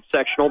Lawrenceburg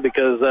sectional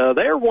because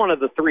they're one of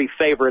the three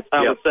favorites,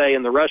 I would say,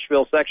 in the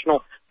Rushville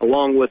sectional,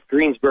 along with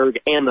Greensburg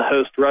and the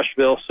host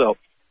Rushville. So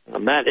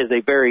that is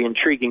a very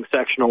intriguing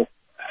sectional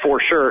for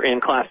sure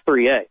in Class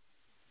 3A.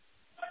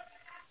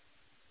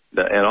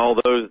 And all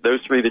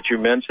those three that you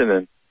mentioned,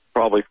 and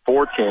probably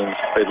 4 teams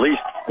at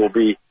least, will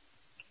be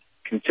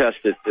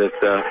contested.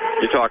 That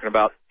you're talking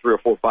about 3 or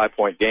 4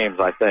 5-point games,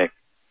 I think.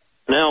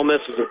 Now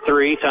misses a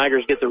 3.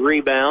 Tigers get the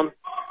rebound.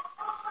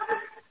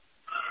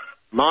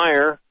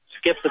 Meyer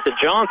skips it to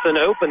Johnson.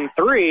 Open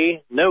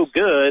 3. No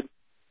good.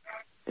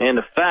 And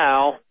a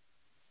foul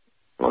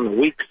on the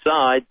weak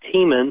side.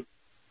 Tiemann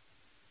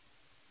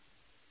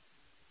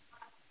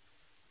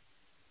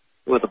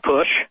with a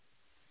push.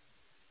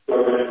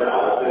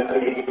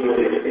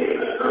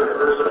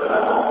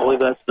 I believe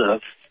that's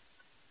the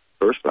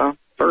first foul.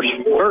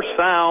 First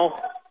foul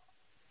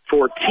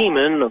for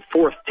Tiemann, the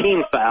 4th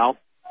team foul.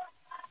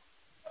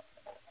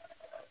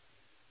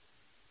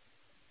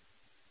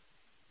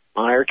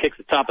 Meyer kicks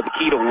the top of the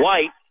key to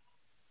White.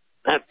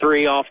 That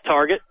 3 off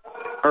target.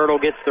 Hurdle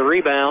gets the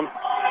rebound.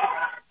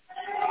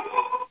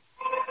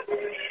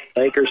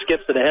 Baker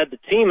skips it ahead to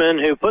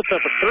Tiemann, who puts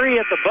up a 3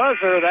 at the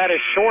buzzer. That is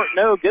short,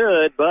 no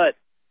good, but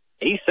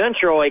East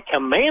Central, a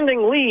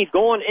commanding lead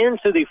going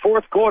into the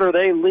 4th quarter.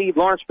 They lead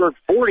Lawrenceburg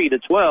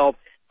 40-12.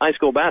 High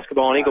school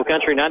basketball on Eagle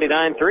Country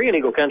 99.3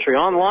 and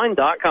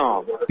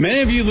EagleCountryOnline.com.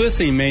 Many of you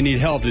listening may need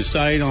help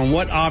deciding on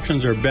what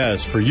options are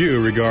best for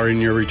you regarding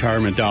your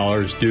retirement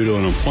dollars due to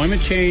an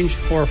employment change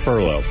or a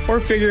furlough, or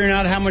figuring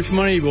out how much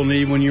money you will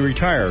need when you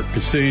retire,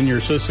 considering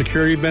your Social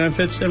Security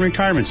benefits and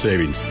retirement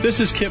savings. This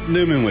is Kip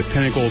Newman with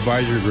Pinnacle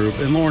Advisory Group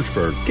in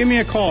Lawrenceburg. Give me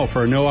a call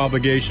for a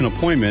no-obligation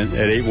appointment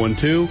at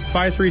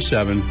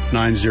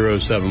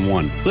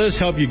 812-537-9071. Let us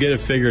help you get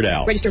it figured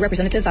out. Registered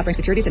representatives offering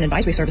securities and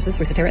advisory services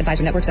for Cetera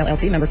Advisor Networks,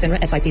 LLC, member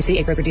FINRA, SIPC,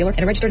 a broker-dealer, and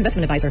a registered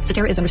investment advisor.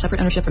 Cetera is under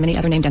separate ownership from any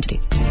other named entity.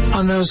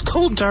 On those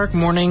cold, dark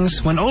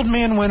mornings when Old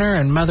Man Winter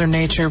and Mother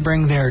Nature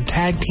bring their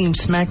tag team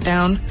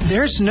smackdown,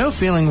 there's no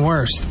feeling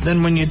worse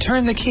than when you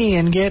turn the key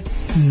and get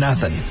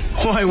nothing.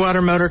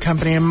 Whitewater Motor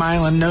Company in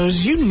Milan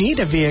knows you need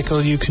a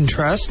vehicle you can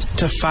trust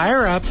to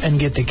fire up and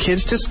get the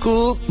kids to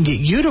school,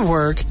 get you to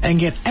work, and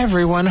get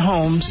everyone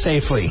home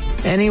safely.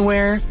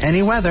 Anywhere,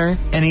 any weather,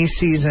 any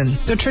season.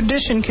 The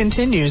tradition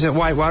continues at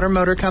Whitewater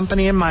Motor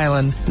Company in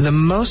Milan, the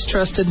most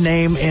trusted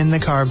name in the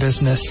car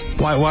business.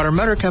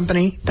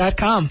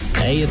 WhitewaterMotorCompany.com.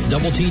 Hey, it's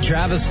Double T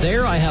Travis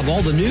there. I have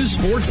all the news,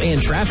 sports,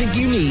 and traffic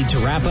you need to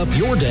wrap up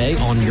your day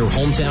on your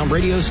hometown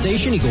radio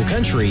station, Eagle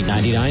Country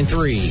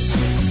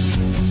 99.3.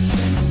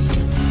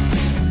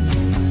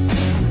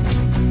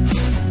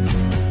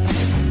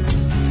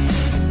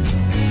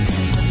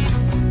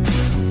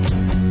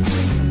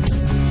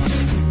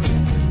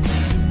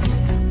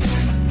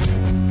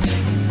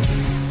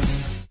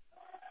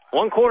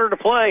 One quarter to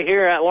play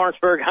here at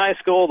Lawrenceburg High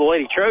School. The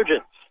Lady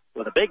Trojans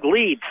with a big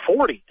lead,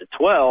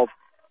 40-12.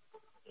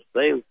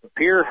 They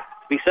appear to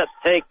be set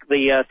to take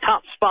the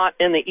top spot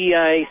in the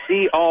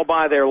EIAC all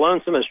by their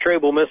lonesome as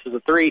Trable misses a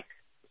 3 to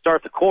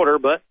start the quarter,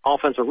 but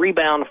offensive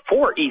rebound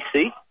for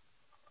EC.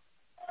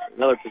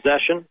 Another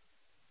possession.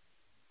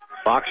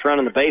 Fox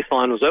running the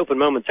baseline, was open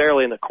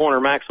momentarily in the corner.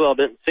 Maxwell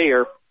didn't see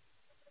her.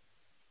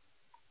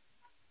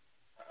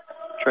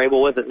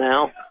 Trable with it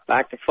now.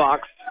 Back to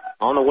Fox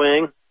on the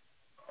wing.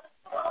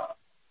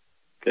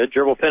 Good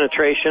dribble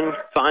penetration.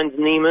 Finds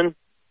Neiman.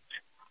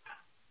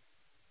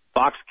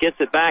 Fox gets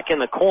it back in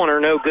the corner.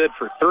 No good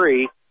for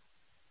 3.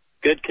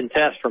 Good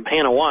contest from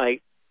Hannah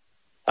White.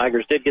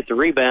 Tigers did get the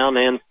rebound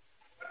and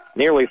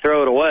nearly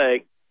throw it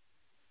away.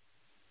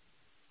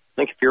 I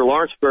think if you're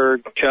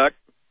Lawrenceburg, Chuck,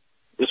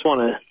 just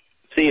want to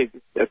see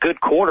a good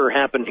quarter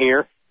happen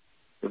here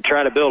and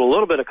try to build a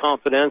little bit of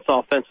confidence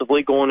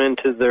offensively going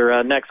into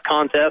their next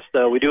contest.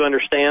 We do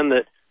understand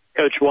that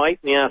Coach White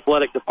and the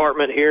athletic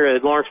department here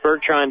at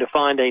Lawrenceburg trying to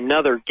find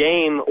another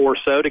game or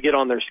so to get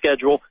on their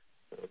schedule.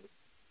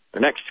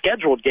 Their next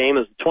scheduled game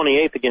is the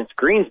 28th against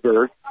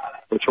Greensburg,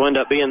 which will end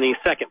up being the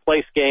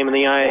second-place game in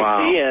the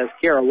IAC as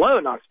Kiara Lowe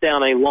knocks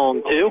down a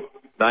long 2.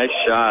 Nice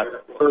shot.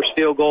 First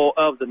field goal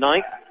of the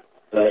night.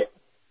 If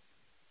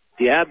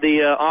you have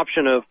the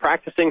option of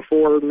practicing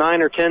for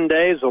 9 or 10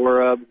 days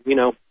or,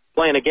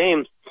 playing a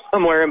game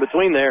somewhere in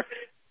between there,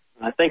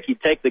 I think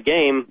you'd take the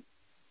game.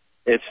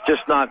 It's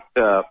just not,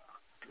 as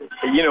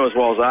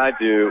well as I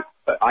do,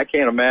 I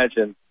can't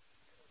imagine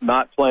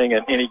not playing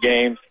in any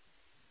games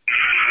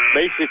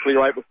basically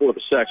right before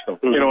the sectional.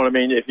 You know what I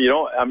mean? If you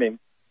don't,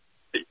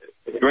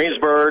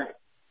 Greensburg,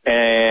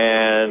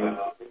 and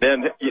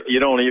then you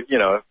don't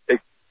even,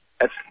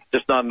 that's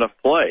just not enough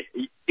play.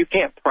 You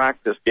can't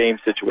practice game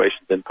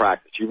situations in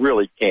practice. You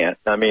really can't.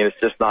 It's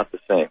just not the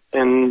same.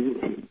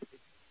 And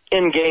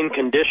in-game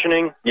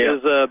conditioning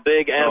is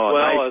big as well.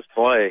 Nice as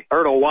play.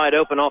 Hurdle wide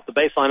open off the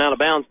baseline out of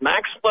bounds.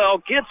 Maxwell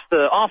gets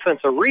the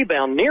offensive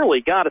rebound,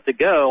 nearly got it to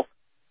go.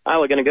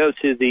 Isla going to go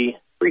to the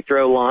free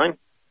throw line.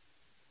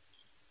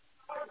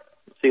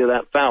 Let's see who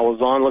that foul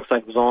was on. Looks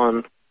like it was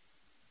on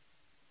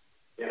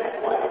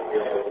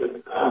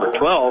Number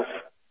 12,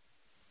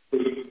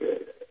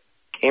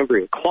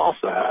 Cambria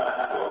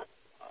Clausen.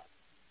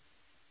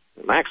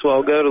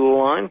 Maxwell go to the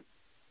line.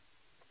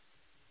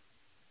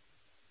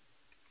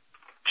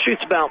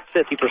 Shoots about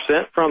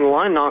 50% from the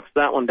line, knocks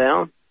that one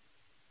down.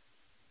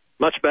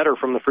 Much better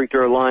from the free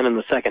throw line in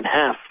the second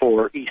half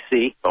for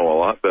EC. Oh, a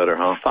lot better,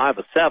 huh? 5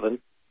 of 7.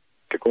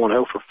 They're going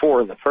 0 for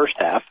 4 in the first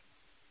half.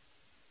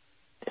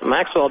 And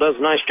Maxwell does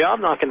a nice job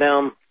knocking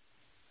down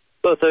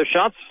both those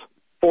shots.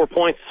 4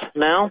 points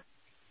now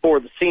for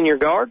the senior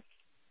guard.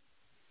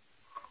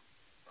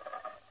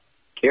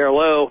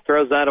 Carolo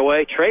throws that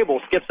away. Trable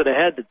skips it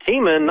ahead to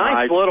Tiemann.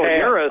 Nice little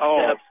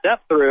Euro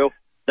step through.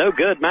 No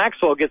good.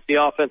 Maxwell gets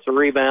the offensive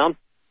rebound.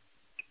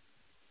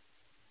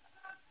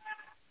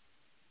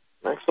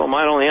 Maxwell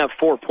might only have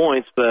 4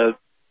 points, but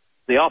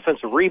the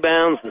offensive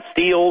rebounds, the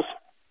steals,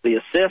 the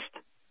assist,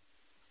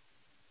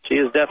 she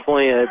is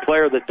definitely a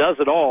player that does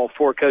it all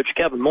for Coach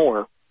Kevin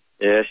Moore.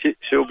 Yeah,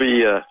 she'll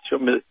be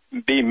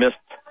missed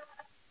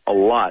a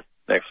lot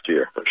next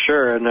year. For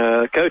sure,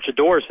 and Coach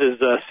adores his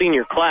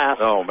senior class.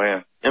 Oh,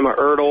 man. Emma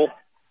Ertl,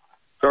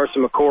 Darcy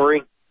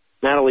McCory,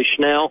 Natalie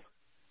Schnell.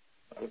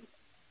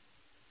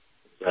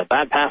 A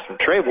bad pass from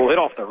Trable, hit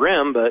off the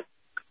rim, but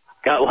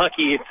got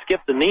lucky. It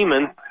skipped the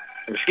Tiemann.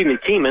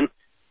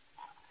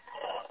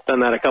 Done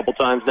that a couple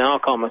times now. I'll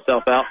call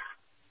myself out.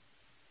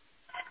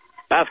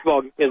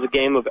 Basketball is a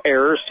game of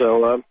errors,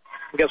 so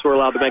I guess we're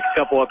allowed to make a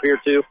couple up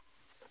here, too.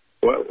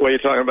 What are you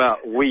talking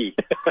about? We.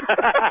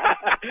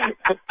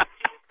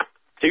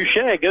 Touche.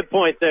 Good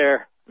point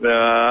there.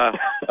 I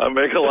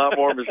make a lot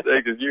more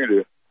mistakes than you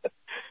do.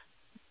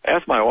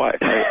 Ask my wife.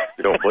 If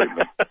you don't believe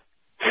me.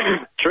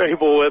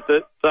 Trable with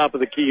it. Top of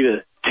the key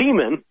to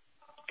Tiemann.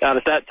 Got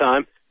it that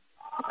time.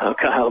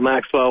 Kyle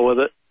Maxwell with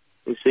it.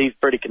 You see he's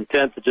pretty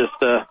content to just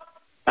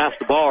pass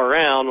the ball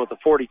around with a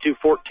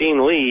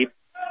 42-14 lead.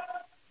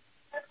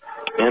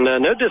 And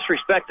no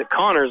disrespect to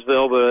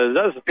Connorsville, but it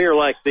does appear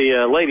like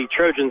the Lady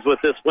Trojans with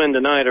this win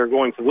tonight are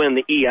going to win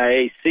the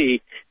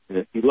EIAC. And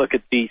if you look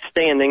at the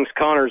standings,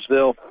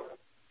 Connorsville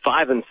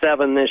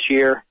 5-7 this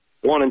year,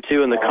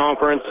 1-2 in the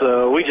conference.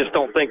 We just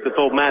don't think that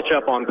they'll match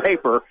up on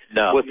paper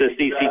with this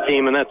EC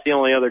team, and that's the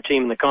only other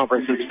team in the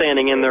conference that's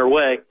standing in their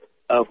way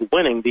of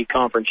winning the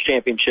conference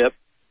championship.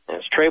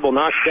 As Trable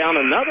knocks down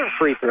another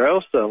free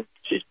throw, so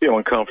she's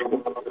feeling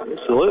comfortable.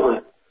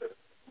 Absolutely.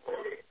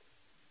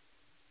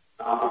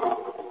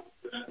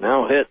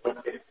 Now hit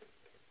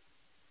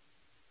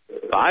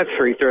 5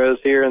 free throws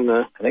here in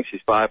the... I think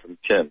she's 5 from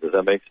 10. Does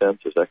that make sense?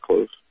 Is that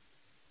close?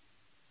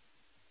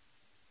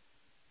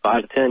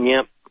 5 to 10,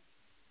 yep.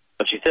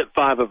 But she's hit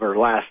 5 of her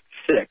last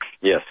 6.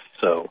 Yes.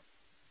 So.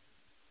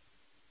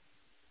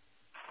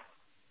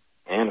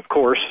 And of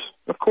course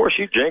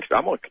you jinxed.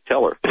 I'm going to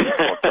tell her. I'm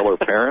going to tell her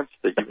parents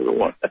that you were the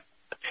one.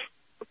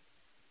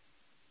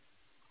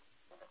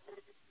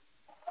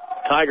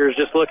 Tigers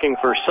just looking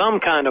for some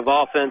kind of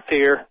offense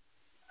here.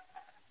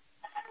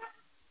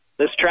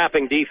 This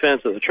trapping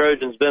defense of the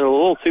Trojans been a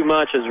little too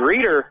much as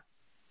Reeder,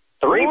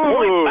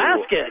 3-point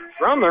basket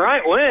from the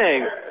right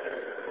wing.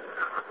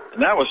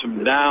 And that was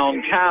from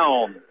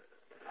downtown.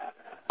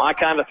 My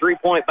kind of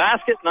 3-point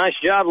basket. Nice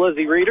job,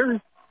 Lizzie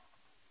Reeder.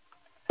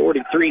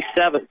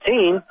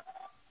 43-17.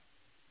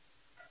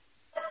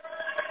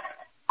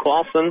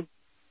 Clausen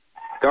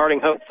guarding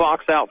Hope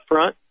Fox out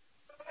front.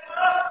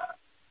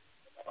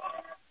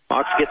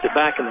 Fox gets it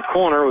back in the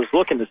corner, was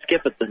looking to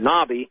skip it to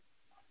Nobby.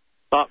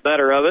 Thought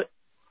better of it.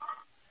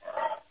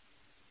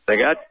 They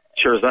got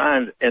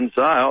Cherzine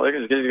inside.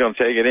 They're just going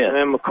to take it in.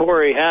 And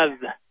McCory had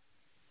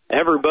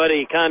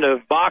everybody kind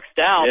of boxed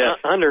out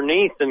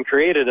underneath and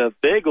created a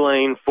big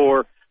lane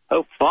for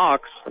Hope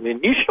Fox. I mean,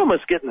 you should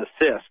almost get an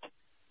assist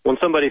when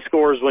somebody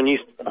scores when you...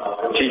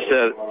 She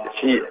said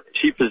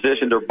she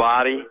positioned her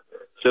body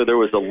so there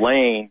was a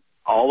lane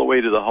all the way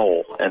to the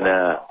hole. And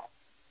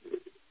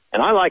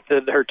I like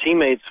that her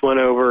teammates went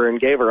over and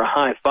gave her a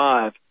high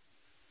five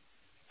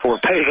for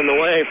paving the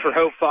way for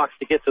Hope Fox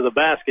to get to the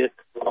basket.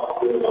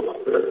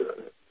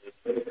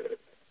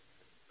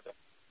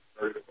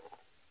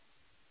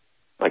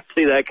 I like to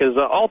see that because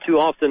all too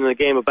often in the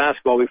game of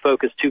basketball we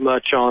focus too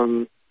much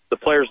on the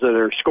players that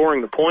are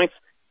scoring the points.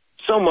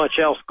 So much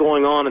else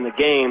going on in the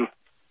game.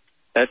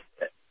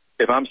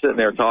 If I'm sitting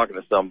there talking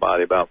to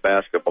somebody about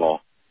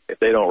basketball, if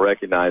they don't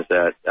recognize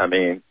that, I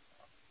mean,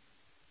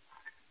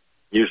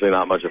 usually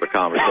not much of a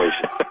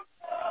conversation.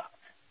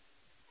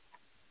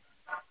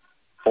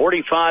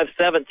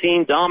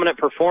 45-17 dominant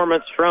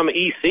performance from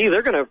EC.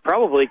 They're going to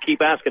probably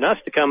keep asking us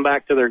to come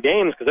back to their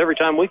games because every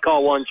time we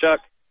call one, Chuck,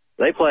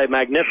 they play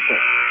magnificent.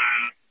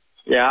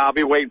 Yeah, I'll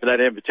be waiting for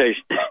that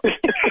invitation.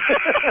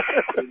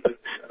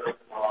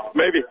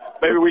 Maybe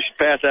we should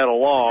pass that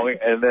along,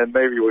 and then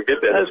maybe we'll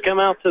get that. Let's come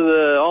out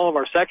to all of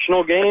our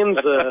sectional games,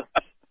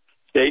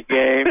 state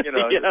game. You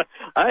know,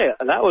 yeah,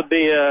 that would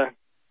be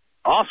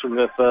awesome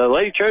if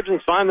Lady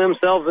Trojans find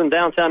themselves in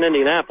downtown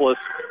Indianapolis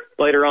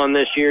later on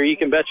this year. You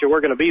can bet you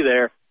we're going to be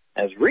there.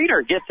 As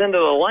Reeder gets into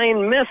the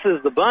lane,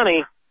 misses the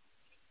bunny.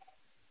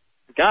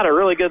 Got a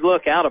really good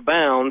look out of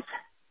bounds.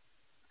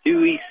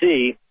 to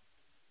EC.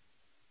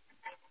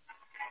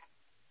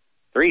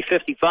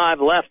 3:55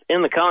 left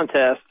in the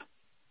contest.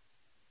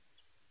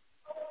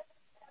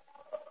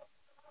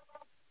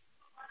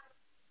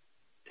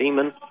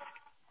 Teeman.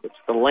 It's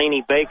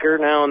Delaney Baker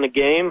now in the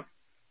game.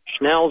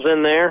 Schnell's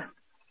in there.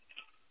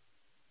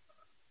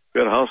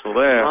 Good hustle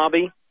there.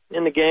 Nobby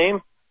in the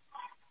game.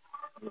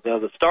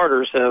 The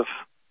starters have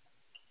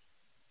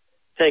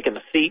taken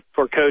a seat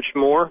for Coach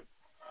Moore.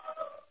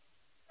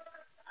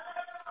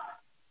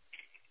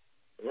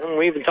 And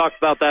we even talked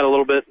about that a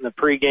little bit in the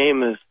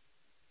pregame. As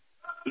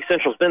East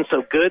Central's been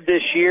so good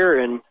this year,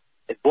 and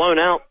it's blown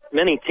out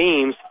many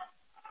teams.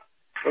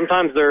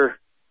 Sometimes their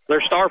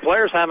star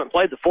players haven't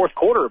played the fourth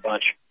quarter a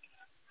bunch,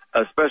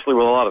 especially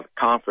with a lot of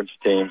conference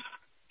teams.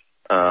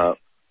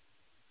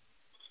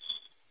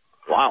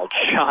 Wild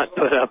shot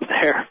put up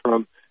there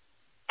from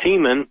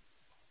Teeman.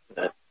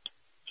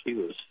 She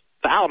was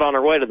fouled on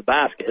her way to the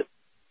basket.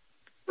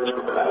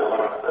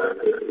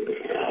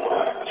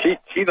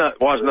 She not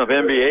watching enough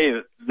NBA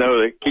to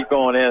know to keep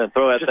going in and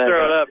throw that thing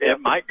throw it up. It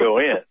might go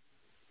in.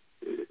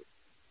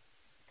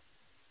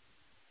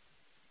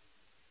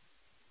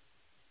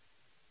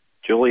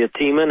 Julia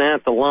Teeman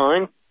at the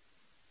line.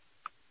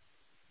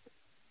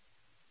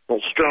 A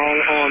little strong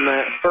on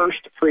that first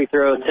free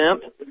throw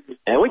attempt.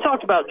 And we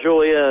talked about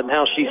Julia and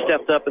how she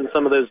stepped up in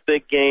some of those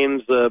big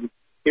games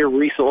here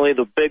recently.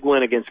 The big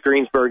win against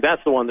Greensburg,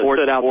 that's the one that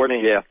stood out for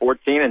me. Yeah,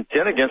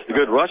 14-10 against the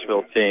good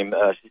Rushville team.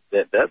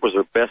 That was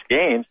her best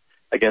games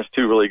against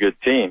two really good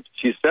teams.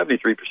 She's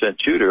 73%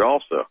 shooter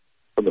also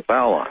from the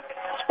foul line.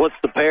 Splits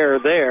the pair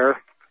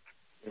there.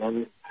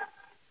 And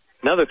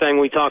another thing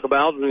we talk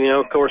about,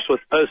 of course,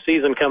 with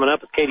postseason coming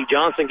up, is Katie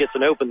Johnson gets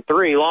an open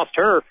three. Lost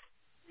her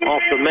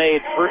off the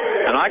made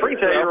free. And I can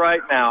tell you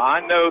right now,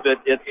 I know that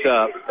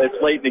it's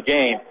late in the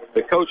game,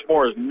 but Coach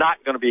Moore is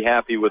not going to be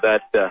happy with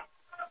that.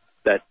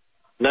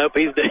 Nope,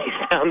 he's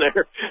down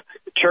there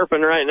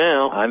chirping right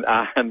now.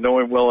 I know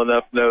him well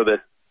enough to know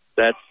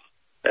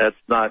that's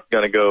not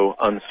going to go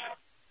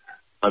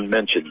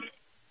unmentioned.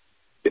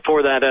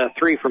 Before that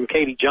three from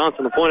Katie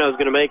Johnson, the point I was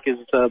going to make is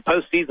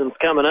postseason's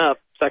coming up,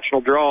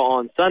 sectional draw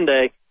on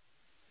Sunday.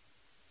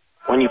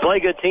 When you play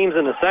good teams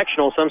in the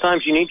sectional,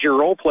 sometimes you need your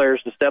role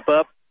players to step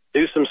up,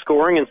 do some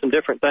scoring and some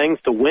different things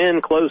to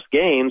win close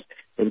games.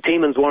 And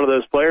Teeman's one of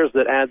those players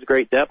that adds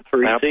great depth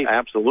for EC.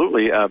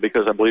 Absolutely,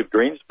 because I believe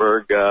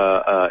Greensburg,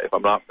 if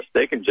I'm not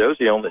mistaken,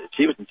 Josie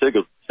she was in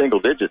single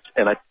digits,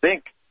 and I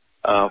think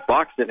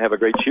Fox didn't have a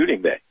great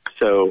shooting day.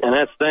 And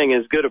that's the thing,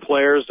 as good of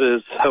players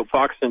as Hope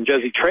Fox and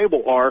Josie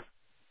Trable are,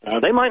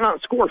 they might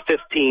not score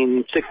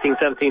 15, 16,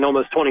 17,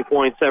 almost 20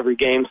 points every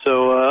game,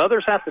 so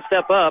others have to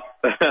step up.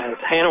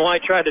 Hannah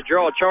White tried to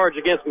draw a charge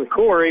against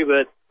McCory,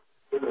 but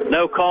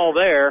no call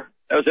there.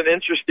 That was an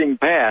interesting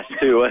pass,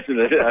 too, wasn't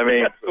it? I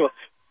mean,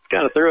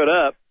 kind of threw it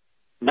up.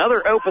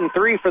 Another open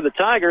three for the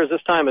Tigers.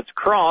 This time it's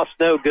crossed,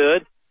 no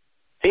good.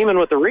 Teeman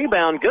with the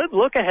rebound. Good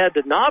look ahead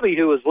to Nobby,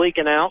 who was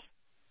leaking out.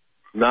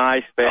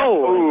 Nice pass.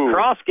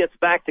 Cross gets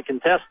back to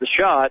contest the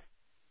shot.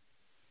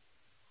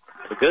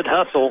 It's a good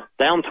hustle.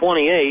 Down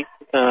 28.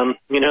 Not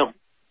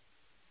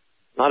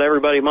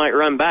everybody might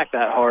run back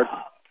that hard.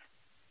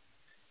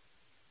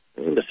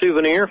 And a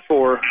souvenir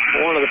for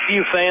one of the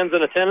few fans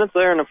in attendance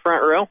there in the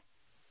front row.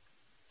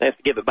 They have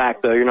to give it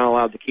back, though. You're not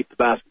allowed to keep the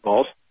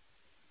basketballs.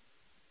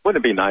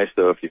 Wouldn't it be nice,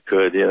 though, if you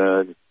could,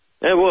 It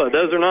would.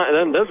 Those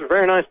are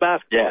very nice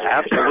basketballs. Yeah,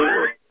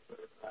 absolutely.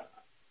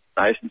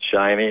 Nice and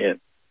shiny. And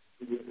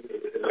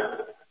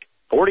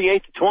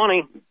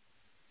 48-20.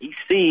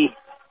 EC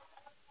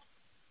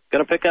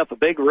going to pick up a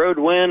big road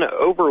win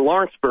over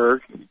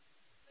Lawrenceburg.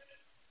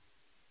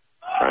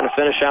 Trying to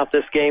finish out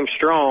this game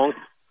strong.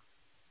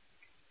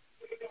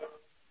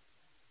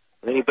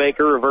 Lenny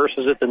Baker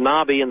reverses it to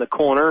Nobby in the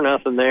corner.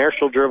 Nothing there.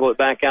 She'll dribble it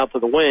back out to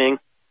the wing.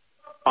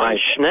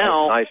 Nice.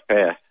 Schnell. Nice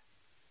pass.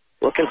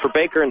 Looking for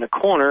Baker in the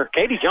corner.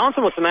 Katie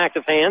Johnson with some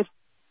active hands.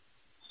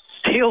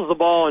 Steals the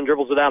ball and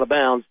dribbles it out of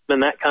bounds. It's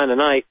been that kind of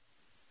night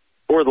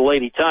for the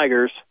Lady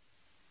Tigers.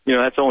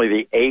 That's only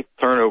the 8th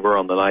turnover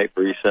on the night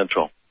for East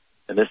Central.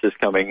 And this is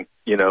coming,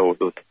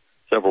 with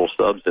several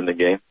subs in the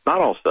game.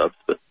 Not all subs,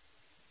 but.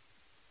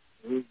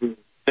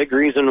 Big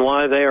reason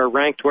why they are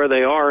ranked where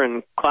they are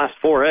in Class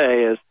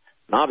 4A is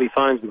Nobby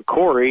finds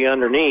McCory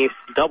underneath,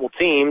 double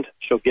teamed.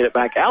 She'll get it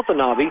back out to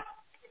Nobby.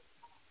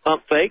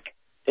 Pump fake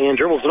and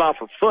dribbles it off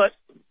her foot.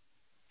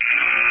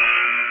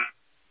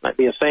 Might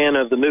be a fan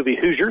of the movie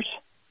Hoosiers.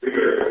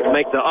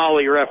 Make the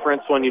ollie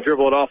reference when you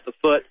dribble it off the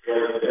foot.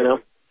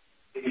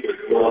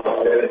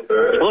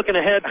 Looking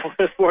ahead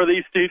for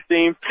these two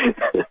teams.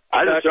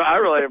 I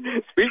really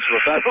am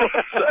speechless. I don't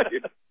know what to say.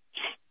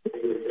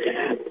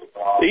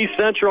 East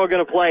Central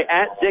going to play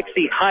at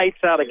Dixie Heights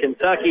out of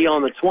Kentucky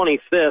on the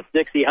 25th.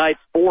 Dixie Heights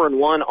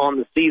 4-1 on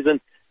the season.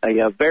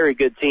 A very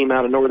good team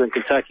out of Northern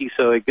Kentucky,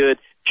 so a good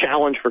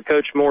challenge for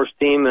Coach Moore's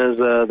team as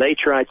they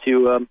try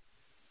to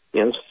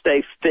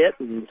stay fit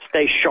and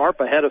stay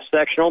sharp ahead of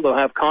sectional. They'll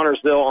have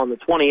Connorsville on the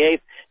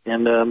 28th,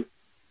 and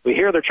we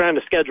hear they're trying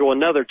to schedule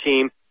another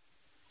team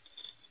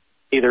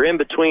either in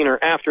between or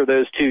after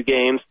those two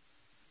games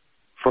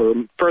for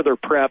further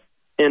prep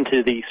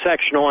into the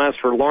sectional. As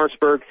for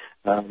Lawrenceburg,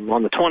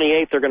 on the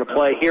 28th, they're going to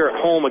play here at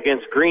home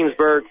against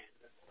Greensburg.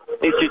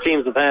 These two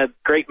teams have had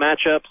great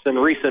matchups in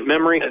recent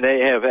memory.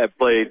 They have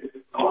played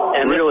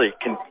and really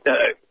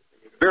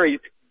very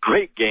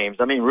great games.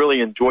 I mean,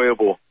 really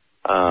enjoyable,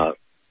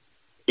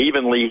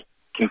 evenly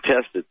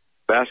contested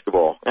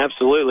basketball.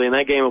 Absolutely, and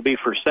that game will be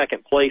for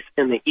second place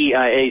in the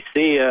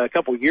EIAC. A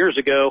couple years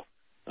ago,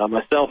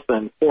 myself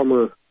and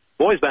former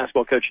boys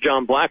basketball coach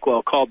John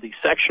Blackwell called the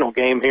sectional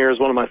game here as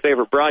one of my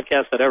favorite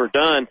broadcasts I'd ever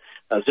done.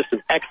 It was just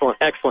an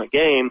excellent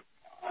game.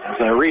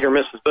 Reeder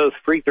misses both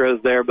free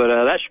throws there, but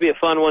that should be a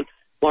fun one.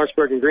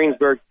 Lawrenceburg and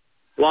Greensburg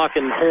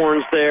locking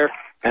horns there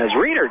as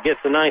Reeder gets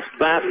a nice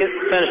basket,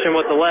 finishing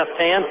with the left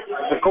hand.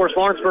 Of course,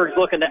 Lawrenceburg's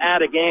looking to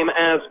add a game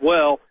as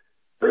well.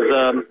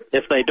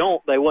 If they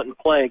don't, they wouldn't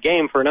play a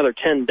game for another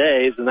 10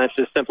 days, and that's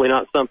just simply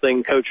not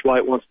something Coach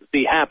White wants to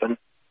see happen.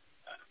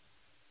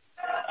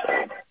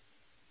 So,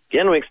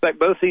 again, we expect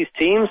both these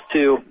teams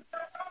to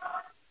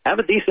have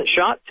a decent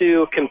shot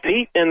to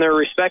compete in their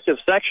respective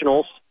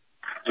sectionals.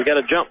 We got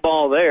a jump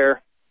ball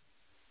there.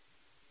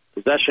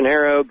 Possession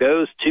arrow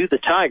goes to the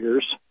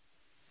Tigers.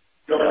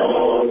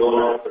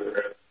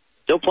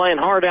 Still playing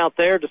hard out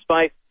there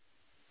despite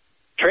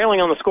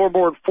trailing on the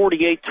scoreboard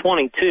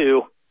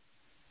 48-22.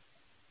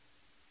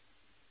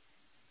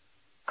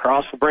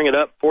 Cross will bring it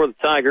up for the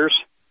Tigers.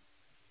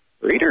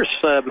 Reeders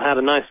had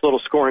a nice little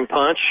scoring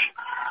punch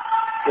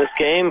this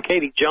game.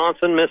 Katie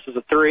Johnson misses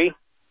a three.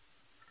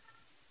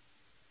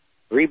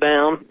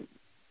 Rebound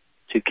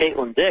to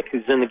Caitlin Dick,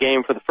 who's in the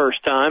game for the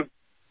first time.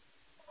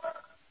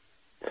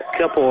 A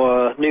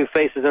couple new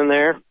faces in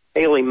there.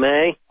 Haley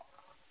May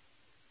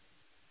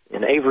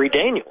and Avery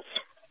Daniels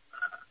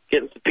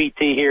getting some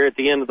PT here at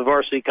the end of the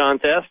varsity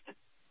contest.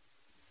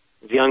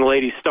 The young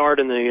ladies start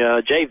in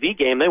the JV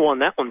game. They won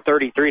that one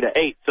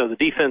 33-8, so the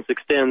defense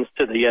extends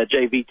to the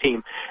JV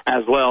team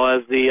as well.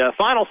 As the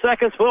final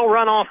seconds will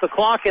run off the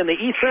clock, and the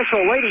East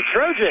Central Lady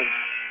Trojans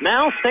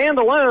now stand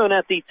alone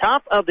at the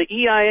top of the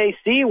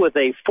EIAC with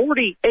a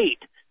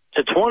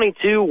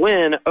 48-22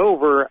 win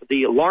over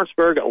the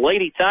Lawrenceburg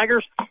Lady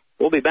Tigers.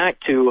 We'll be back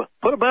to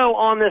put a bow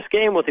on this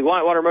game with the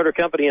Whitewater Motor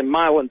Company and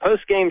Milan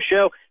post-game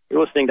show.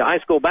 You're listening to high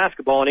school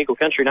basketball on Eagle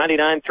Country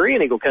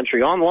 99.3 and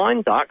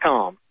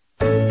EagleCountryOnline.com.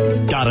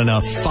 Got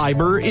enough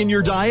fiber in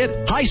your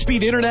diet?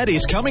 High-speed internet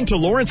is coming to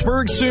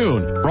Lawrenceburg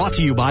soon. Brought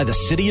to you by the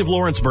City of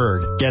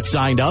Lawrenceburg. Get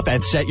signed up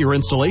and set your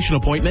installation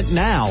appointment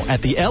now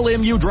at the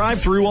LMU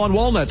drive-thru on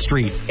Walnut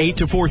Street, 8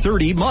 to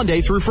 4:30, Monday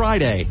through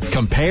Friday.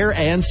 Compare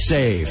and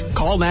save.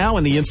 Call now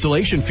and the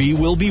installation fee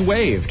will be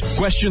waived.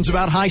 Questions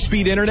about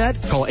high-speed internet?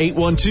 Call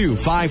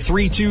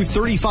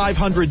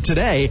 812-532-3500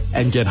 today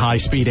and get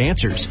high-speed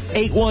answers.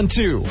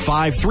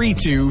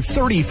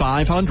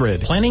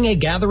 812-532-3500. Planning a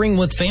gathering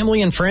with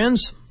family and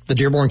friends? The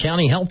Dearborn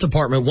County Health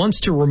Department wants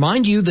to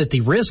remind you that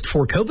the risk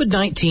for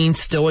COVID-19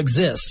 still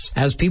exists.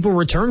 As people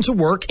return to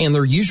work and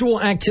their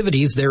usual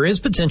activities, there is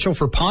potential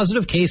for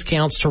positive case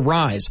counts to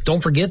rise.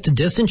 Don't forget to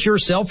distance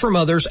yourself from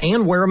others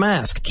and wear a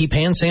mask. Keep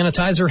hand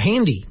sanitizer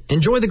handy.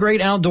 Enjoy the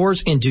great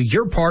outdoors and do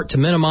your part to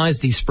minimize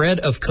the spread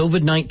of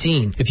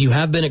COVID-19. If you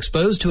have been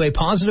exposed to a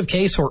positive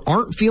case or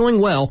aren't feeling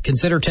well,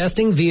 consider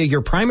testing via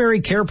your primary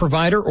care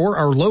provider or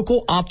our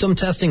local Optum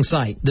testing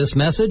site. This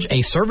message,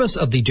 a service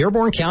of the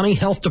Dearborn County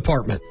Health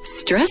Department.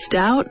 Stressed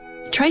out?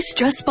 Try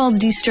Stress Balls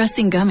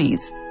De-Stressing Gummies.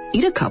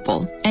 Eat a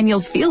couple, and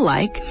you'll feel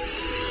like...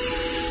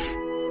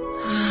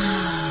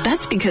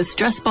 That's because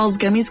Stress Balls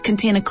gummies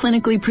contain a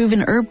clinically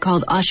proven herb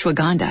called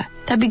ashwagandha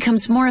that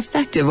becomes more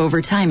effective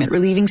over time at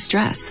relieving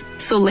stress.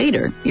 So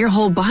later, your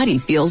whole body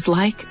feels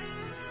like...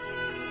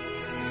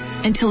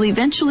 Until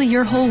eventually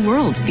your whole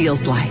world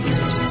feels like...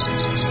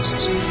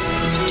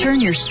 Turn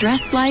your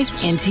stress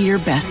life into your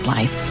best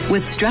life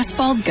with Stress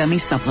Balls Gummy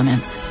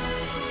Supplements.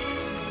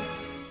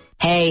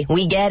 Hey,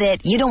 we get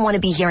it. You don't want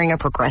to be hearing a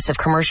Progressive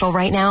commercial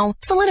right now,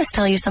 so let us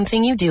tell you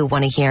something you do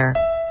want to hear.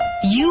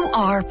 You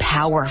are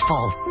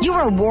powerful. You're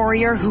a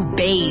warrior who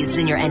bathes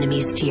in your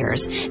enemy's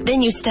tears.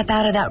 Then you step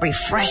out of that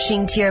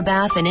refreshing tear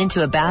bath and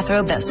into a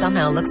bathrobe that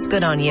somehow looks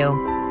good on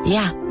you.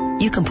 Yeah,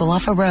 you can pull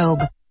off a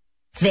robe.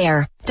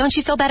 There. Don't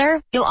you feel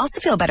better? You'll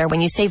also feel better when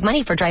you save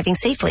money for driving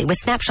safely with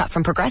Snapshot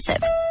from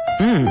Progressive.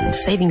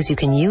 Savings you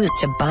can use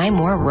to buy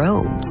more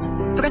robes.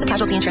 Progressive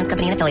Casualty Insurance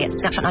Company and Affiliates.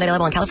 Snapshot not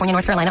available in California,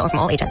 North Carolina, or from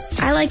all agents.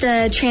 I like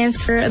the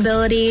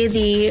transferability,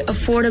 the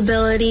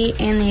affordability,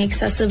 and the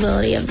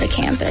accessibility of the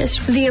campus.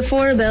 The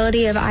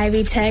affordability of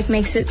Ivy Tech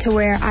makes it to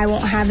where I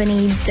won't have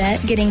any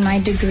debt getting my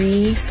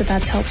degree, so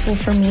that's helpful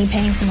for me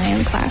paying for my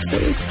own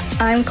classes.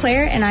 I'm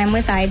Claire, and I'm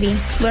with Ivy.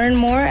 Learn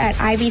more at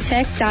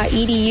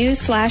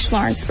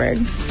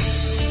ivytech.edu/Lawrenceburg.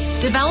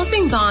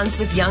 Developing bonds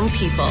with young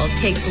people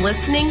takes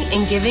listening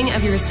and giving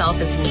of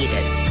yourself as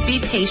needed. Be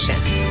patient.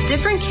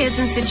 Different kids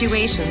and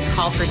situations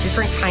call for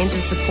different kinds of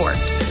support.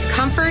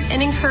 Comfort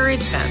and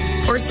encourage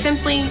them, or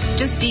simply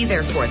just be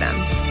there for them.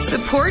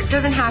 Support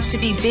doesn't have to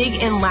be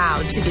big and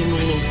loud to be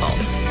meaningful.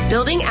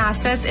 Building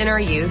assets in our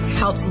youth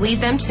helps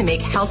lead them to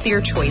make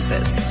healthier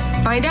choices.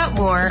 Find out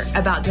more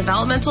about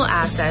developmental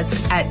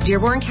assets at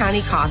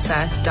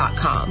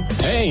DearbornCountyCASA.com.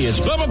 Hey, it's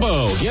Bubba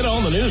Bo. Get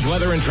all the news,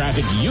 weather, and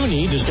traffic you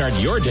need to start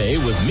your day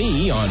with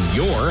me on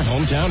your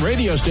hometown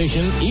radio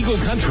station, Eagle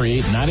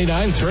Country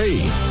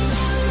 99.3.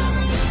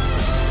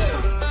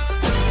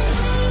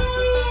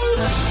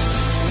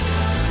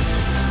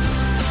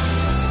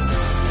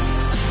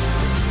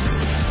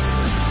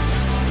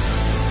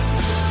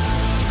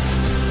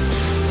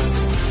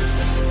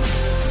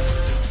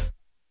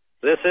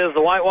 This is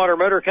the Whitewater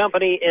Motor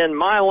Company in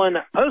Milan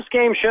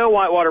post-game show.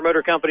 Whitewater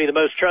Motor Company, the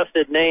most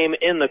trusted name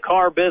in the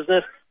car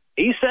business.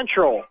 East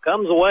Central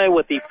comes away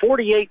with the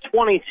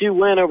 48-22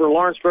 win over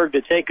Lawrenceburg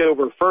to take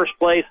over first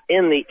place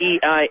in the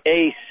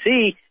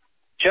EIAC.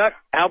 Chuck,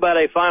 how about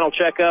a final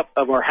checkup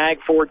of our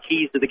Hag-Ford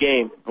keys to the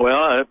game?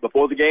 Well,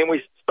 before the game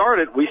we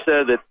started, we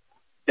said that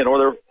in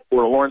order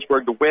for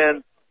Lawrenceburg to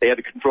win, they had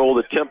to control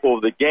the tempo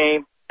of the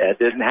game. That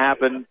didn't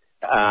happen,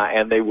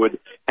 and they would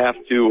have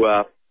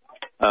to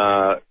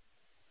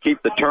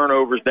keep the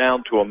turnovers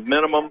down to a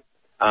minimum,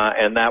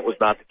 and that was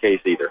not the case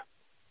either.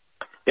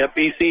 Yep,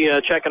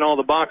 BC checking all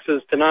the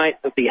boxes tonight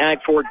with the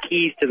Hag-Ford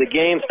keys to the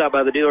game. Stop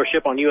by the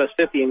dealership on US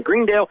 50 in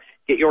Greendale.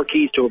 Get your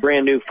keys to a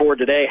brand new Ford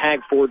today,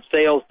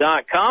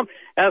 HagFordSales.com.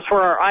 As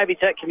for our Ivy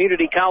Tech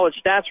Community College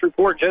stats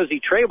report, Josie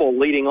Trable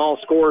leading all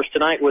scorers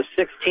tonight with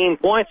 16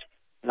 points.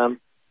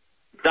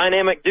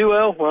 Dynamic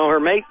duo, well, her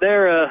mate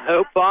there,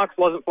 Hope Fox,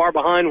 wasn't far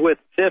behind with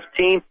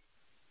 15.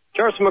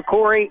 Charles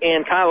McCory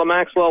and Kyla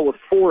Maxwell with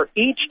 4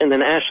 each, and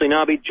then Ashley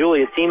Nobby,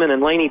 Julia Tiemann,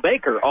 and Lainey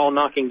Baker all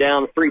knocking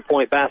down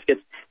 3-point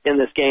baskets in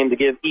this game to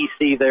give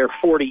EC their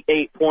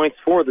 48 points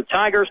for the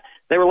Tigers.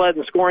 They were led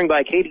in scoring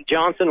by Katie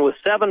Johnson with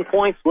 7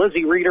 points,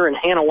 Lizzie Reeder and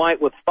Hannah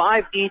White with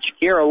 5 each,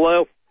 Kiara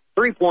Lowe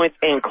 3 points,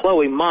 and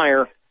Chloe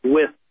Meyer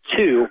with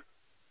 2.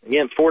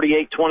 Again,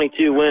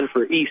 48-22 win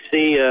for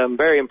EC.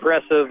 Very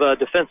impressive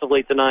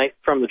defensively tonight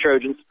from the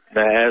Trojans.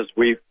 As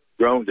we've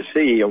grown to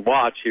see and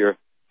watch here,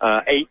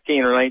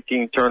 18 or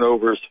 19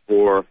 turnovers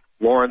for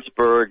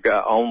Lawrenceburg,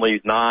 only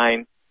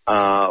 9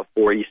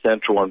 for East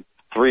Central, and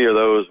 3 of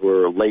those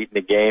were late in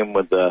the game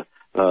with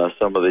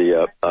some of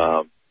the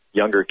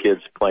younger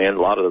kids playing, a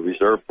lot of the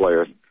reserve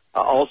players.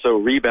 Also,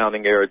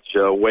 rebounding average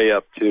way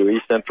up to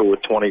East Central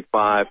with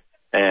 25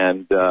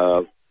 and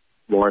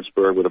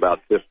Lawrenceburg with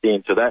about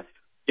 15. So that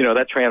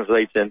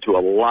translates into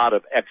a lot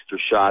of extra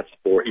shots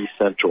for East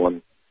Central,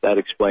 and that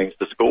explains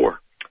the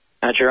score.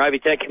 That's your Ivy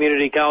Tech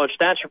Community College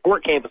Stats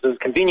Report. Campuses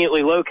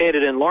conveniently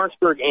located in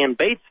Lawrenceburg and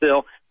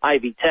Batesville,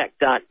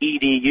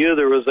 ivytech.edu.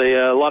 There was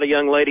a lot of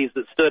young ladies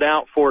that stood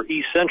out for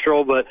East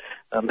Central, but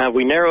have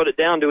we narrowed it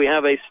down? Do we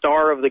have a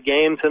star of the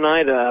game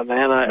tonight?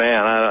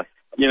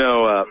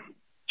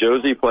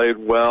 Josie played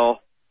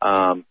well.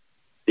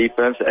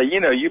 Defense,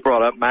 you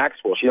brought up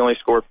Maxwell. She only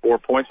scored 4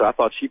 points. I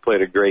thought she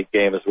played a great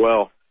game as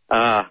well.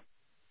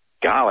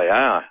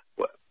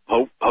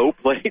 Hope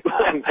played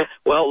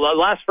well.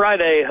 Last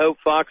Friday, Hope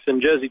Fox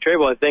and Josie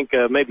Trable, I think,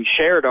 maybe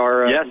shared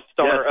our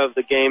star of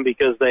the game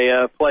because they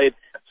played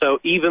so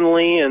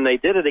evenly, and they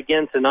did it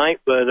again tonight.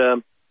 But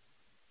I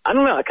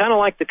don't know. I kind of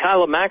like the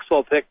Kyla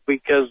Maxwell pick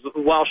because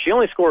while she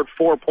only scored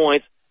 4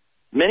 points,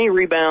 many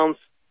rebounds,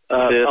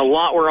 a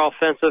lot were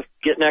offensive,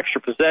 getting extra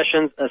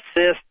possessions,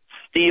 assists,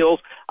 steals.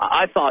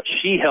 I thought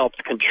she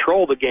helped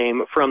control the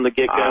game from the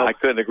get-go. I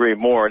couldn't agree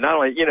more. Not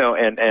only,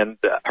 and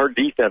her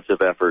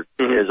defensive effort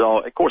is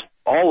all, of course,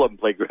 all of them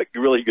play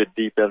really good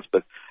defense,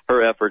 but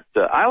her effort,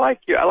 I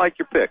like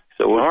your pick.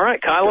 So all right,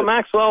 Kyla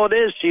Maxwell it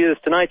is. She is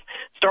tonight's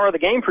star of the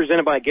game,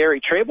 presented by Gary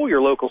Trable,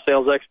 your local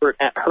sales expert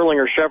at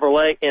Hurlinger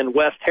Chevrolet in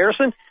West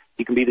Harrison.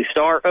 You can be the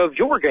star of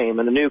your game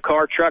in a new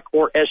car, truck,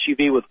 or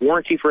SUV with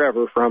warranty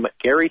forever from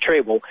Gary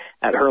Trable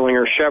at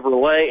Hurlinger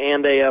Chevrolet.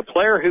 And a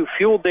player who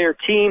fueled their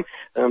team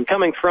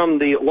coming from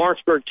the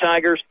Lawrenceburg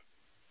Tigers.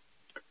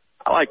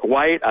 I like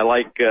White. I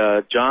like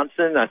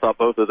Johnson. I thought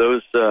both of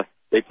those,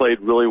 they played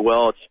really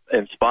well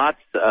in spots.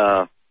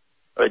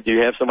 Do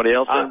you have somebody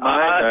else in mind?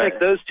 I think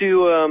those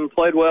two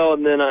played well,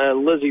 and then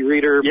Lizzie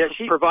Reeder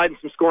providing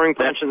some scoring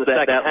punch in the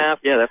second half.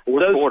 Yeah, that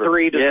fourth quarter. Those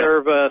 3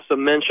 deserve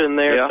some mention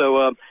there. Yeah.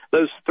 So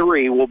those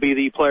 3 will be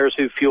the players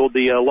who fueled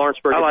the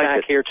Lawrenceburg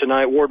attack here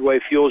tonight.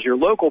 Wardway Fuels, your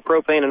local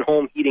propane and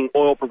home heating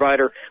oil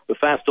provider with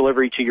fast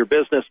delivery to your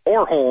business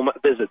or home.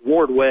 Visit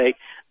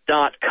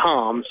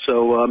wardway.com.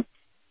 So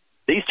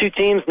these two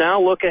teams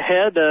now look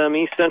ahead.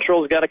 East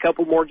Central's got a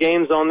couple more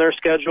games on their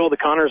schedule. The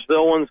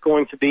Connorsville one's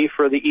going to be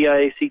for the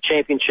EIAC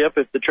championship.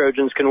 If the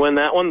Trojans can win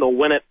that one, they'll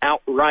win it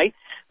outright.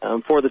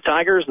 For the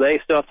Tigers, they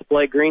still have to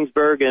play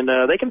Greensburg, and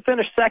they can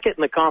finish second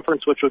in the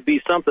conference, which would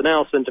be something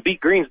else. And to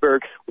beat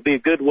Greensburg would be a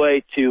good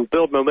way to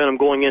build momentum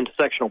going into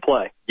sectional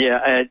play.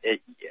 Yeah,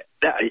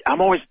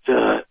 I'm always,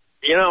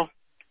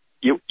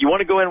 You want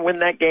to go in and win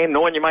that game,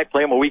 knowing you might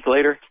play them a week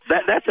later.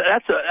 That's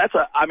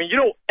a. I mean, you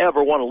don't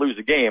ever want to lose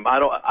a game. I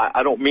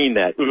don't mean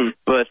that,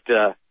 but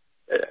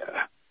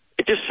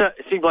it just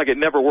seems like it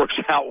never works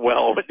out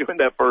well doing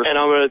that first. And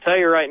I'm going to tell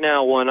you right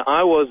now, when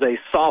I was a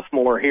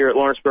sophomore here at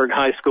Lawrenceburg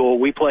High School,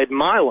 we played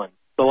Milan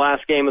the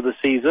last game of the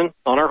season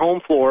on our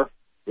home floor,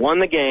 won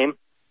the game,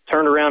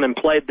 turned around and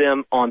played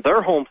them on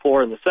their home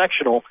floor in the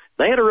sectional.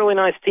 They had a really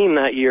nice team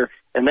that year,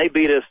 and they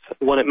beat us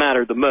when it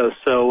mattered the most.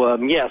 So,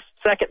 yes,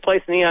 second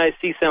place in the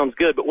EIAC sounds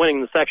good, but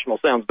winning the sectional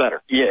sounds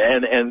better. Yeah,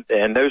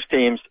 and those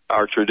teams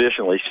are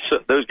traditionally,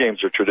 those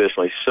games are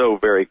traditionally so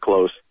very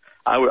close.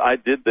 I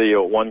did the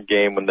one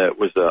game when that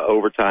was the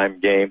overtime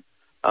game,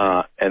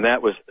 and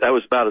that was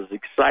about as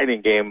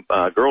exciting game,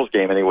 girls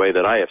game anyway,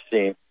 that I have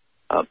seen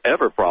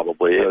ever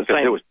probably. It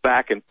was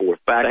back and forth.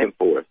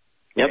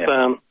 Yep.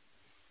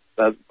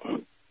 Yeah.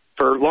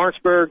 For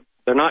Lawrenceburg,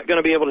 they're not going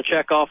to be able to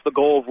check off the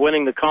goal of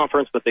winning the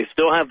conference, but they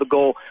still have the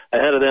goal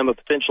ahead of them of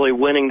potentially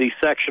winning the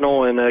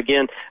sectional. And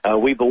again,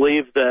 we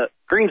believe that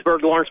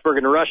Greensburg, Lawrenceburg,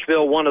 and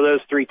Rushville, one of those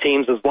three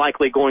teams is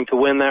likely going to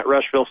win that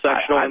Rushville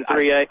sectional in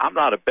 3A. I'm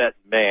not a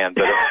betting man,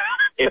 but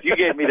if you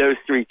gave me those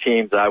three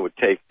teams, I would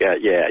take,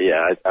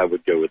 I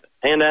would go with it.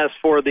 And as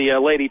for the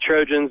Lady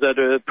Trojans,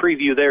 to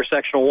preview their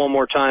sectional one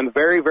more time,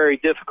 very, very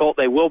difficult.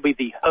 They will be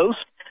the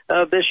host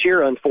this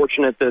year.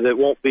 Unfortunate that it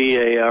won't be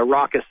a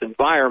raucous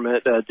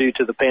environment due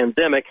to the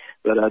pandemic.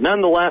 But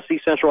nonetheless,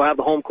 East Central have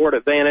the home court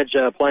advantage,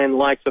 playing the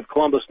likes of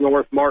Columbus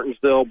North,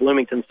 Martinsville,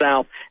 Bloomington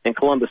South, and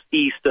Columbus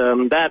East.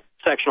 That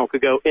sectional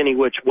could go any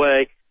which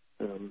way.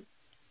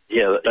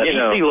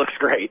 EC looks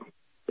great.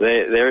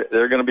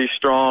 They're going to be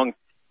strong,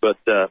 but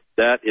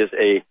that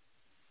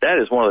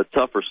is one of the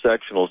tougher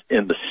sectionals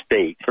in the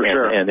state. For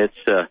sure. And it's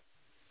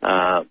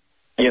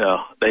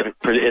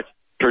it's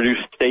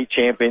produced state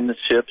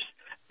championships.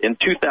 In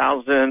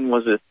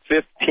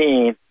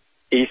 2015,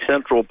 East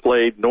Central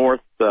played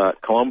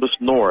Columbus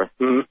North,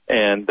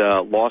 and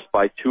lost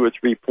by 2 or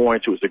 3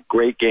 points. It was a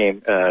great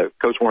game.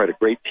 Coach Moore had a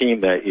great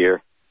team that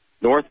year.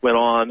 North went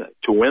on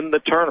to win the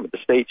tournament, the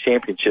state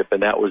championship,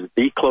 and that was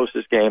the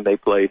closest game they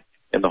played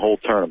in the whole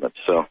tournament.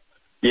 So,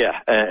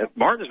 yeah,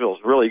 Martinsville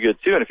is really good,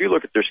 too. And if you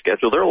look at their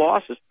schedule, their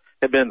losses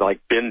have been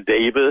like Ben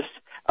Davis,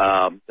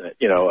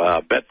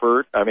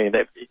 Bedford. I mean,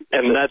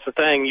 and that's the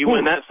thing. You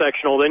win that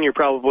sectional, then you're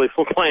probably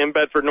playing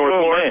Bedford North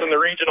Lawrence in the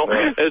regional.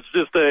 Man. It's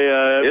just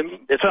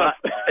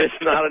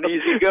it's not an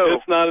easy go.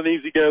 It's not an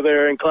easy go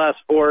there in Class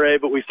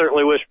 4A, but we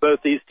certainly wish both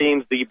these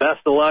teams the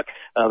best of luck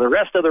the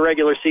rest of the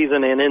regular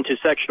season and into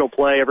sectional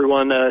play.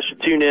 Everyone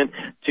should tune in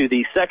to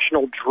the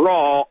sectional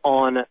draw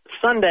on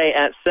Sunday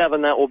at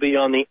 7. That will be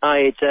on the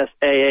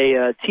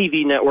IHSAA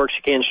TV networks.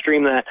 You can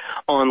stream that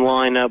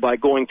online by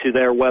going to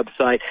their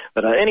website.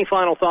 But any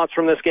final thoughts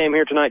from this game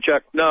here tonight,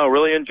 Chuck? No,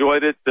 really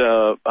enjoyed it.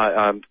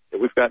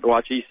 We've got to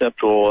watch East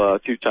Central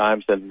 2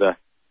 times, and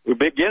we're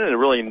beginning to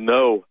really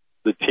know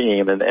the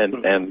team, and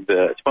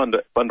it's fun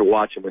to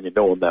watch them when you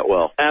know them that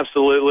well.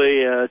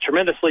 Absolutely,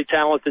 tremendously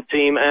talented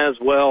team as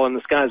well, and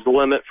the sky's the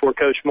limit for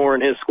Coach Moore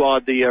and his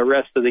squad the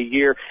rest of the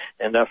year.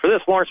 And for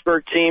this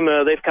Lawrenceburg team,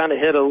 they've kind of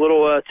hit a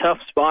little tough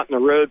spot in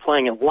the road,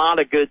 playing a lot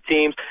of good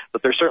teams,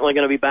 but they're certainly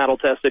going to be battle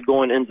tested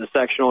going into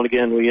sectional. And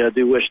again, we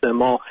do wish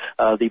them all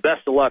the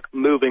best of luck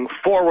moving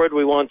forward.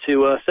 We want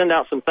to send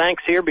out some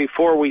thanks here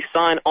before we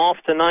sign off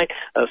tonight.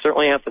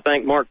 Certainly have to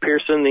thank Mark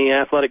Pearson, the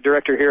athletic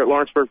director here at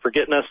Lawrenceburg, for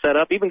getting us set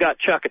up. Even got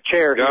Chuck a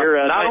chair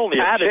here. Not only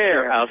a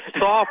chair, a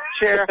soft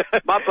chair.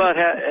 My butt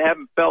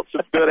haven't felt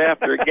so good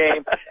after a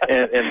game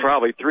in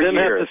probably 3 years.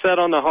 Didn't have to sit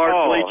on the hard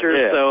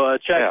bleachers, so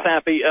Chuck's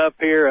happy up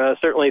here.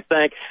 Certainly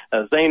thank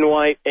Zane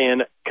White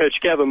and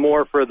Coach Kevin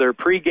Moore for their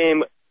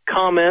pregame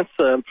comments.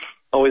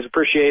 Always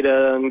appreciate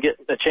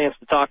getting a chance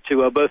to talk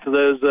to both of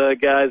those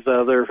guys.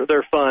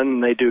 They're fun,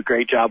 and they do a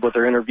great job with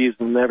their interviews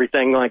and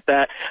everything like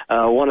that.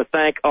 I want to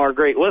thank our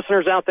great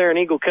listeners out there in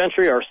Eagle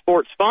Country, our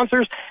sports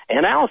sponsors,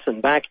 and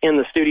Allison back in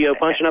the studio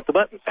punching up the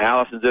buttons.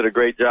 Allison did a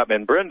great job,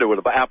 and Brenda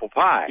with apple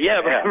pie. Yeah,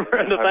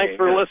 Brenda, thanks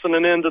for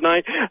listening in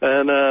tonight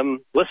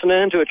and listening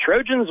in to a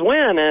Trojans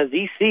win as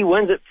EC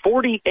wins it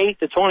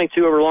 48-22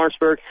 over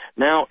Lawrenceburg,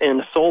 now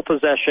in sole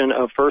possession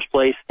of first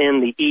place in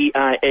the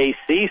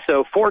EIAC.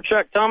 So for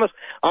Chuck Thomas,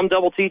 I'm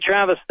Double T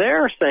Travis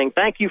there saying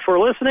thank you for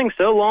listening.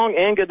 So long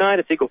and good night.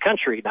 It's Eagle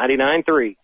Country 99.3.